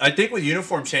it up? I think with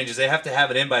uniform changes, they have to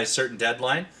have it in by a certain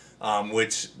deadline,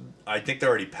 which I think they're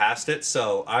already past it.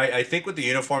 So I think with the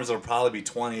uniforms, it'll probably be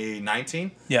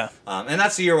 2019. Yeah. And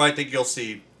that's the year where I think you'll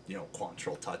see,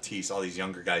 Quantrill, Tatis, all these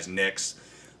younger guys, Knicks,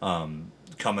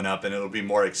 coming up, and it'll be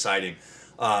more exciting.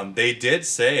 Fowler did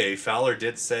say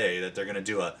that they're going to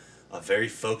do a very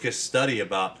focused study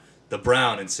about the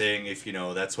brown and saying if,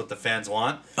 that's what the fans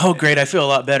want. Oh, great. I feel a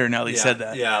lot better now that you said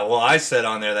that. Yeah, well, I said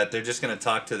on there that they're just going to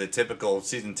talk to the typical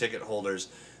season ticket holders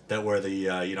that wear the,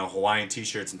 Hawaiian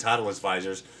T-shirts and Titleist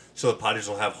visors so the Padres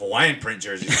will have Hawaiian print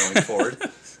jerseys going forward.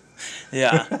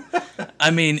 Yeah.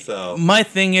 I mean, my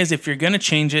thing is if you're going to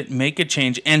change it, make a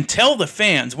change and tell the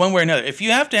fans one way or another. If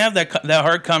you have to have that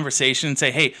hard conversation and say,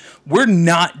 hey, we're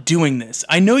not doing this.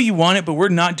 I know you want it, but we're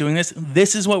not doing this.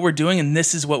 This is what we're doing, and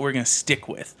this is what we're going to stick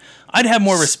with. I'd have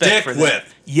more respect for that.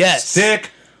 Yes.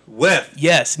 Stick with.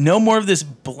 Yes. No more of this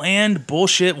bland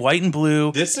bullshit, white and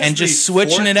blue, and just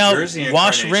switching it out,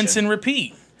 wash, rinse, and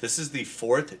repeat. This is the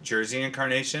 4th jersey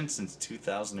incarnation since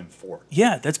 2004.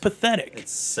 Yeah, that's pathetic.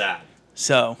 It's sad.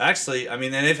 So actually, I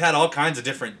mean, and they've had all kinds of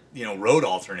different, road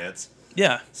alternates.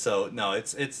 Yeah. So no,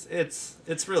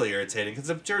 it's really irritating because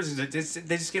the jerseys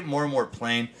they just get more and more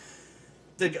plain.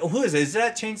 Who is it? Is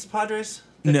that Change the Padres?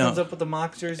 That comes up with the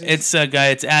mock jerseys. It's a guy.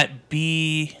 It's at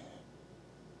B.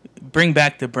 Bring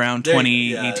back the brown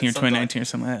 2018 or 2019 or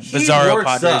something like that. Bizarro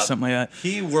Padres, something like that.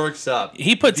 He works up.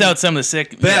 He puts out some of the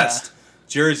sick best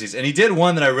jerseys, and he did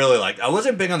one that I really liked. I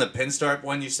wasn't big on the Pinstripe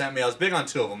one you sent me. I was big on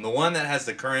two of them. The one that has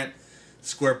the current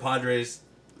Square Padres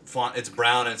font, it's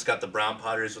brown and it's got the brown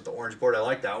Padres with the orange board. I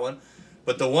like that one.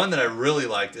 But the one that I really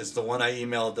liked is the one I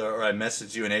emailed or I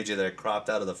messaged you and AJ that I cropped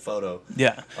out of the photo.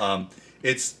 Yeah.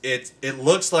 It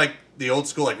looks like the old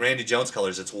school like Randy Jones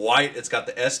colors. It's white. It's got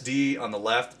the SD on the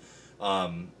left,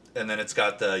 and then it's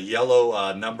got the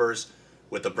yellow numbers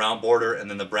with the brown border, and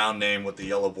then the brown name with the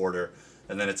yellow border,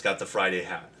 and then it's got the Friday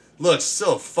hat. Looks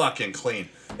so fucking clean.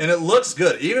 And it looks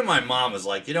good. Even my mom was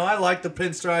like, I like the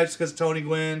pinstripes because Tony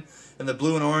Gwynn and the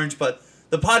blue and orange, but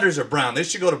the Padres are brown. They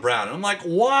should go to brown. And I'm like,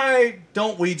 why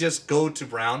don't we just go to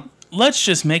brown? Let's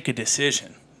just make a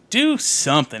decision. Do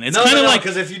something. It's No, kind of like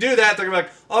because if you do that, they're gonna be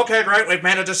like, okay, great, we've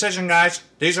made a decision, guys.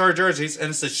 These are our jerseys, and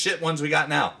it's the shit ones we got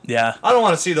now. Yeah. I don't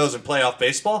want to see those in playoff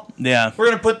baseball. Yeah. We're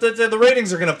gonna put the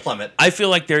ratings are gonna plummet. I feel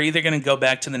like they're either going to go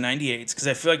back to the 98s because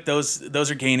I feel like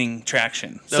those are gaining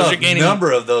traction. Those So are gaining a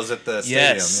number of those at the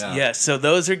Yes, stadium. Yeah. yes. So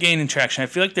those are gaining traction. I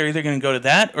feel like they're either going to go to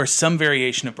that or some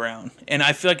variation of brown. And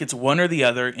I feel like it's one or the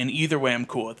other, and either way I'm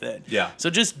cool with it. Yeah. So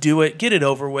just do it. Get it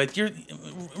over with.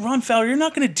 Ron Fowler, you're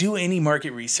not going to do any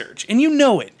market research, and you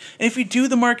know it. And if you do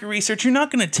the market research, you're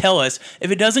not going to tell us. If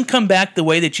it doesn't come back the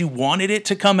way that you wanted it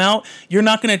to come out, you're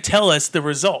not going to tell us the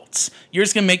results. You're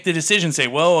just going to make the decision, say,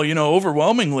 well,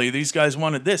 overwhelmingly, these guys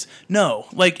wanted this. No.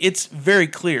 It's very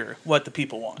clear what the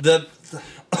people want.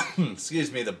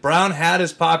 Excuse me, the brown hat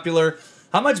is popular.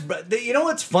 How much? You know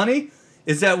what's funny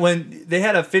is that when they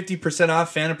had a 50%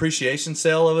 off fan appreciation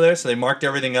sale over there, so they marked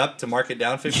everything up to mark it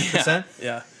down 50%.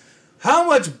 Yeah. How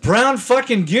much brown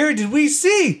fucking gear did we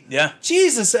see? Yeah.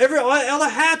 Jesus, all the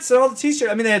hats and all the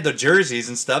t-shirts. I mean, they had the jerseys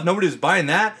and stuff. Nobody was buying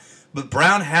that. But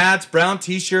brown hats, brown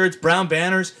t-shirts, brown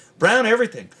banners, brown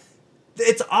everything.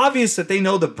 It's obvious that they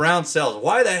know the brown sells.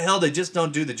 Why the hell they just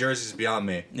don't do the jerseys beyond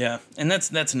me? Yeah, and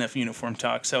that's enough uniform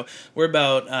talk. So we're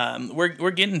about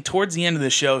we're getting towards the end of the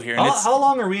show here. And How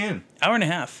long are we in? Hour and a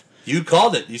half. You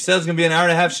called it. You said it was gonna be an hour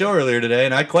and a half show earlier today,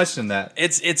 and I questioned that.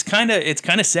 It's kind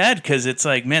of sad because it's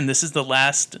like, man, this is the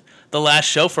last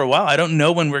show for a while. I don't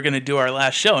know when we're gonna do our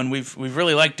last show, and we've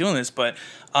really liked doing this. But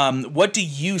what do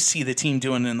you see the team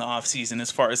doing in the off season as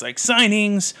far as like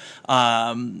signings?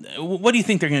 What do you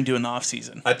think they're gonna do in the off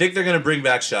season? I think they're gonna bring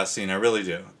back Chassin. I really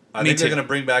do. I Me think too. they're gonna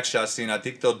bring back Chassin. I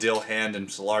think they'll deal Hand and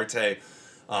Solarte.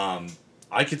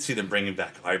 I could see them bringing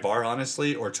back Ibar,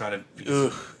 honestly, or trying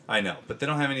to. I know, but they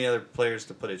don't have any other players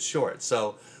to put it short.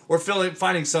 So we're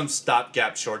finding some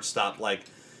stopgap shortstop like,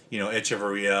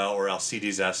 Echeverria or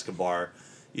Alcides Escobar.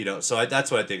 So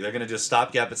that's what I think. They're going to just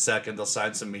stopgap at second. They'll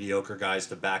sign some mediocre guys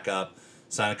to back up,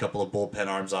 sign a couple of bullpen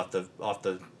arms off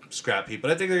the scrap heap.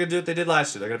 But I think they're going to do what they did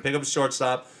last year. They're going to pick up a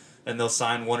shortstop, and they'll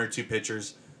sign one or two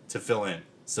pitchers to fill in.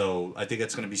 So I think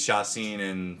it's going to be Chassin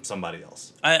and somebody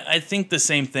else. I think the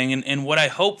same thing, and what I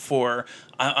hope for,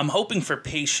 I'm hoping for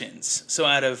patience. So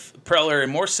out of Preller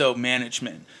and more so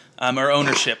management, or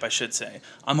ownership, I should say.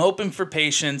 I'm hoping for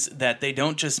patience that they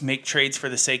don't just make trades for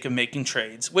the sake of making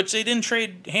trades, which they didn't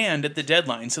trade Hand at the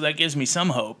deadline, so that gives me some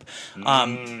hope.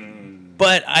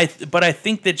 But I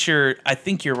think that you're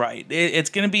right. It's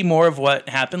going to be more of what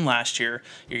happened last year.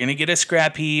 You're going to get a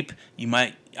scrap heap.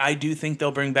 I do think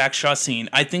they'll bring back Chassin.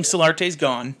 I think Solarte's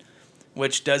gone,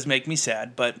 which does make me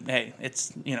sad. But hey,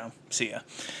 it's see ya.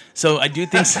 So I do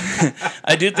think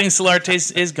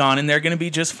Solarte is gone, and they're going to be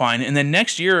just fine. And then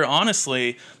next year,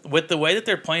 honestly, with the way that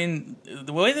they're playing,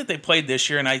 the way that they played this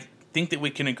year, and I think that we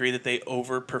can agree that they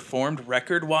overperformed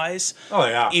record-wise. Oh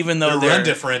yeah, even though their run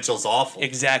differential's awful.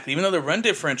 Exactly, even though the run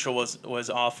differential was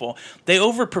awful, they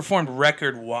overperformed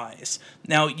record-wise.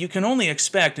 Now you can only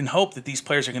expect and hope that these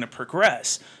players are going to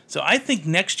progress. So I think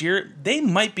next year they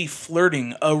might be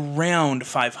flirting around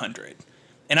 500.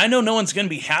 And I know no one's going to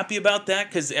be happy about that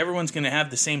because everyone's going to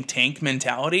have the same tank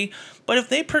mentality. But if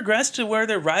they progress to where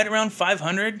they're right around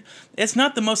 500, it's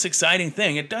not the most exciting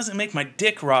thing. It doesn't make my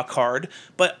dick rock hard,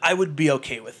 but I would be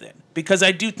okay with it. Because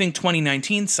I do think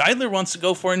 2019, Seidler wants to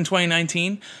go for it in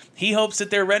 2019. He hopes that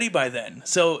they're ready by then.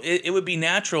 So it would be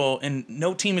natural, and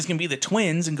no team is going to be the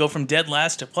Twins and go from dead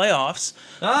last to playoffs.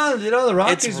 The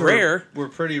Rockies It's rare. were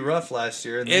pretty rough last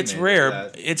year. And It's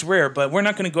rare. It's rare, but we're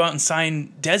not going to go out and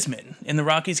sign Desmond, and the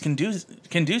Rockies can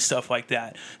do stuff like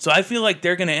that. So I feel like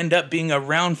they're going to end up being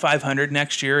around 500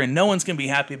 next year, and no one's going to be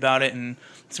happy about it, and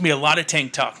it's going to be a lot of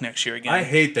tank talk next year again. I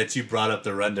hate that you brought up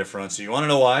the run differential. You want to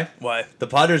know why? Why? The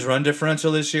Padres' run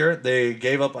differential this year, they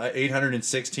gave up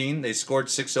 816. They scored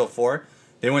 604.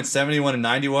 They went 71 and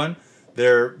 91.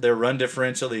 Their run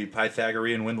differential, the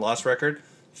Pythagorean win-loss record,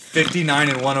 59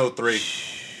 and 103.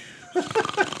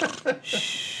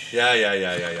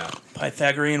 Yeah.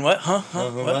 Pythagorean what? Huh?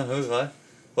 What?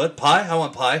 What? Pie? I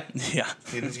want pie. Yeah.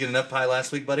 You didn't get enough pie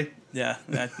last week, buddy? Yeah,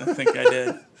 I think I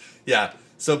did. Yeah.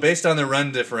 So based on their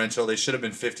run differential, they should have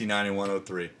been 59 and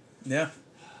 103. Yeah.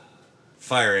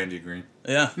 Fire Andy Green.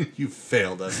 Yeah. You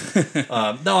failed us.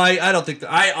 No, I don't think.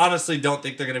 I honestly don't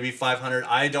think they're going to be 500.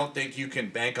 I don't think you can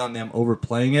bank on them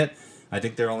overplaying it. I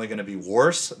think they're only going to be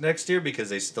worse next year because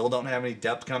they still don't have any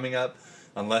depth coming up,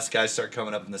 unless guys start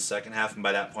coming up in the second half. And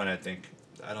by that point, I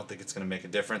don't think it's going to make a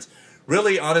difference.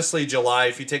 Really, honestly, July.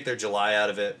 If you take their July out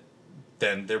of it,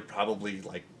 then they're probably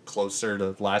like closer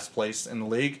to last place in the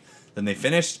league than they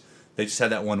finished. They just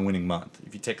had that one winning month.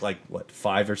 If you take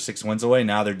 5 or 6 wins away,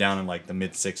 now they're down in the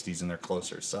mid 60s and they're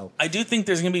closer. So I do think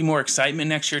there's going to be more excitement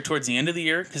next year towards the end of the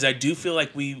year because I do feel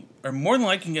like we are more than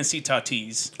likely going to see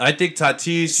Tatis. I think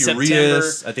Tatis, September,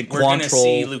 Urias, I think we're going to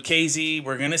see Quantrill. Lucchesi.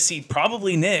 We're going to see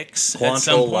probably Knicks at Quantrill,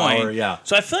 some point. Lauer, yeah.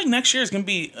 So I feel like next year is going to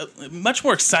be much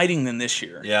more exciting than this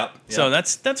year. Yeah. So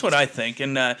that's what I think.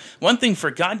 And one thing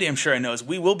for goddamn sure I know is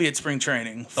we will be at spring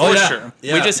training for Oh, yeah. sure.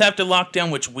 Yeah. We just have to lock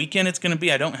down which weekend it's going to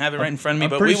be. I don't have it right in front of me, I'm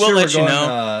but pretty we will sure let we're you going,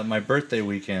 know. my birthday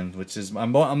weekend, which is my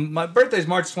birthday's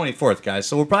March 24th, guys.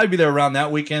 So we'll probably be there around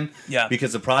that weekend. Yeah.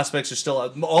 Because the prospects are still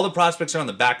all the prospects are on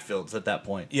the backfields at that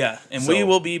point. Yeah, and So- we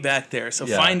will be back there. So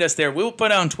Yeah. find us there. We'll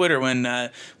put it on Twitter when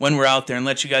we're out there and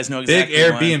let you guys know Big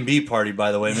exactly. Airbnb party,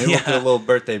 by the way. Maybe we'll Yeah. do a little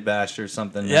birthday bash or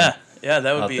something. Yeah, that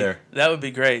would out be there. that would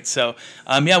be great. So,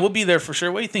 we'll be there for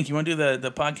sure. What do you think? You want to do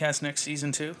the podcast next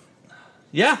season too?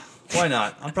 Yeah. Why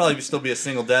not? I'll probably still be a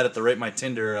single dad at the rate my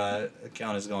Tinder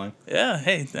account is going. Yeah.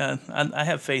 Hey, I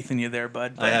have faith in you there,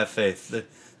 bud. I have faith.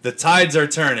 The tides are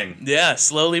turning. Yeah,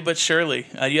 slowly but surely.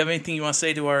 Do you have anything you want to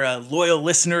say to our loyal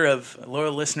listener of?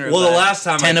 Well, the last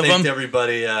time 10 I of thanked them?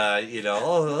 everybody,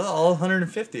 all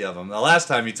 150 of them. The last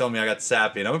time you told me I got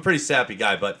sappy, and I'm a pretty sappy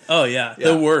guy, but Oh yeah,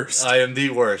 the worst. I am the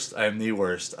worst.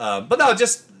 But no,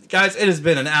 just guys, it has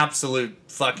been an absolute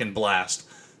fucking blast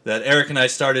that Eric and I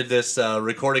started this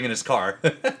recording in his car,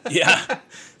 Yeah.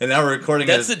 and now we're recording.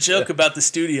 That's the joke about the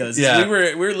studios. is Yeah.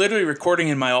 we were literally recording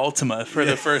in my Altima for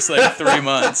the first 3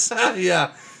 months.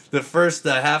 Yeah, the first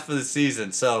half of the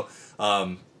season. So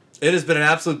it has been an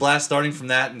absolute blast starting from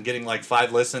that and getting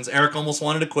 5 listens. Eric almost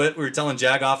wanted to quit. We were telling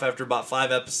Jag off after about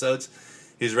 5 episodes.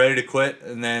 He's ready to quit,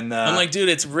 and then I'm like, dude,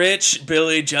 it's Rich,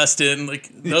 Billy, Justin,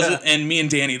 those, Yeah. and me and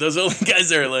Danny. Those are the guys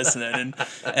that are listening,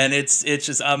 and it's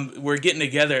just we're getting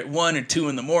together at 1 or 2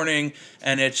 in the morning,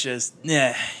 and it's just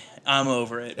I'm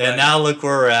over it. and now look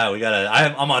where we're at.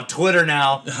 I'm on Twitter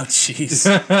now. oh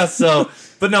jeez, So,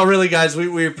 but no, really, guys,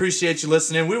 we appreciate you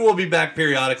listening. We will be back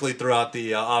periodically throughout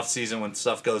the off season when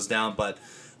stuff goes down. But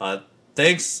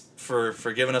thanks for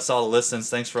giving us all the listens.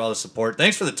 Thanks for all the support.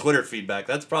 Thanks for the Twitter feedback.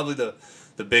 That's probably the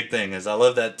big thing. Is I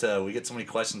love that we get so many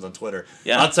questions on Twitter.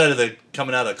 Yeah. Outside of the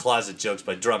coming out of the closet jokes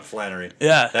by Drunk Flannery.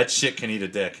 Yeah. That shit can eat a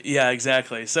dick. yeah,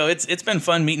 exactly. So it's been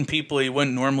fun meeting people you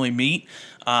wouldn't normally meet.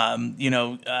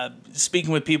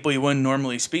 Speaking with people you wouldn't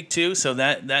normally speak to. So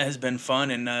that has been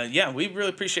fun, and we really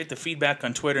appreciate the feedback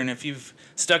on Twitter. And if you've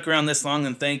stuck around this long,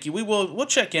 then thank you. We'll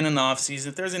check in the off season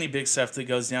if there's any big stuff that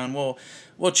goes down.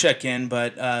 We'll check in,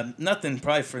 but nothing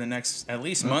probably for the next at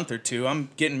least month or two. I'm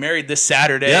getting married this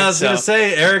Saturday. Yeah, I was gonna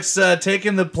say Eric's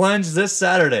taking the plunge this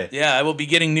Saturday. Yeah, I will be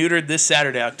getting neutered this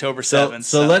Saturday, October 7th.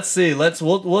 So let's see.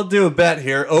 We'll do a bet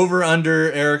here. Over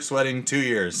under Eric's wedding 2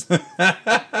 years.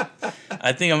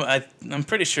 I think I'm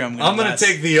pretty sure I'm gonna. I'm gonna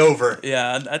take the over.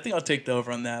 Yeah, I think I'll take the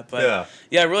over on that. But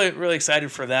yeah, really really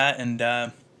excited for that, and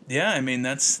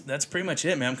that's pretty much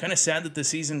it, man. I'm kind of sad that the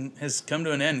season has come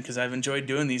to an end because I've enjoyed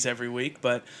doing these every week,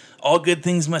 but all good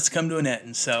things must come to an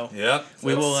end. So Yep.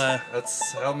 we will.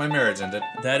 That's how my marriage ended.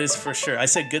 That is for sure. I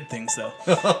said good things though.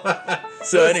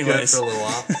 So Good anyways. for a little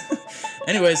while.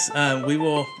 Anyways,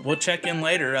 we'll check in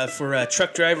later for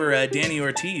truck driver Danny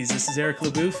Ortiz. This is Eric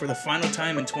LeBouf for the final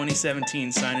time in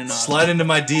 2017 signing off. Slide into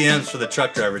my DMs for the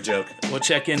truck driver joke. We'll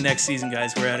check in next season,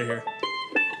 guys. We're out of here.